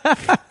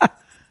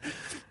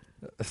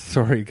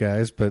 Sorry,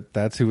 guys, but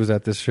that's who was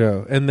at this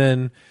show. And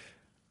then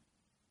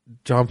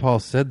John Paul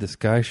said this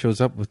guy shows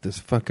up with this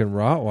fucking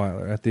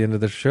Rottweiler at the end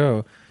of the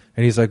show.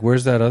 And he's like,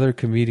 where's that other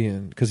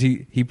comedian? Because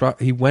he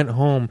went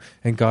home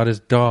and got his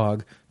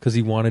dog because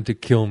he wanted to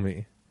kill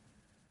me.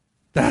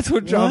 That's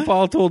what John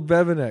Paul told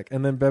Bevanek.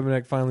 And then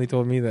Bevanek finally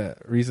told me that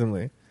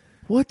recently.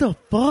 What the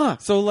fuck?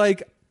 So,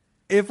 like,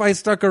 if I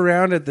stuck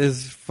around at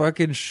this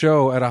fucking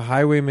show at a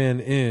Highwayman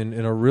Inn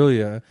in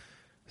Aurelia,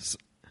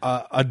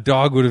 a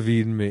dog would have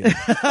eaten me.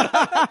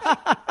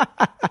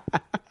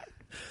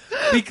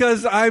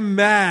 Because I'm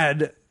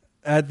mad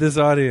at this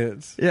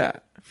audience. Yeah.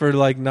 For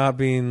like not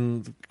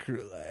being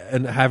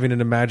and having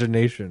an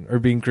imagination or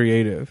being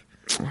creative.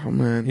 Oh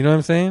man. You know what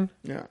I'm saying?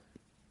 Yeah.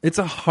 It's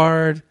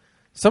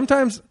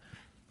sometimes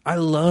I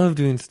love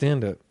doing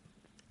stand up.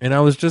 And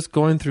I was just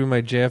going through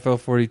my JFL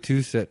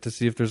 42 set to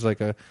see if there's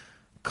like a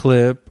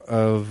clip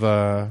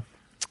of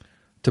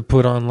to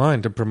put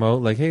online to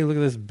promote, like, hey, look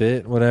at this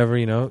bit, whatever,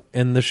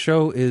 And the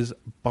show is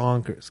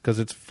bonkers because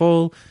it's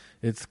full,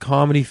 it's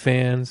comedy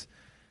fans,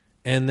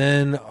 and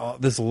then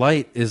this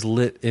light is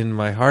lit in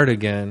my heart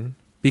again.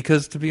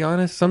 Because to be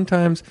honest,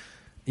 sometimes,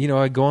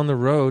 I go on the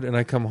road and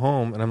I come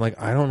home and I'm like,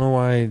 I don't know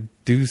why I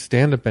do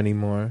stand up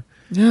anymore.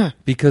 Yeah,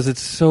 because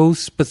it's so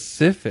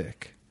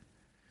specific.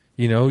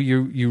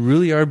 You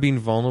really are being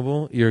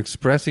vulnerable. You're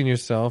expressing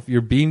yourself.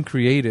 You're being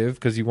creative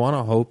because you want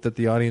to hope that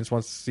the audience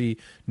wants to see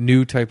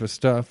new type of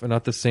stuff and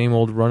not the same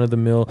old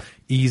run-of-the-mill,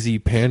 easy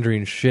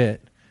pandering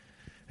shit.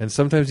 And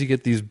sometimes you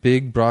get these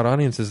big, broad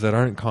audiences that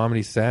aren't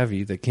comedy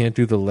savvy, that can't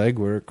do the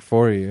legwork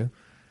for you.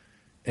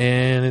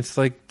 And it's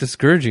like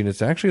discouraging.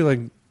 It's actually like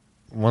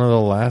one of the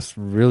last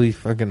really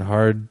fucking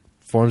hard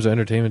forms of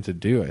entertainment to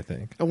do, I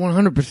think.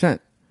 100%.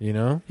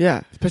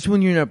 Yeah, especially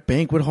when you're in a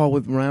banquet hall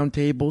with round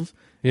tables.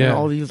 Yeah, and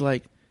all these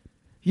like,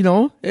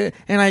 and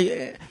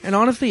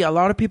honestly, a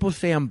lot of people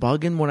say I'm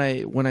bugging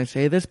when I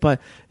say this,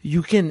 but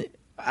you can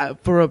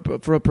for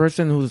a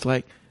person who's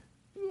like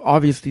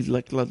obviously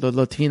like the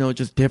Latino,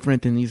 just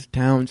different in these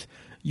towns.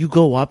 You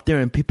go up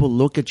there and people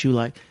look at you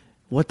like,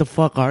 "What the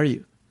fuck are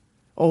you?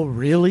 Oh,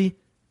 really?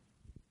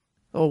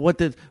 Oh,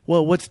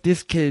 what's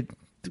this kid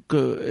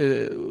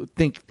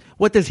think?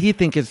 What does he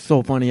think is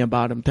so funny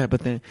about him? Type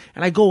of thing.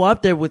 And I go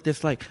up there with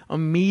this like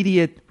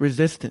immediate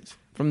resistance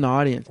from the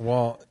audience.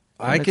 Well,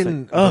 And I it's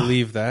can like, ugh.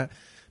 believe that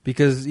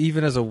because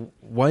even as a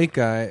white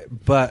guy,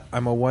 but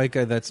I'm a white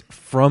guy that's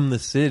from the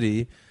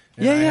city,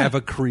 and I have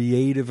a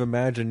creative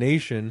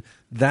imagination.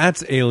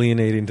 That's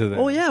alienating to them.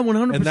 Oh yeah,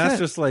 100%. And that's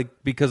just like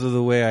because of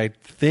the way I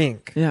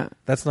think. Yeah.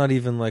 That's not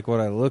even like what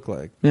I look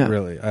like. Yeah.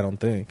 Really, I don't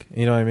think.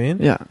 You know what I mean?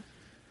 Yeah.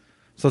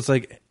 So it's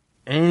like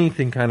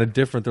anything kind of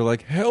different. They're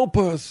like, help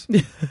us.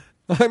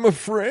 I'm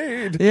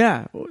afraid.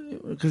 Yeah,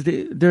 because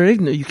they're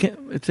ignorant. You can't.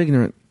 It's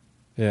ignorant.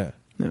 Yeah.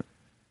 Yeah.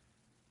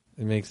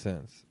 It makes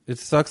sense. It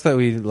sucks that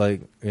we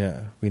like.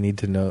 Yeah, we need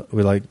to know.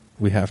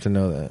 We have to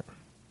know that.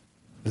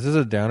 Is this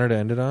a downer to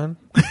end it on?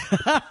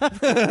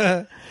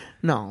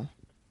 No.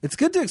 It's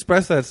good to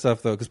express that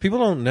stuff though, because people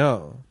don't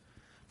know.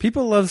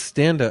 People love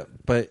stand-up,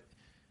 but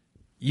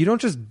you don't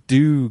just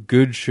do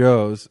good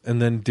shows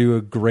and then do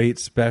a great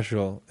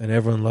special, and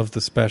everyone loves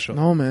the special.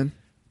 No, man.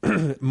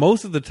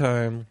 Most of the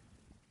time,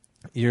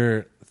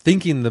 you're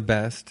thinking the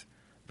best,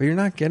 but you're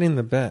not getting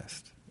the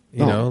best.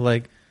 You know,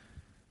 like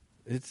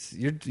it's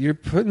you're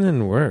putting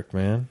in work,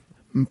 man.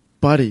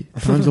 Buddy,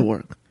 tons of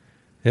work.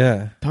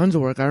 Yeah. Tons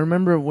of work. I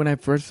remember when I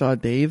first saw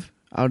Dave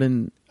out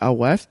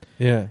west.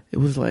 Yeah. It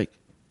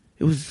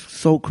was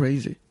so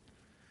crazy.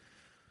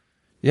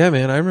 Yeah,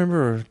 man. I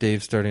remember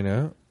Dave starting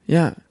out.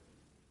 Yeah.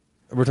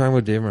 We're talking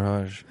about Dave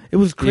Mirage. It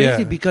was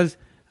crazy Yeah. because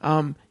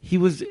he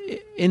was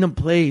in a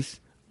place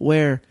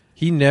where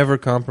He never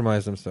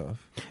compromised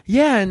himself.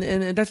 yeah,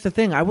 and that's the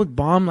thing. I would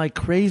bomb like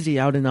crazy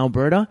out in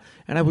Alberta,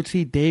 and I would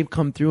see Dave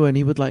come through, and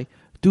he would like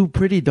do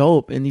pretty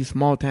dope in these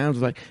small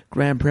towns like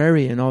Grand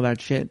Prairie and all that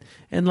shit.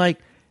 And like,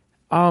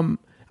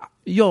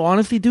 yo,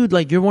 honestly, dude,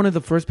 like you're one of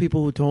the first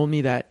people who told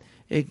me that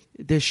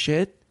this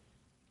shit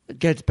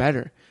gets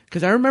better.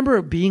 Because I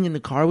remember being in the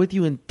car with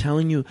you and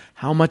telling you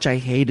how much I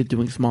hated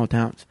doing small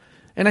towns.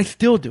 And I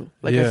still do.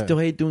 Like, Yeah. I still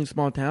hate doing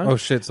small towns. Oh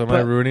shit! So am I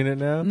But- ruining it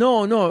now?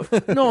 No.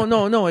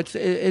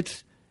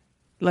 It's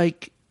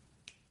like,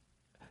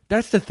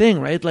 that's the thing,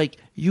 right? Like,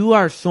 you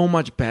are so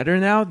much better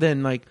now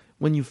than like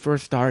when you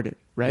first started,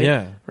 right?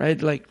 Yeah.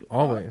 Right? Like,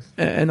 Always.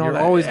 and all You're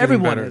that. always getting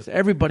Everyone better. is.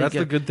 Everybody That's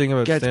the good thing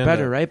about gets stand-up.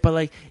 better, right? But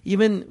like,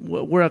 even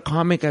we're a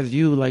comic as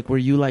you, like, where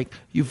you like,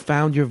 you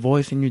found your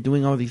voice and you're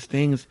doing all these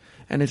things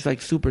and it's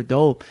like super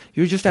dope.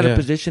 You're just at Yeah. a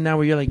position now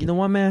where you're like, you know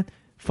what, man?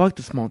 Fuck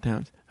the small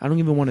towns. I don't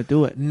even want to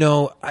do it.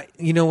 No,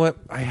 you know what?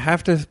 I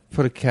have to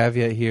put a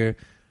caveat here.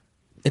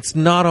 It's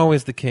not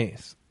always the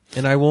case,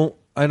 and I won't.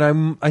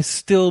 And I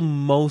still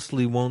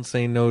mostly won't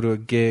say no to a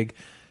gig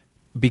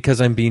because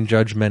I'm being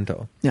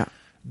judgmental. Yeah.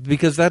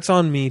 Because that's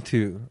on me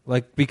too.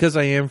 Like, because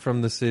I am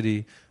from the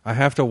city, I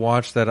have to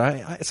watch that.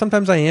 I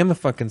sometimes I am a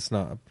fucking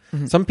snob.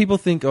 Mm-hmm. Some people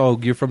think, oh,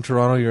 you're from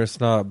Toronto, you're a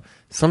snob.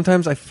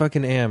 Sometimes I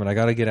fucking am, and I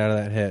got to get out of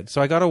that head.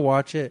 So I got to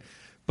watch it.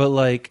 But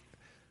like,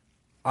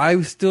 I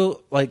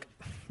still like,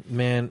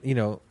 man, you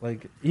know,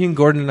 like Ian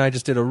Gordon and I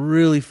just did a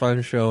really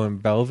fun show in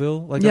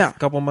Belleville like Yeah. a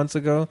couple months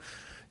ago,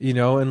 you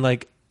know, and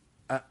like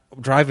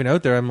driving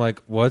out there, I'm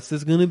like, what's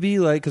this going to be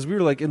like? Because we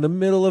were like in the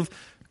middle of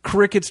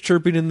crickets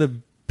chirping in the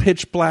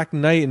pitch black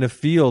night in a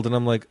field, and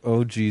I'm like,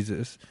 oh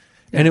Jesus.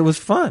 And it was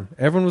fun.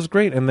 Everyone was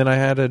great. And then I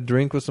had a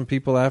drink with some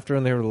people after,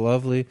 and they were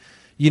lovely.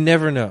 You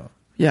never know.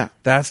 Yeah.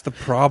 That's the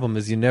problem,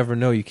 is you never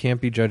know. You can't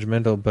be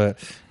judgmental. But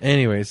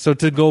anyway, so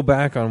to go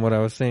back on what I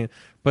was saying,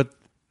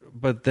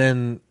 but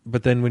then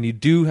when you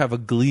do have a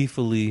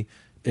gleefully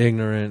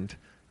ignorant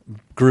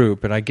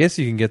group, and I guess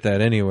you can get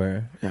that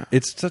anywhere. Yeah.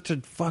 It's such a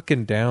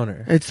fucking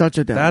downer. It's such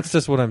a downer. That's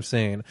just what I'm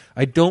saying.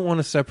 I don't want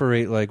to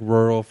separate like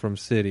rural from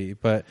city,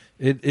 but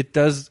it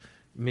does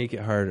make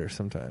it harder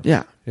sometimes.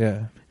 Yeah.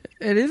 Yeah.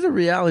 It is a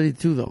reality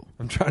too, though.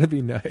 I'm trying to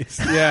be nice.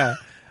 Yeah.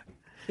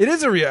 It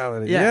is a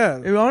reality. Yeah.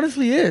 It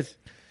honestly is.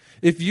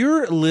 If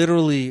you're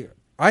literally,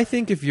 I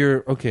think if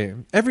you're, okay,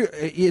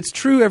 it's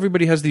true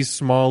everybody has these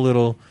small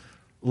little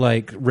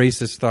like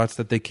racist thoughts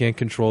that they can't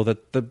control,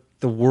 that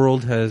the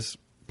world has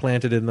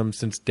planted in them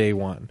since day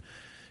one.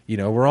 You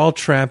know, we're all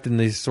trapped in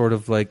these sort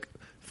of like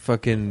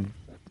fucking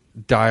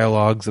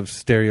dialogues of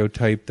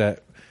stereotype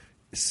that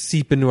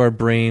seep into our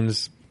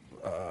brains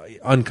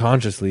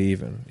unconsciously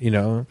even, you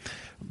know.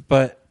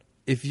 But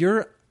if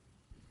you're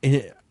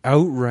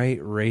outright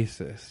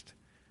racist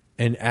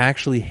and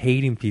actually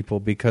hating people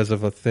because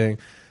of a thing,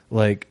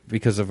 like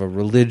because of a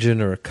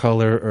religion or a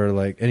color or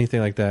like anything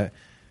like that,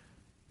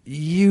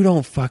 you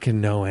don't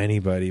fucking know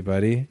anybody,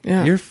 buddy.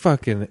 Yeah. You're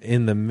fucking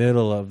in the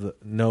middle of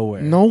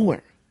nowhere.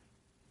 Nowhere.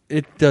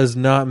 It does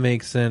not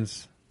make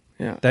sense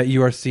Yeah. that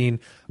you are seen.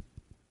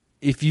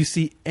 If you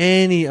see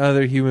any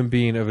other human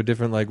being of a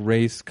different like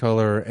race,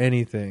 color, or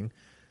anything,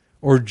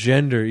 or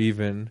gender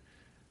even,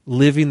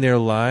 living their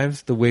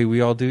lives the way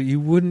we all do, you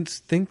wouldn't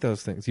think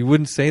those things. You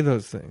wouldn't say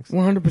those things.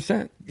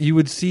 100%. You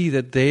would see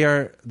that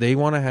they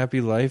want a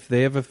happy life.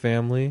 They have a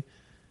family.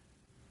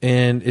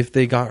 And if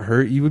they got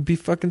hurt, you would be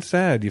fucking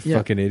sad, you Yeah.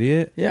 fucking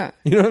idiot. Yeah.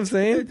 You know what I'm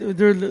saying?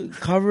 They're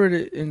covered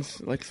in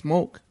like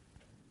smoke.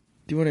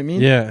 Do you know what I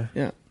mean? Yeah.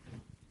 Yeah.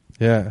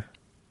 Yeah.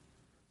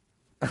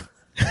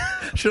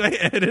 Should I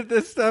edit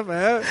this stuff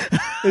out?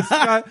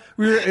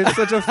 It's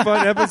such a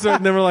fun episode,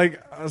 and then we're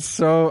like,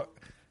 so.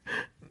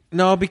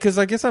 No, because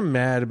I guess I'm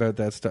mad about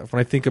that stuff when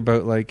I think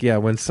about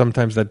when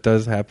sometimes that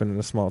does happen in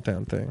a small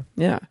town thing.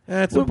 Yeah.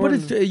 That's But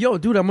important. yo,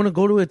 dude, I'm gonna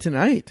go to it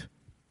tonight.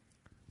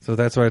 So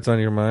that's why it's on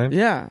your mind.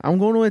 Yeah, I'm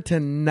going to it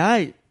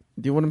tonight.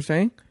 Do you know what I'm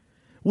saying?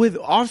 With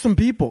awesome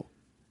people.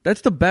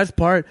 That's the best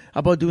part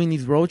about doing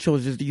these road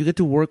shows is you get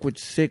to work with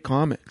sick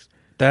comics.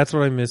 That's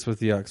what I miss with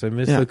Yucks. I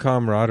miss the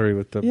camaraderie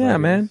with the Yeah,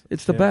 buddies. man.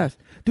 It's the best.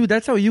 Dude,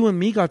 that's how you and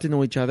me got to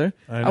know each other.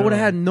 I would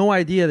have had no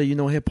idea that you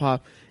know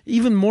hip-hop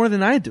even more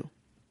than I do. Do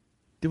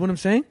you know what I'm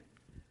saying?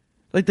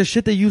 Like, the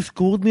shit that you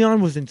schooled me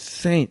on was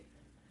insane.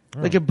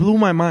 Like, it blew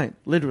my mind,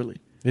 literally.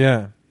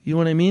 Yeah. You know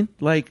what I mean?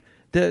 Like,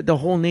 the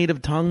whole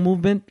native tongue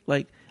movement.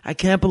 Like, I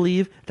can't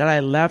believe that I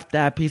left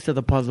that piece of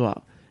the puzzle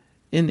out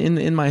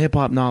in my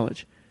hip-hop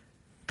knowledge.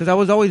 Because I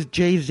was always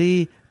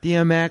Jay-Z,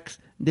 DMX,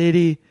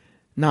 Diddy,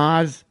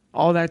 Nas,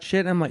 all that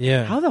shit. I'm like,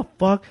 how the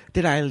fuck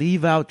did I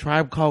leave out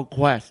Tribe Called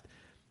Quest,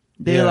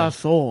 De La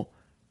Soul,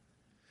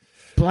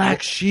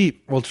 Black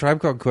Sheep? Well, Tribe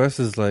Called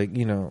Quest is like,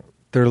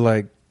 they're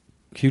like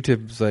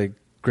Q-Tip's like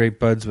great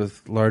buds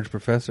with Large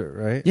Professor,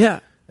 right?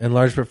 Yeah. And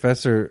Large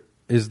Professor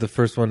is the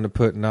first one to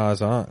put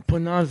Nas on.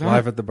 Put Nas on.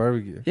 Live at the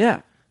Barbecue.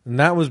 Yeah. And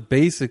that was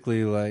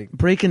basically like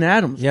Breaking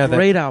Atoms. Yeah,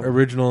 Great that album.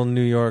 original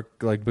New York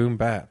like boom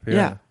bap.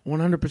 Yeah,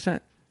 100%.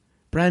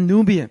 Brand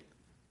Nubian.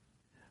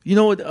 You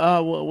know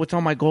what's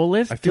on my goal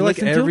list? I feel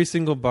like every to?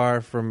 single bar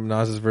from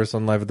Nas's verse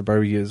on Live at the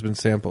Barbecue has been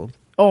sampled.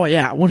 Oh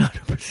yeah,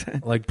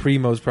 100%. Like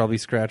Primo's probably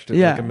scratched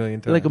it like a million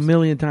times. Like a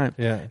million times.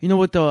 Yeah. You know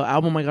what the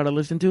album I got to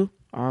listen to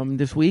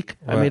this week?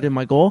 What? I made it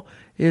my goal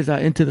is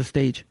Into the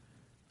Stage.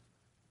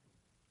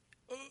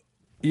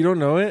 You don't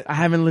know it? I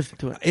haven't listened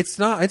to it. It's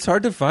not. It's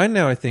hard to find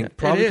now. I think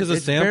probably because of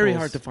It's samples. very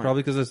hard to find.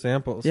 Probably because of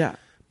samples. Yeah.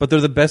 But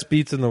they're the best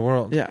beats in the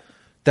world. Yeah.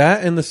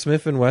 That and the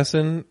Smith and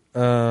Wesson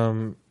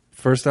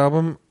first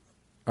album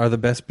are the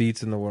best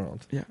beats in the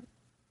world. Yeah.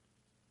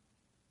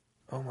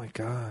 Oh my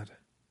god.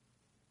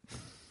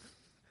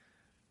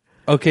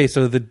 Okay,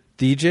 so the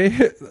DJ,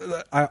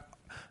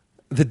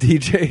 the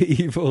DJ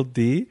Evil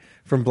D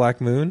from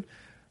Black Moon.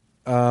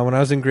 When I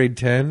was in grade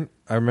 10,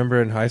 I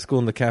remember in high school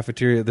in the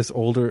cafeteria, this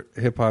older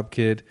hip hop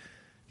kid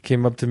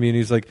came up to me and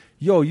he's like,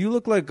 "Yo, you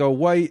look like a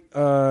white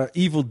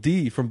Evil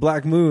D from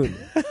Black Moon."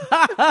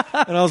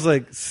 And I was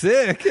like,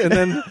 "Sick!" And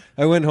then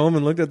I went home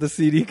and looked at the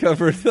CD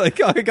cover. Like,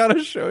 oh, I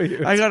gotta show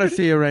you. I gotta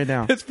see it right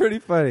now. It's pretty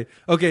funny.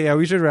 Okay, yeah,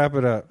 we should wrap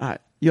it up.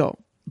 Yo,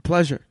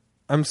 pleasure.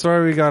 I'm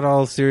sorry we got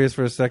all serious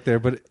for a sec there,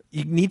 but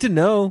you need to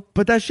know.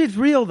 But that shit's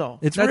real though.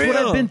 It's That's real.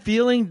 what I've been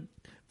feeling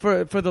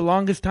for the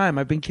longest time.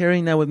 I've been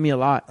carrying that with me a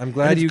lot. I'm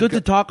glad and it's good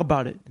to talk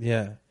about it.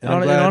 Yeah,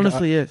 And it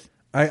honestly is.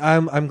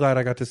 I'm glad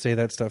I got to say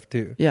that stuff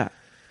too. Yeah.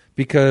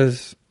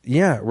 Because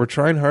we're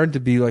trying hard to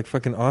be like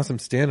fucking awesome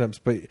stand-ups,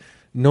 but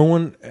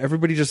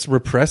everybody just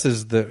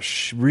represses the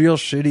real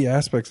shitty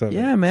aspects of it.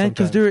 Yeah, man,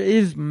 because sometimes. there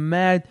is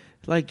mad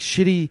like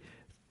shitty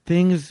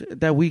things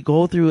that we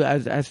go through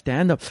as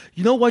stand-up.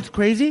 You know what's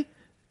crazy?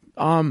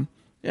 And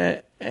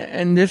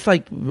this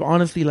like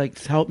honestly like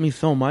helped me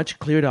so much,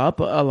 cleared up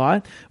a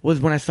lot,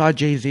 was when I saw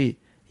Jay-Z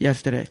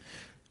yesterday.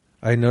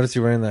 I noticed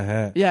you're wearing the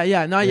hat.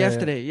 Yeah, not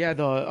yesterday. Yeah,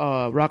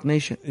 the Rock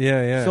Nation.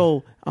 Yeah.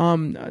 So,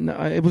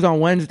 it was on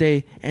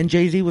Wednesday, and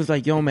Jay-Z was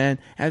like, "Yo, man,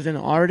 as an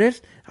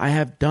artist, I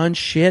have done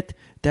shit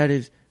that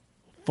is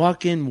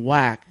fucking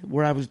whack.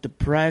 Where I was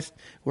depressed,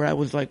 where I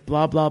was like,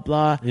 blah blah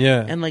blah.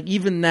 Yeah. And like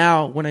even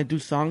now, when I do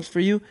songs for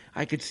you,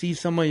 I could see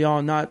some of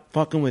y'all not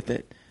fucking with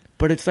it.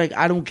 But it's like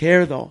I don't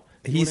care though."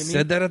 You He know what I mean?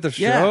 said that at the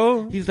Yeah.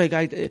 show? He's like,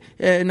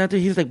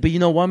 he's like, but you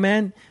know what,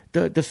 man?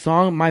 The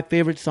song, my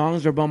favorite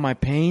songs are about my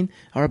pain,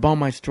 are about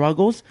my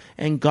struggles,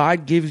 and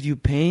God gives you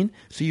pain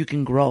so you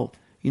can grow.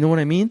 You know what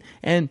I mean?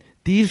 And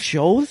these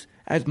shows,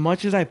 as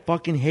much as I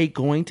fucking hate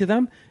going to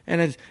them,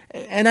 and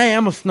I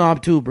am a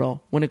snob too,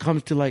 bro, when it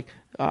comes to like,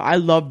 I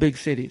love big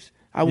cities.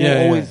 I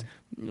will always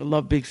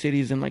love big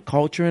cities and like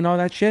culture and all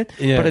that shit.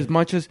 Yeah. But as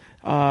much as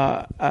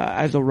a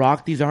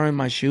rock these are in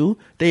my shoe,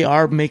 they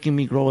are making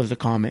me grow as a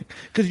comic.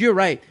 Because you're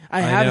right, I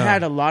have know.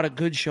 had a lot of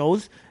good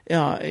shows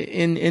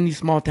in these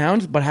small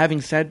towns. But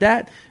having said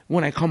that,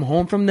 when I come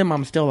home from them,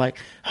 I'm still like,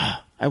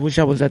 I wish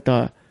I was at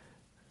the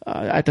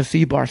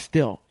C Bar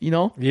still. You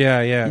know?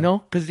 Yeah. You know?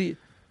 Because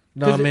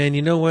No, man,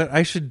 you know what?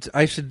 I should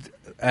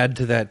add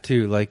to that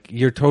too. Like,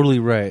 you're totally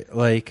right.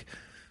 Like,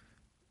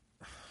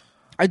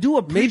 I do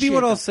appreciate. maybe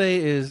what I'll that. say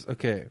is,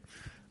 okay,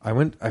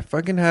 I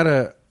fucking had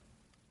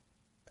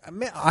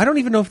I don't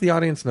even know if the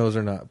audience knows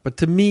or not, but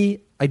to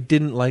me, I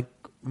didn't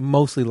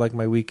mostly like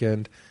my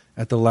weekend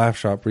at the Laugh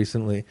Shop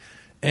recently.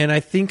 And I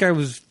think I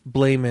was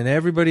blaming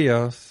everybody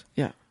else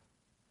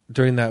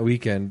during that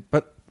weekend.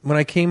 But when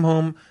I came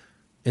home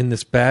in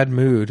this bad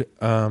mood,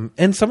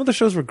 and some of the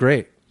shows were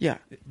great. Yeah.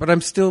 But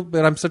I'm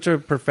such a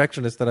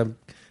perfectionist that I'm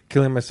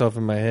killing myself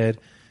in my head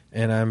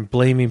and I'm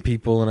blaming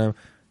people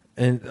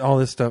and all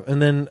this stuff.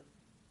 And then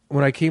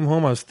when I came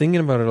home, I was thinking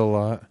about it a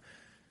lot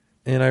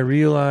and I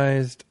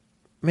realized,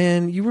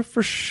 man, you were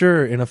for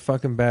sure in a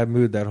fucking bad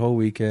mood that whole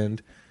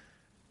weekend.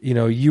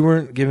 you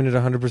weren't giving it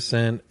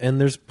 100%, and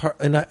there's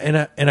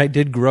I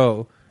did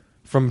grow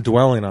from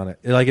dwelling on it.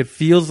 Like, it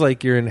feels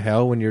like you're in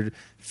hell when you're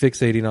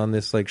fixating on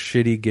this like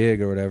shitty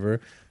gig or whatever,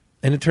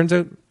 and it turns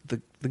out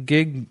the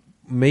gig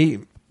might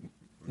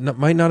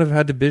not have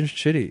had to be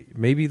shitty.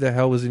 Maybe the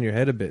hell was in your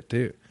head a bit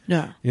too.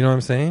 Yeah. You know what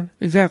I'm saying?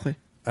 Exactly.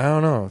 I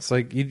don't know. It's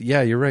like,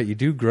 you're right. You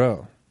do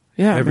grow.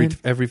 Yeah.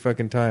 Every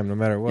fucking time, no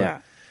matter what.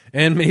 Yeah.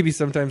 And maybe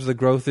sometimes the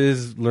growth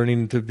is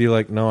learning to be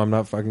like, no, I'm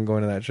not fucking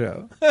going to that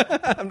show.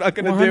 I'm not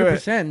going to do it.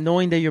 100%,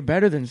 knowing that you're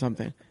better than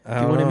something. Do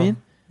you know what I know. mean?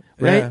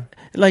 Right? Yeah.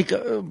 Like,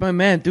 but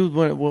man, dude,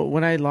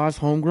 when I lost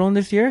Homegrown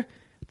this year,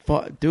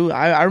 dude,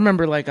 I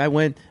remember like I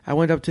went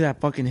up to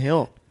that fucking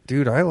hill.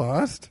 Dude, I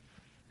lost.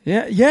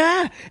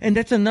 Yeah, and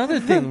that's another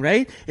thing,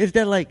 right? Is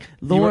that like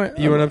Lauren?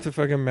 You went up to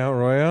fucking Mount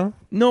Royal?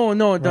 No,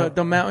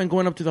 the mountain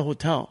going up to the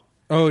hotel.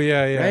 Oh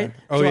yeah. Right?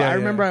 Oh so yeah. I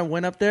remember I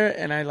went up there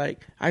and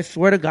I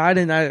swear to God,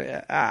 and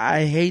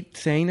I hate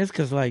saying this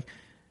because like,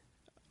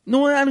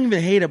 no, I don't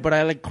even hate it, but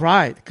I like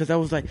cried because I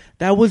was like,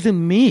 that wasn't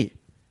me.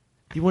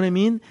 You know what I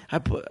mean?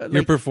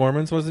 Your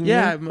performance wasn't you?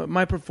 Yeah,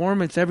 my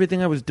performance,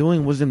 everything I was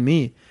doing wasn't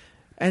me.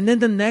 And then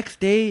the next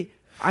day,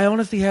 I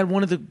honestly had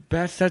one of the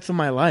best sets of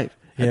my life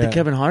at the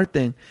Kevin Hart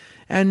thing.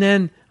 And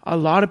then a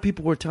lot of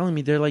people were telling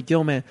me, they're like,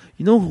 yo, man,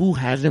 you know who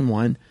hasn't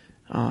won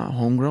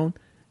Homegrown?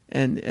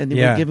 And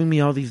they were giving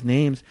me all these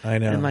names. I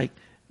know. And like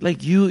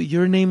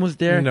your name was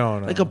there. No.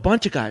 Like a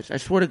bunch of guys, I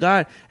swear to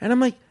God. And I'm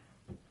like,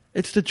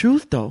 it's the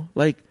truth, though.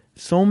 Like,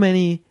 so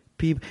many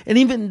people. And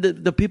even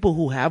the people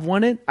who have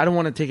won it, I don't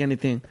want to take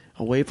anything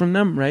away from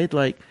them, right?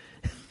 Like,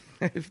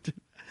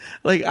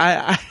 like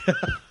I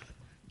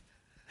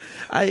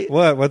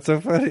What's so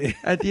funny?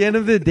 at the end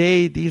of the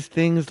day, these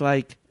things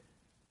like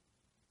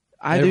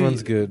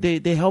everyone's good.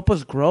 They help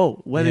us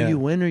grow, whether Yeah. you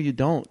win or you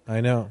don't.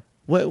 I know.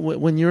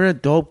 When you're a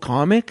dope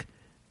comic,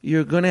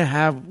 you're gonna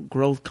have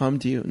growth come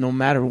to you, no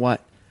matter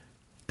what.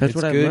 That's It's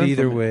what I've good learned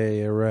either from it. way.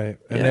 You're right.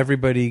 And Yeah.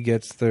 everybody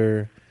gets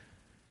their,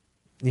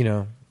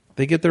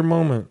 they get their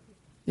moment.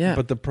 Yeah,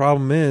 But the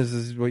problem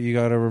is what you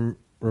got to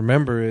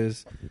remember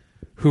is,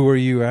 who are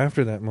you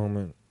after that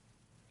moment?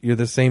 You're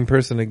the same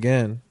person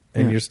again,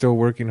 and Yeah. you're still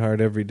working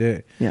hard every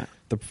day. yeah,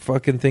 The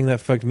fucking thing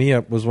that fucked me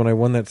up was when I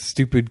won that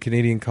stupid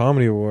Canadian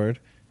Comedy Award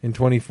in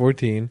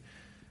 2014.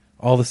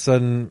 All of a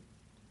sudden,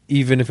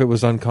 even if it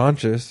was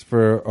unconscious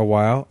for a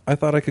while, I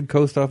thought I could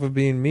coast off of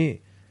being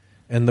me.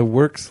 And the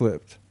work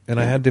slipped. And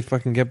I Yeah. had to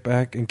fucking get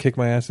back and kick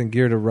my ass in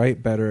gear to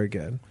write better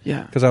again.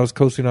 yeah. Because I was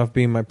coasting off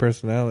being my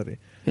personality.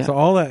 Yeah. So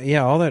all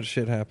that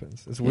shit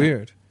happens. It's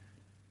weird.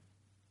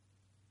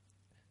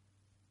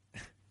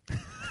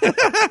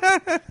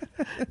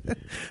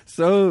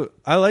 So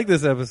I like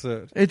this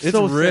episode. It's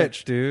so rich,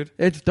 sick. dude.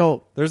 It's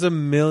dope. There's a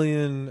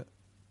million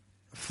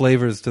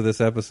flavors to this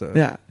episode.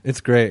 Yeah.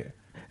 It's great.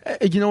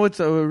 You know what's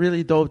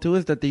really dope too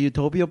is that the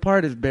Utopia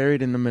part is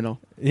buried in the middle,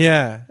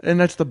 Yeah. and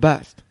that's the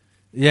best.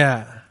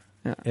 Yeah.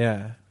 Yeah.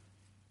 Yeah.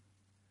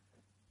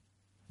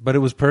 But it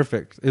was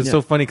perfect. It's Yeah.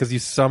 so funny because you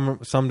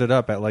summed it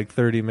up at like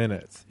 30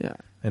 minutes, Yeah.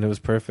 and it was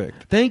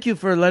perfect. Thank you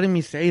for letting me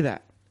say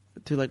that,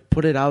 to like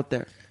put it out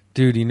there.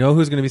 Dude, you know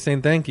who's going to be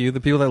saying thank you? The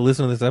people that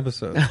listen to this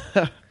episode.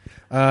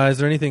 Is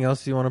there anything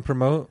else you want to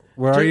promote?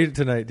 Where are you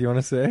tonight? Do you want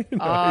to say?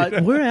 No,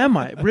 Where am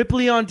I?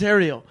 Ripley,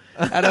 Ontario,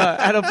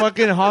 at a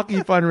fucking hockey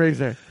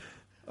fundraiser.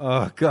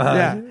 oh, God.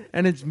 Yeah,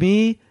 and it's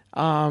me,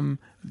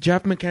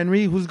 Jeff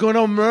McHenry, who's going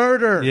to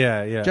murder.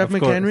 Yeah. Jeff of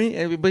course.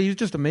 McHenry, but he's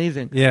just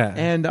amazing. Yeah.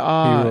 and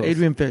rules.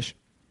 Adrian Fish.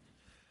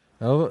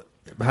 Oh,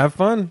 have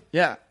fun.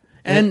 Yeah,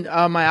 and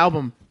my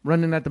album,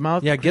 Running at the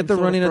Mouth. Yeah, get the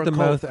Soda Running for at a the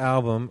Cult. Mouth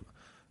album.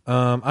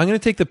 I'm going to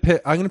take the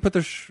pit. I'm going to put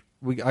the...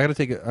 I got to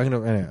take it. I'm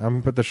going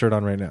to put the shirt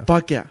on right now.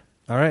 Fuck yeah.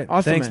 All right.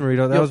 Awesome, Thanks, man.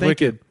 Marito. That Yo, was thank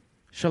wicked. you.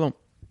 Shalom.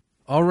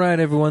 All right,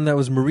 everyone. That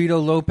was Marito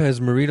Lopez.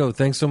 Marito,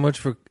 thanks so much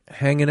for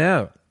hanging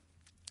out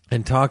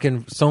and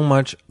talking so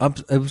much.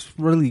 It was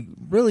really,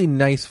 really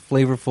nice,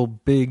 flavorful,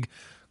 big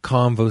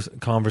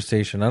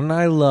conversation. And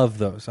I love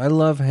those. I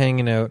love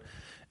hanging out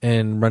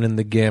and running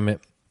the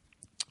gamut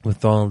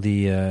with all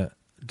the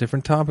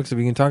different topics that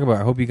we can talk about.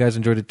 I hope you guys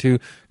enjoyed it too.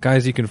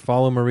 Guys, you can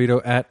follow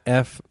Marito at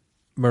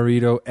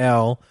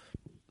FMaritoL.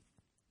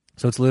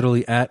 So it's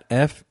literally at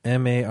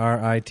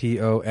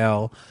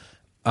FMaritol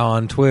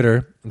on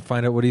Twitter, and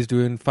find out what he's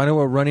doing. Find out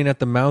what Running at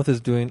the Mouth is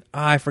doing.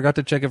 I forgot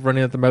to check if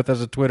Running at the Mouth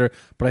has a Twitter,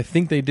 but I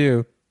think they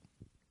do.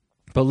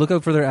 But look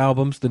out for their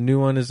albums. The new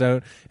one is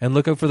out. And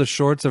look out for the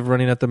shorts of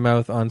Running at the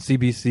Mouth on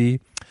CBC.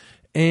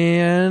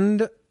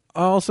 And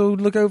also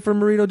look out for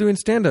Marito doing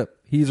stand-up.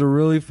 He's a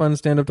really fun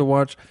stand-up to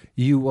watch.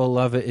 You will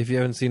love it if you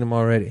haven't seen him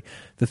already.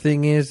 The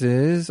thing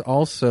is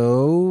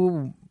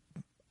also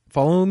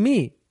follow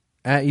me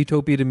at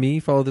Utopia to Me.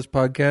 Follow this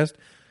podcast.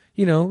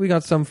 You know, we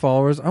got some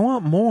followers. I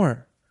want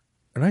more.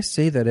 And I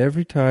say that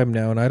every time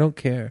now, and I don't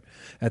care.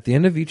 At the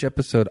end of each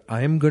episode,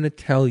 I'm going to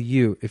tell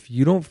you, if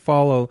you don't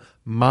follow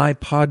my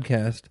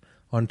podcast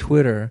on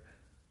Twitter,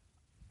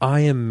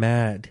 I am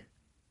mad.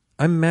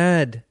 I'm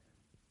mad.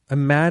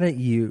 I'm mad at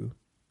you.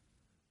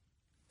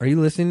 Are you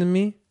listening to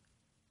me?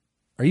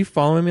 Are you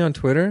following me on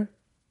Twitter?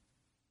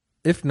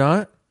 If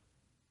not,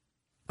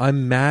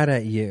 I'm mad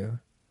at you.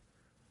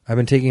 I've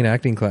been taking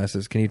acting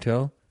classes. Can you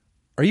tell?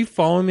 Are you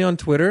following me on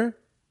Twitter?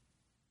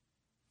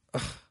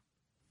 Ugh.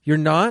 You're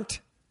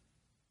not?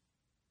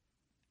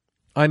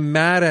 I'm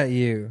mad at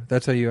you.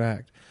 That's how you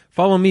act.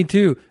 Follow me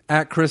too,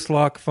 at Chris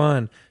Lock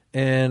Fun.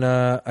 And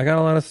I got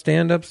a lot of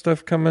stand-up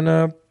stuff coming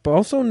up.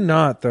 Also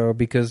not, though,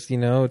 because,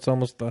 it's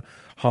almost the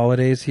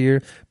holidays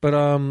here.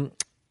 But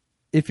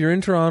if you're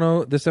in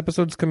Toronto, this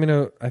episode's coming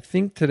out, I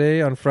think,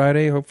 today on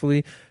Friday,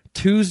 hopefully.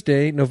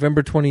 Tuesday,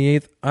 November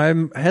 28th,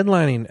 I'm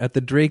headlining at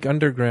the Drake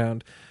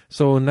Underground.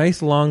 So a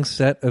nice long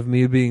set of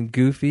me being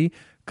goofy.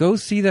 Go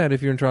see that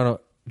if you're in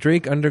Toronto.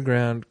 Drake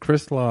Underground,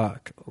 Chris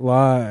Lock,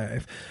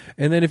 live.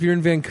 And then if you're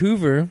in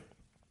Vancouver,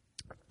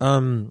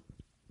 the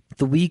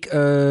week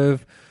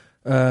of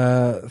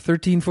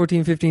 13,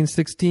 14, 15,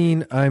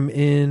 16, I'm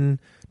in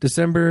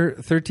December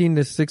 13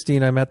 to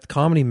 16, I'm at the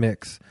Comedy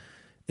Mix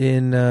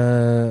in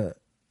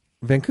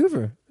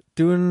Vancouver,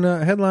 doing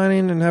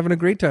headlining and having a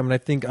great time. And I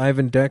think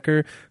Ivan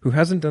Decker, who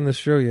hasn't done this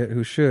show yet,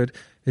 who should,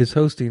 is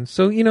hosting.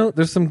 So,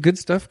 there's some good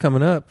stuff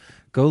coming up.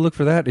 Go look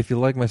for that if you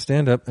like my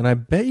stand-up. And I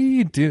bet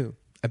you do.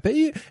 I bet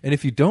you, and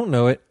if you don't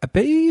know it, I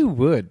bet you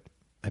would.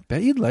 I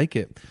bet you'd like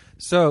it.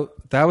 So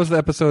that was the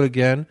episode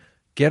again.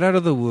 Get out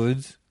of the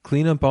woods.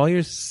 Clean up all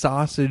your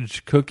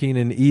sausage cooking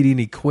and eating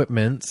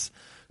equipments.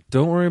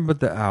 Don't worry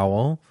about the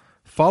owl.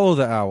 Follow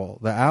the owl.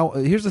 The owl.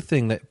 Here's the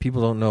thing that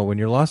people don't know. When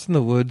you're lost in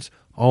the woods,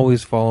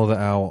 always follow the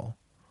owl.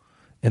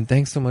 And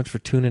thanks so much for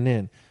tuning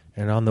in.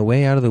 And on the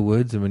way out of the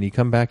woods, and when you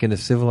come back into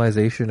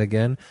civilization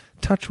again,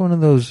 touch one of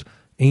those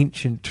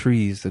ancient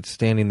trees that's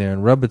standing there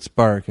and rub its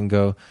bark and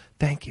go,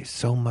 thank you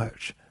so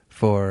much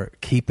for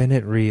keeping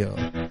it real.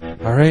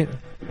 All right?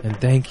 And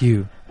thank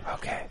you.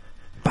 Okay.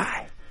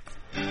 Bye.